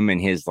 compliments to him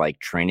and his like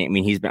training. I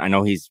mean, I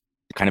know he's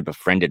kind of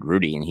befriended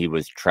Rudy, and he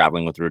was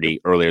traveling with Rudy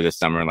earlier this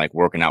summer and like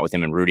working out with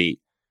him. And Rudy,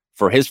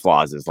 for his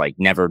flaws, is like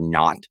never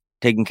not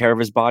taking care of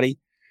his body.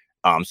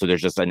 So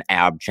there's just an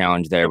ab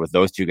challenge there with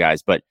those two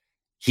guys, but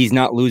he's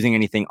not losing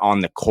anything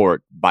on the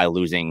court by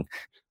losing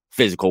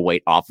physical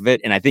weight off of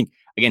it. And I think,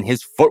 again,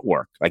 his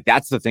footwork, like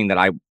that's the thing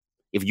that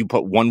if you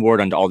put one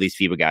word onto all these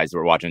FIBA guys that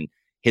we're watching,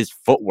 his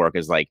footwork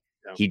is like,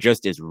 he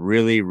just is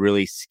really,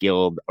 really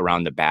skilled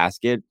around the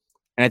basket.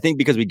 And I think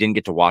because we didn't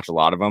get to watch a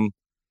lot of them,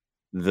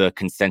 the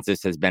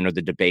consensus has been, or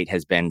the debate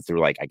has been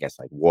through like, I guess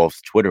like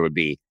Wolf's Twitter would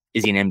be,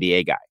 is he an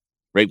NBA guy?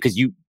 Right? Because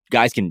you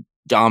guys can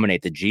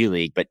dominate the G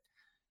League, but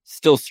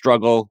still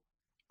struggle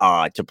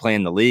to play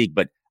in the league.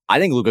 But I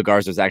think Luka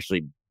Garza is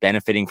actually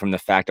benefiting from the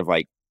fact of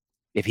like,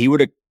 if he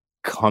would have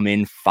come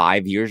in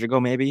 5 years ago,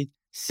 maybe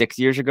 6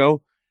 years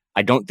ago,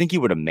 I don't think he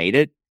would have made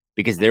it,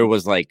 because there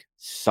was like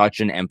such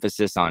an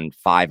emphasis on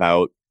 5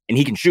 out, and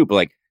he can shoot, but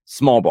like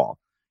small ball.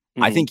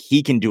 I think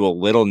he can do a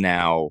little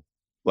now,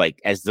 like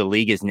as the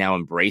league is now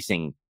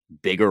embracing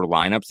bigger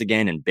lineups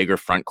again and bigger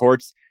front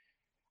courts.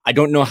 I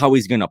don't know how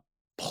he's going to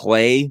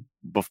play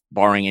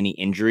barring any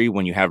injury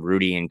when you have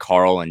Rudy and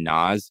Carl and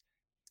Nas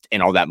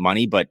and all that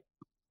money. But,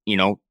 you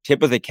know,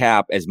 tip of the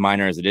cap, as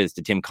minor as it is,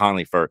 to Tim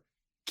Connelly for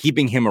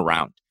keeping him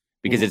around,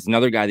 because it's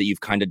another guy that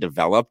you've kind of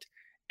developed.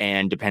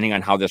 And depending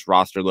on how this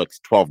roster looks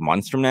 12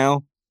 months from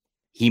now,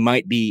 he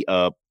might be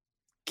a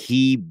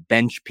key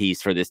bench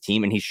piece for this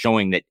team. And he's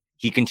showing that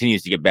he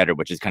continues to get better,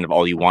 which is kind of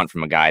all you want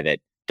from a guy that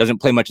doesn't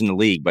play much in the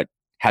league, but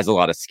has a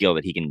lot of skill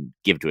that he can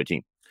give to a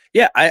team.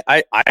 Yeah,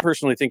 I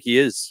personally think he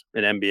is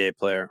an NBA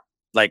player,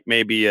 like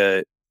maybe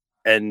a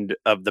end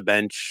of the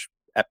bench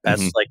at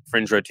best, like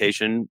fringe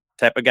rotation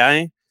type of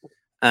guy.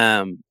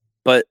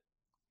 But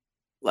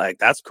like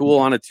that's cool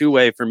on a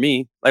two-way for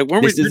me. Like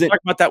when we talking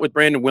about that with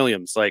Brandon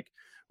Williams, like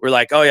we're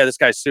like, oh yeah, this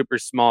guy's super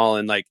small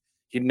and like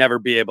he'd never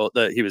be able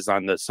to. He was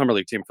on the summer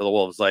league team for the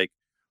Wolves. Like,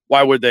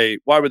 why would they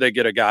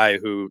get a guy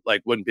who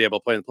like wouldn't be able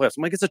to play in the playoffs?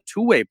 I'm like, it's a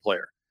two-way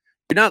player.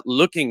 You're not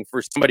looking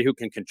for somebody who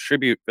can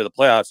contribute for the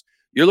playoffs.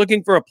 You're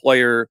looking for a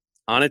player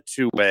on a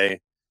two-way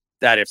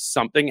that if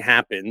something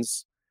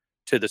happens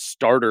to the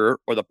starter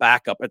or the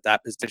backup at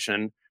that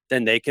position,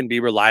 then they can be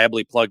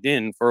reliably plugged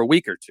in for a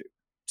week or two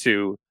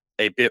to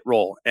a bit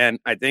role. And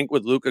I think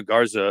with Luka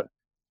Garza,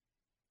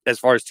 as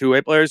far as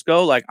two-way players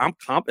go, like I'm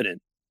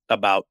confident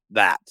about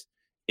that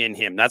in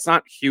him. That's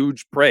not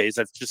huge praise.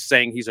 That's just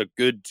saying he's a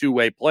good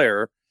two-way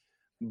player.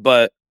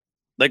 But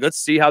like, let's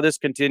see how this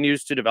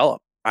continues to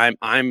develop.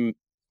 I'm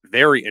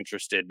very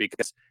interested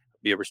because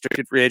be a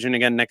restricted free agent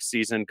again next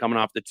season, coming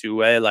off the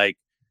two-way. Like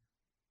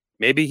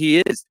maybe he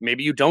is.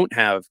 Maybe you don't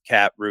have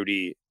Cat,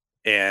 Rudy,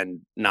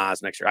 and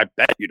Nas next year. I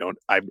bet you don't.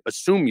 I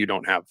assume you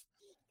don't have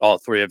all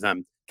three of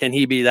them. Can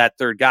he be that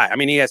third guy? I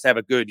mean, he has to have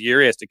a good year.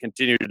 He has to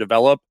continue to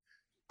develop.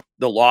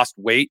 The lost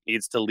weight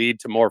needs to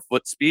lead to more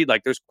foot speed.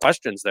 Like there's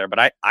questions there,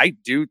 but I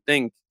do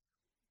think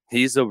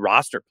he's a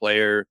roster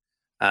player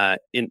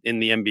in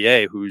the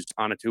NBA who's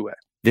on a two-way.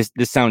 This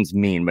sounds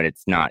mean, but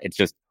it's not. It's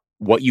just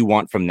what you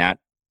want from that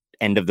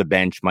end of the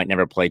bench. Might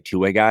never play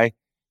two-way guy.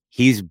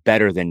 He's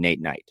better than Nate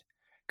Knight,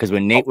 because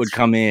when Nate would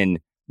come in,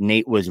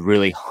 Nate was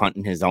really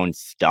hunting his own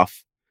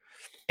stuff.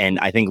 And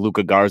I think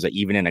Luka Garza,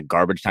 even in a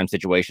garbage time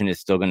situation, is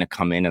still going to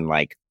come in and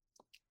like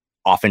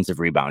offensive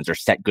rebounds or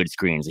set good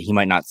screens. He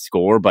might not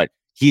score, but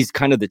he's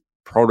kind of the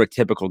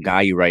prototypical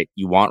guy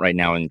you want right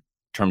now in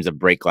terms of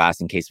break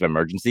glass in case of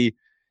emergency.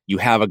 You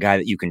have a guy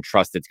that you can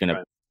trust that's going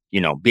to,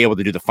 be able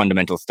to do the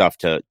fundamental stuff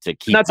to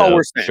keep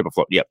the ship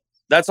afloat. Yep.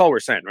 That's all we're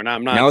saying.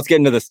 I'm not. Now let's get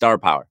into the star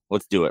power.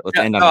 Let's do it. Let's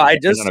end on.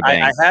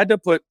 I had to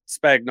put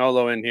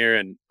Spagnuolo in here,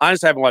 and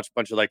honestly, I haven't watched a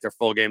bunch of like their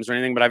full games or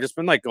anything, but I've just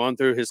been like going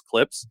through his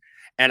clips,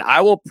 and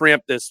I will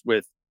preempt this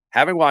with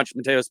having watched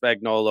Matteo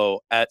Spagnuolo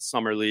at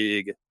Summer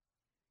League,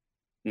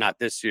 not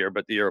this year,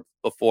 but the year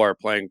before,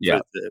 playing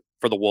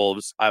for the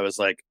Wolves. I was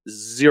like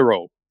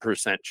 0%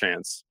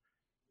 chance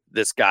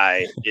this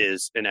guy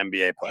is an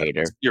NBA player.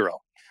 Hater. 0.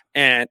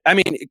 And I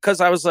mean,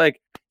 because I was like,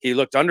 he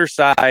looked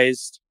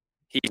undersized.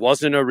 He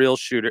wasn't a real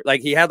shooter.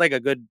 Like he had like a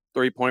good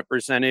 3-point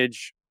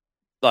percentage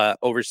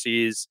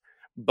overseas,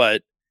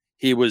 but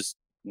he was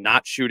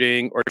not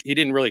shooting, or he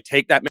didn't really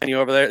take that many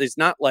over there. It's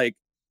not like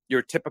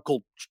your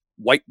typical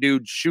white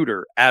dude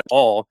shooter at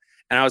all.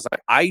 And I was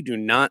like, I do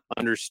not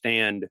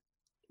understand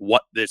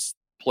what this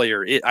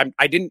player is.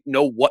 I didn't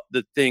know what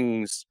the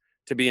things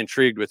to be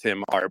intrigued with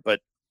him are,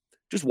 but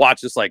just watch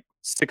this like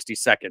 60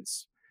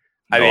 seconds.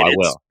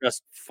 It's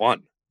just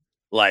fun.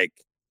 Like,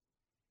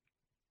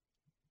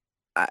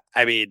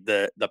 I mean,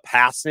 the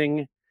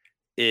passing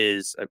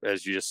is,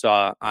 as you just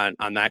saw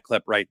on that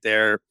clip right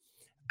there.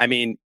 I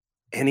mean,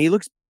 and he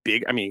looks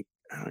big. I mean,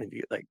 I don't know if you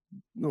get like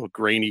a little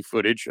grainy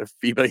footage of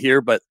FIBA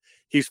here, but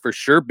he's for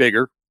sure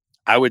bigger.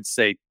 I would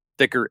say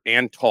thicker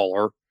and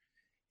taller.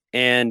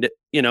 And,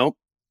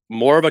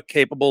 more of a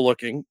capable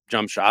looking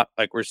jump shot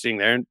like we're seeing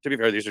there. And to be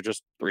fair, these are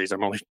just threes.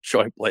 I'm only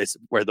showing plays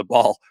where the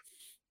ball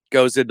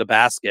goes in the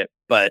basket.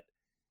 But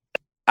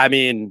I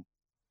mean,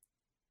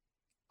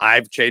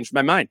 I've changed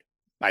my mind.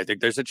 I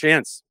think there's a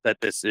chance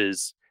that this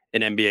is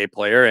an NBA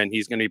player and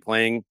he's going to be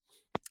playing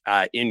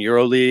in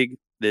EuroLeague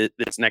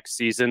this next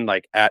season,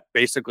 like at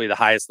basically the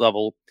highest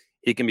level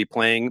he can be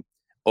playing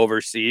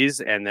overseas.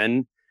 And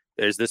then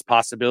there's this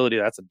possibility,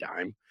 that's a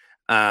dime,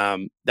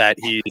 that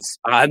he's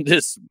on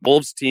this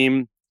Wolves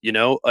team,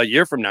 a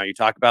year from now. You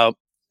talk about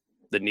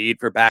the need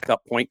for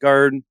backup point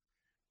guard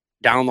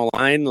down the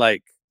line.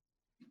 Like,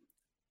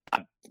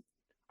 I'm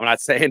not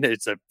saying that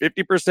it's a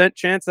 50%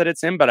 chance that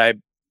it's him, but I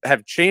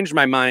have changed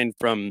my mind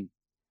from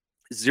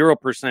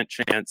 0%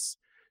 chance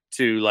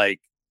to like,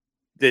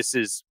 this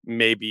is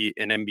maybe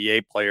an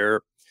NBA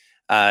player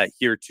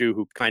here too,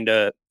 who kind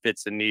of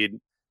fits the need.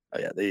 Oh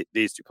yeah,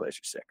 these two players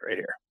are sick right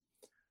here.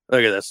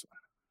 Look at this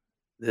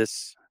one.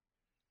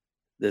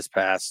 This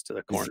pass to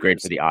the corner. It's great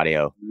for the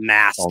audio.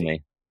 Nasty.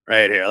 Only.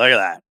 Right here. Look at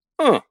that.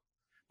 Huh.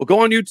 Well, go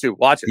on YouTube.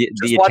 Watch it.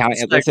 The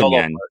Italian. Listen,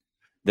 man.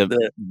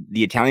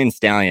 The Italian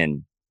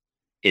Stallion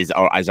is.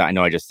 As I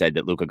know, I just said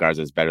that Luka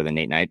Garza is better than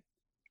Nate Knight.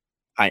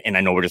 I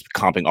know we're just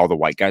comping all the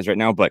white guys right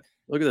now, but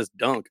look at this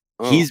dunk.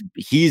 Oh.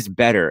 He's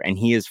better, and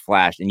he has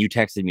flashed. And you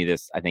texted me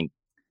this, I think,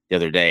 the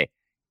other day.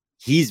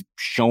 He's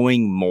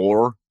showing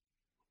more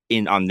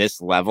on this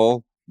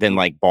level than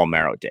like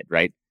Balmero did,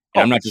 right?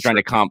 And I'm not just trying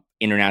to comp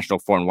international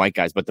foreign white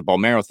guys, but the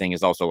Balmero thing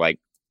is also like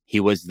he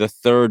was the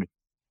third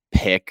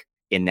pick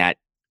in that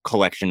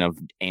collection of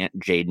Ant,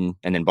 Jaden,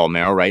 and then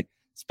Balmero, right?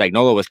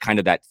 Spagnuolo was kind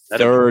of that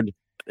third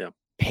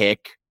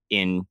pick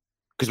in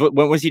because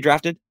when was he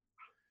drafted?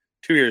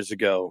 2 years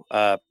ago,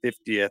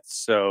 50th.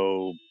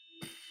 So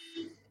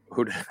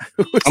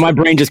my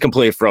brain just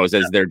completely froze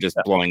as they're just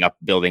blowing up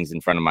buildings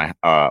in front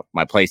of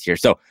my place here.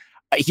 So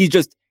he's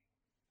just.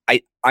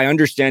 I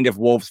understand if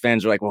Wolves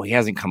fans are like, well, he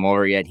hasn't come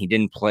over yet. He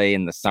didn't play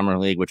in the summer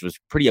league, which was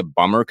pretty a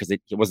bummer because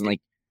it wasn't like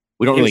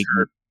we don't really.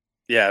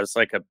 Yeah, it was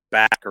like a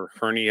back or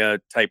hernia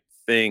type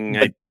thing.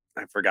 But,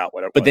 I forgot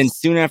what it was. But then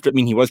soon after, I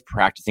mean, he was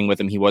practicing with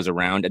him. He was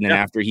around. And then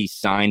after he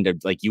signed,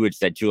 like you had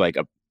said too, like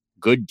a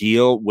good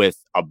deal with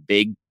a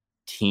big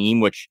team,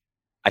 which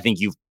I think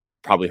you've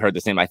probably heard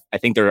the same. I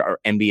think there are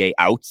NBA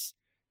outs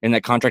in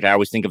that contract. I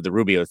always think of the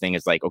Rubio thing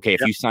as like, okay,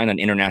 if you sign an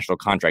international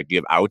contract, do you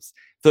have outs?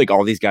 I feel like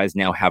all these guys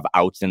now have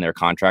outs in their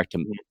contract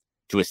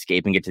to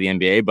escape and get to the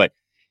NBA. But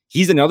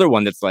he's another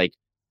one that's like,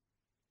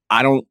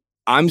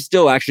 I'm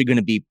still actually going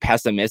to be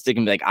pessimistic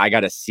and be like, I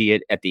got to see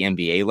it at the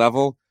NBA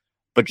level.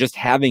 But just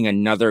having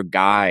another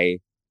guy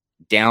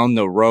down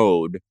the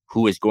road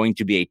who is going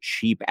to be a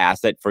cheap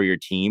asset for your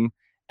team,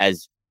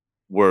 as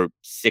we're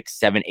 6,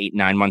 7, 8,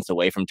 9 months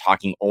away from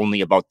talking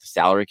only about the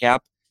salary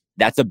cap,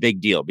 that's a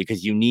big deal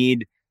because you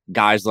need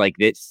guys like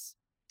this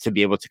to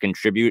be able to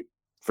contribute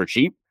for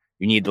cheap.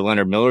 You need the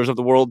Leonard Millers of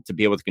the world to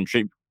be able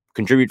to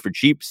contribute for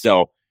cheap.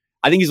 So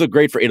I think he's looked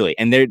great for Italy,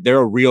 and they're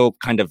a real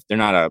kind of, they're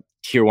not a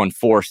tier 1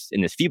 force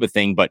in this FIBA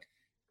thing, but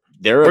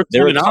they're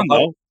on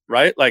though,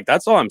 right? Like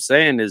that's all I'm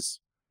saying is,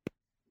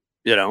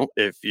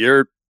 if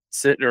you're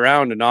sitting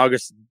around in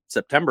August,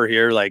 September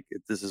here, like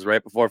this is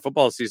right before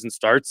football season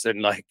starts,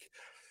 and like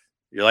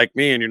you're like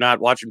me and you're not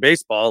watching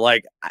baseball,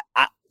 like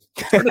I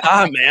turn it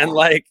on, man.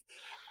 Like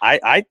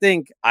I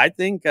think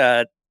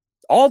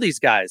all these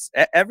guys,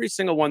 every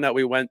single one that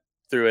we went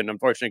through, and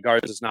unfortunately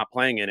Garza is not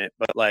playing in it,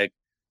 but like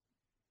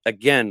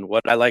again,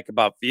 what I like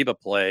about FIBA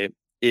play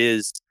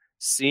is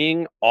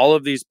seeing all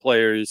of these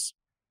players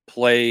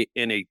play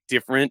in a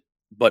different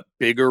but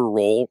bigger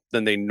role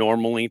than they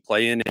normally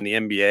play in the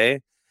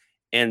NBA.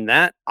 And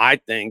that, I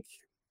think,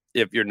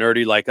 if you're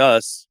nerdy like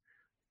us,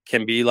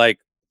 can be like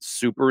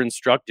super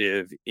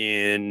instructive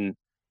in,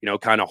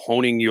 kind of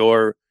honing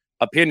your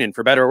opinion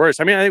for better or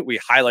worse. I mean, I think we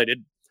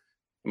highlighted,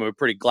 we're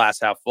pretty glass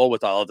half full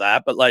with all of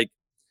that, but like,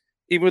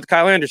 even with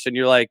Kyle Anderson,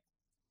 you're like,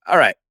 all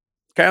right,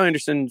 Kyle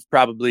Anderson's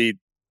probably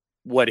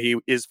what he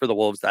is for the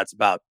Wolves. That's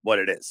about what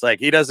it is. Like,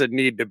 he doesn't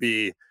need to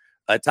be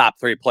a top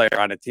 3 player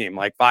on a team.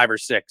 Like 5 or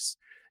 6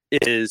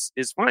 is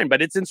fine,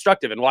 but it's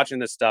instructive. And watching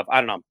this stuff,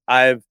 I don't know,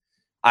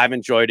 I've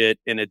enjoyed it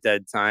in a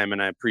dead time,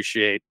 and I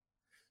appreciate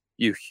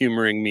you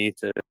humoring me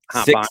to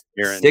hop on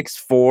here.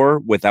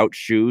 6'4" without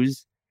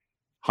shoes,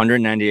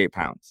 198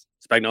 pounds.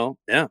 Spagnuolo,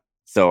 yeah.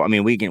 So I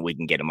mean, we can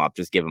get him up.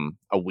 Just give him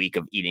a week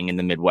of eating in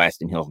the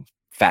Midwest, and he'll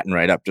fatten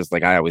right up, just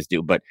like I always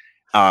do. But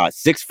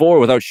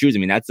 6'4" without shoes, I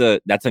mean, that's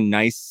a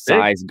nice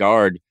size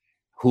guard.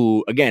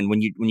 Who, again,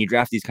 when you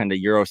draft these kind of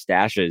Euro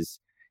stashes,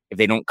 if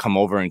they don't come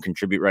over and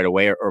contribute right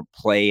away or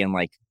play in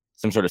like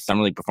some sort of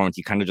summer league performance,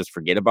 you kind of just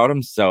forget about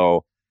him.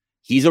 So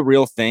he's a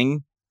real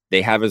thing.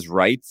 They have his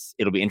rights.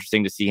 It'll be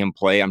interesting to see him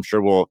play. I'm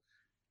sure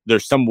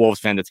there's some Wolves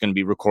fan that's going to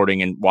be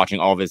recording and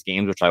watching all of his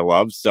games, which I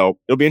love. So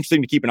it'll be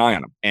interesting to keep an eye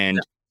on him. And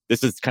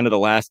this is kind of the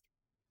last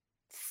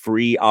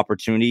free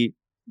opportunity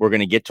we're going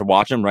to get to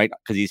watch him, right?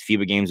 Because these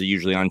FIBA games are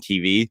usually on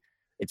TV.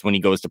 It's when he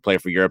goes to play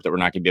for Europe that we're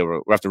not going to be able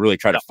to, we have to really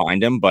try to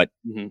find him. But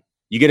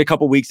you get a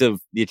couple weeks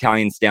of the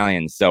Italian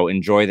Stallions. So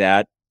enjoy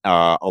that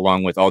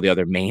along with all the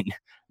other main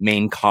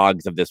main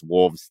cogs of this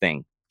Wolves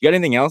thing. You got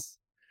anything else?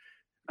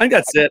 I think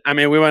that's it. I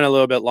mean, we went a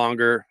little bit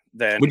longer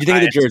than. What do you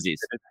think of the jerseys?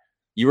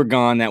 You were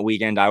gone that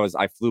weekend.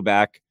 I flew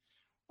back.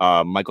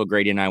 Michael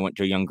Grady and I went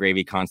to a Young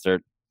Gravy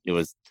concert. It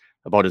was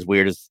about as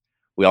weird as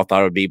we all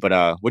thought it would be.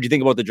 But what do you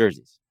think about the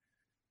jerseys?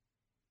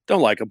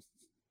 Don't like them.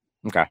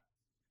 Okay.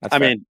 I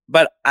mean,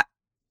 but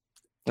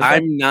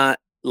I'm not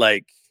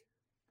like,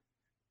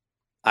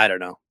 I don't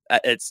know.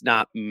 It's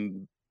not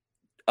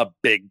a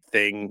big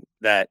thing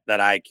that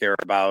I care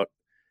about.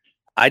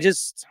 I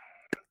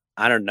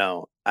don't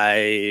know.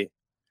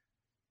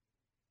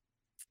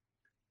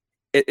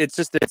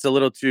 It's a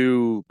little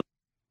too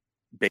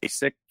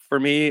basic for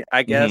me,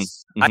 I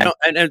guess. Mm-hmm. I don't,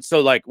 and so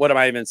like, what am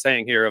I even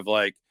saying here of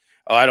like,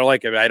 oh, I don't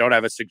like it. I don't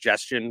have a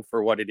suggestion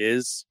for what it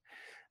is.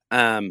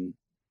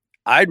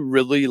 I'd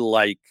really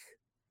like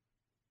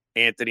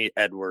Anthony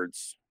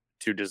Edwards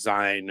to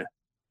design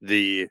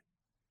the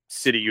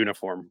city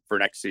uniform for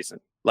next season.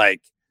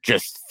 Like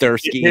just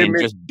thirsty and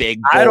just big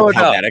I don't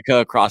know.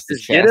 Helvetica across the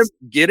chest.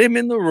 Get him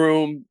in the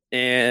room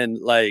and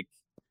like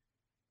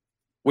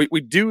we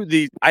do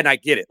the, and I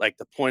get it. Like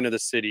the point of the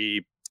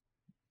city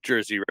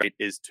jersey, right,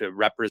 is to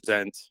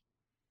represent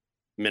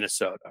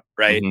Minnesota,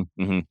 right?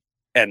 Mm-hmm, mm-hmm.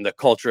 And the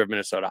culture of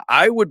Minnesota.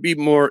 I would be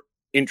more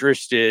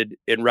interested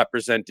in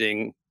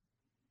representing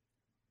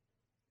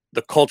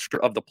the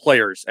culture of the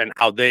players and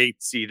how they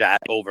see that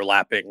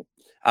overlapping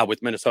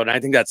with Minnesota. And I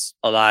think that's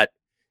a lot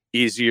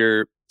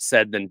easier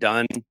said than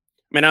done. I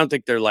mean, I don't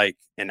think they're like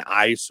an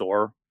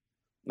eyesore.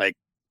 Like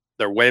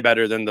they're way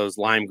better than those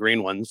lime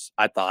green ones,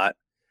 I thought.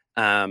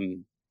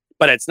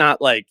 But it's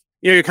not like,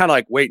 you're kind of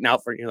like waiting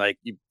out for,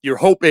 you're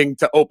hoping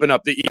to open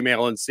up the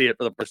email and see it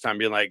for the first time,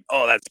 being like,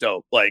 oh, that's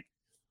dope. Like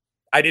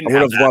I would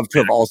have loved to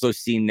have also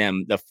seen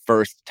them the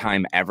first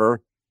time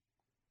ever,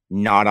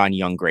 not on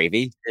Young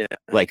Gravy. Yeah.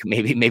 Like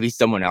maybe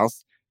someone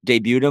else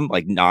debuted him,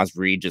 like Nas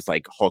Reed, just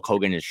like Hulk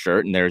Hogan his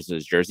shirt and there's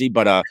his jersey.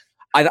 But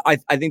I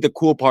think the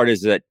cool part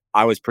is that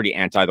I was pretty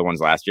anti the ones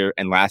last year.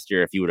 And last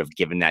year, if you would have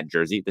given that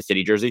jersey, the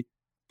city jersey,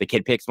 the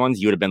Kid Picks ones,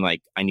 you would have been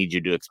like, I need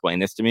you to explain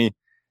this to me.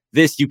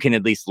 This you can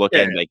at least look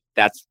at, like,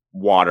 that's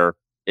water.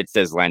 It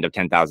says Land of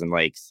 10,000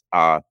 Lakes.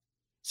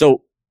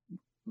 So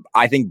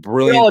I think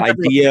brilliant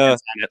idea.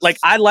 Like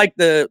I like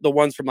the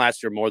ones from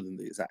last year more than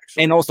these,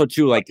 actually. And also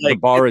too, like the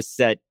bar is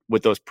set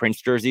with those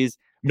Prince jerseys.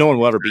 No one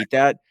will ever beat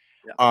that.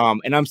 Yeah.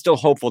 And I'm still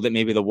hopeful that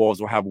maybe the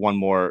Wolves will have one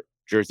more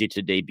jersey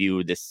to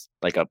debut this,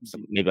 like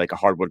maybe like a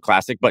hardwood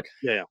classic. But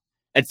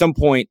at some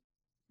point,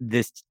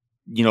 this,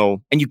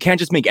 and you can't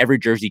just make every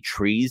jersey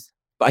trees.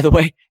 By the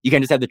way, you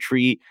can't just have the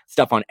tree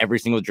stuff on every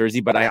single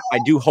jersey. But I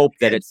do hope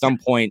that at some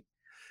point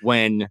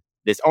when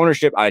this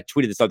ownership, I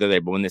tweeted this out the other day,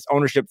 but when this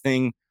ownership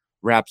thing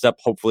wraps up,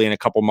 hopefully in a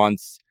couple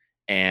months,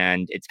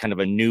 and it's kind of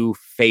a new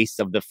face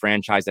of the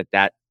franchise at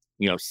that,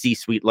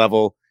 C-suite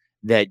level,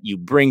 that you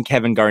bring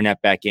Kevin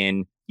Garnett back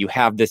in, you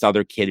have this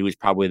other kid who is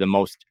probably the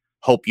most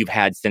hope you've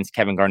had since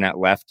Kevin Garnett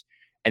left,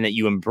 and that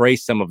you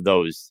embrace some of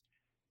those.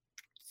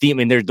 I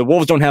mean, the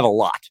Wolves don't have a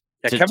lot.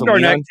 Yeah, Kevin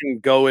Garnett can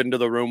go into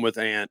the room with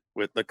Ant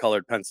with the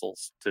colored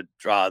pencils to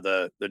draw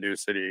the new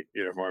city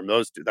uniform.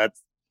 Those two,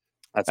 that's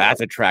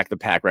a track the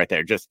pack right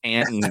there. Just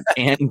Ant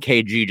and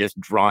KG just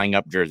drawing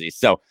up jerseys.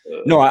 So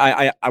no,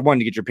 I wanted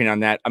to get your opinion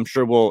on that. I'm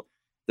sure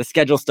the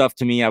schedule stuff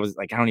to me, I was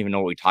like, I don't even know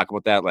what we talk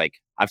about that. Like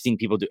I've seen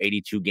people do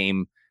 82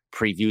 game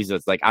previews.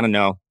 It's like, I don't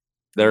know.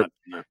 They're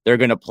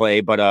going to play,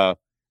 but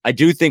I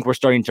do think we're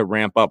starting to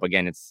ramp up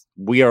again.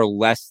 We are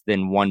less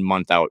than 1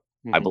 month out,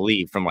 I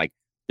believe, from like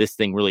this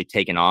thing really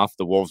taking off.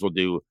 The Wolves will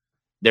do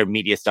their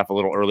media stuff a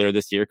little earlier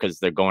this year because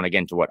they're going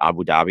again to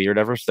Abu Dhabi or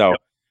whatever. So,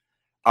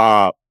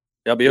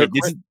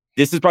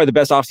 this is probably the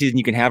best offseason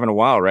you can have in a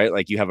while, right?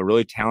 Like you have a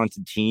really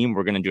talented team.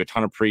 We're going to do a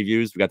ton of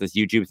previews. We got this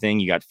YouTube thing.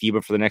 You got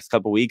FIBA for the next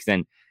couple of weeks,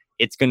 and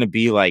it's going to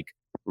be like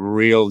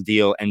real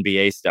deal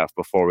NBA stuff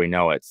before we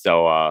know it.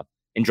 So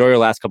enjoy your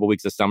last couple of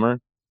weeks of summer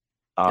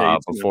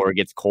before it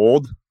gets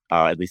cold,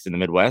 at least in the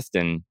Midwest,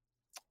 and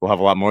we'll have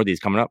a lot more of these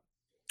coming up.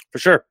 For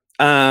sure.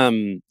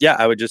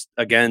 I would just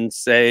again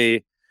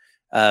say,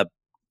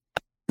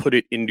 put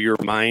it into your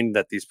mind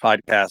that these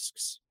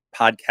podcasts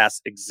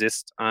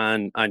exist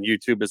on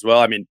YouTube as well.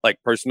 I mean, like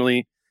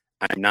personally,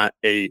 I'm not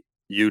a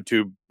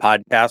YouTube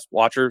podcast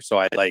watcher, so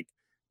I like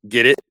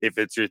get it if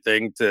it's your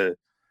thing to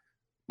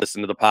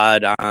listen to the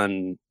pod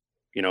on,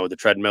 the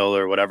treadmill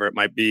or whatever it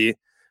might be.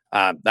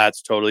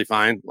 That's totally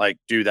fine. Like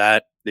do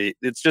that.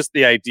 It's just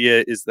the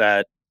idea is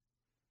that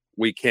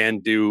we can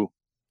do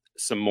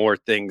some more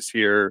things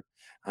here.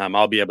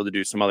 I'll be able to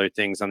do some other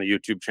things on the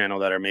YouTube channel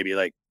that are maybe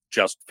like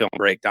just film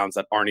breakdowns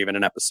that aren't even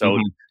an episode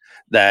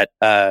that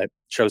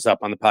shows up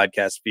on the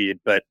podcast feed.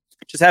 But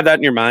just have that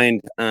in your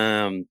mind.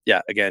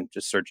 Again,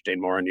 just search Dane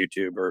Moore on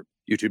YouTube or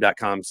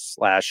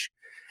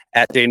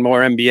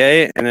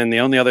youtube.com/@DaneMooreNBA. And then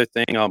the only other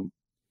thing,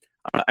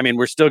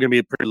 we're still going to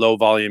be pretty low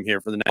volume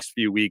here for the next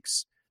few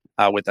weeks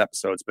with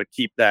episodes, but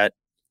keep that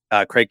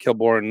Craig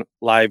Kilborn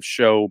live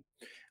show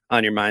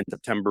on your mind,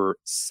 September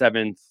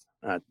 7th,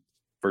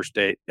 first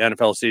day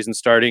NFL season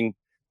starting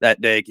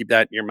that day. Keep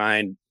that in your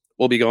mind.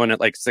 We'll be going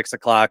at like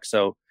 6:00.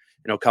 So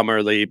come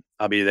early.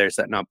 I'll be there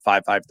setting up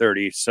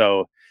 5:30.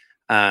 So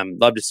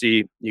love to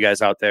see you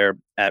guys out there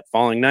at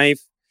Falling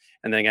Knife.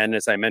 And then again,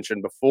 as I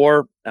mentioned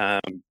before,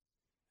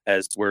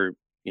 as we're,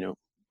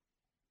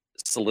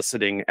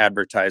 soliciting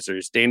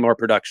advertisers,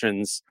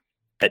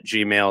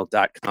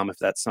 danemoreproductions@gmail.com if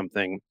that's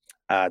something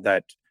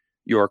that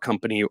your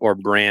company or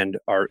brand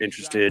are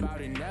interested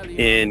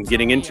in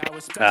getting into.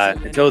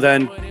 Until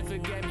then,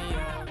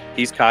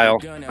 he's Kyle.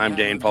 I'm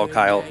Dane. Follow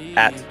Kyle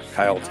at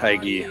Kyle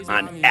Theige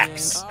on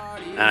X.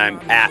 I'm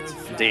at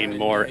Dane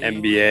Moore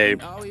MBA.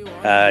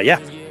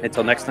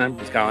 Until next time,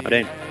 it's Kyle and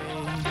Dane.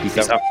 Peace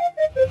out.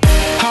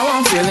 How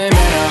I'm feeling, man, I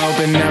hope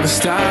it never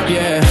stop,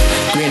 yeah.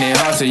 Green and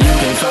hard so you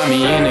can find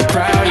me in the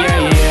crowd,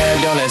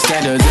 yeah. Don't let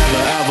standards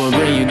ever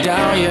bring you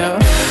down, yeah.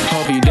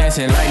 Hope you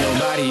dancing like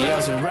nobody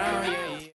else around, yeah.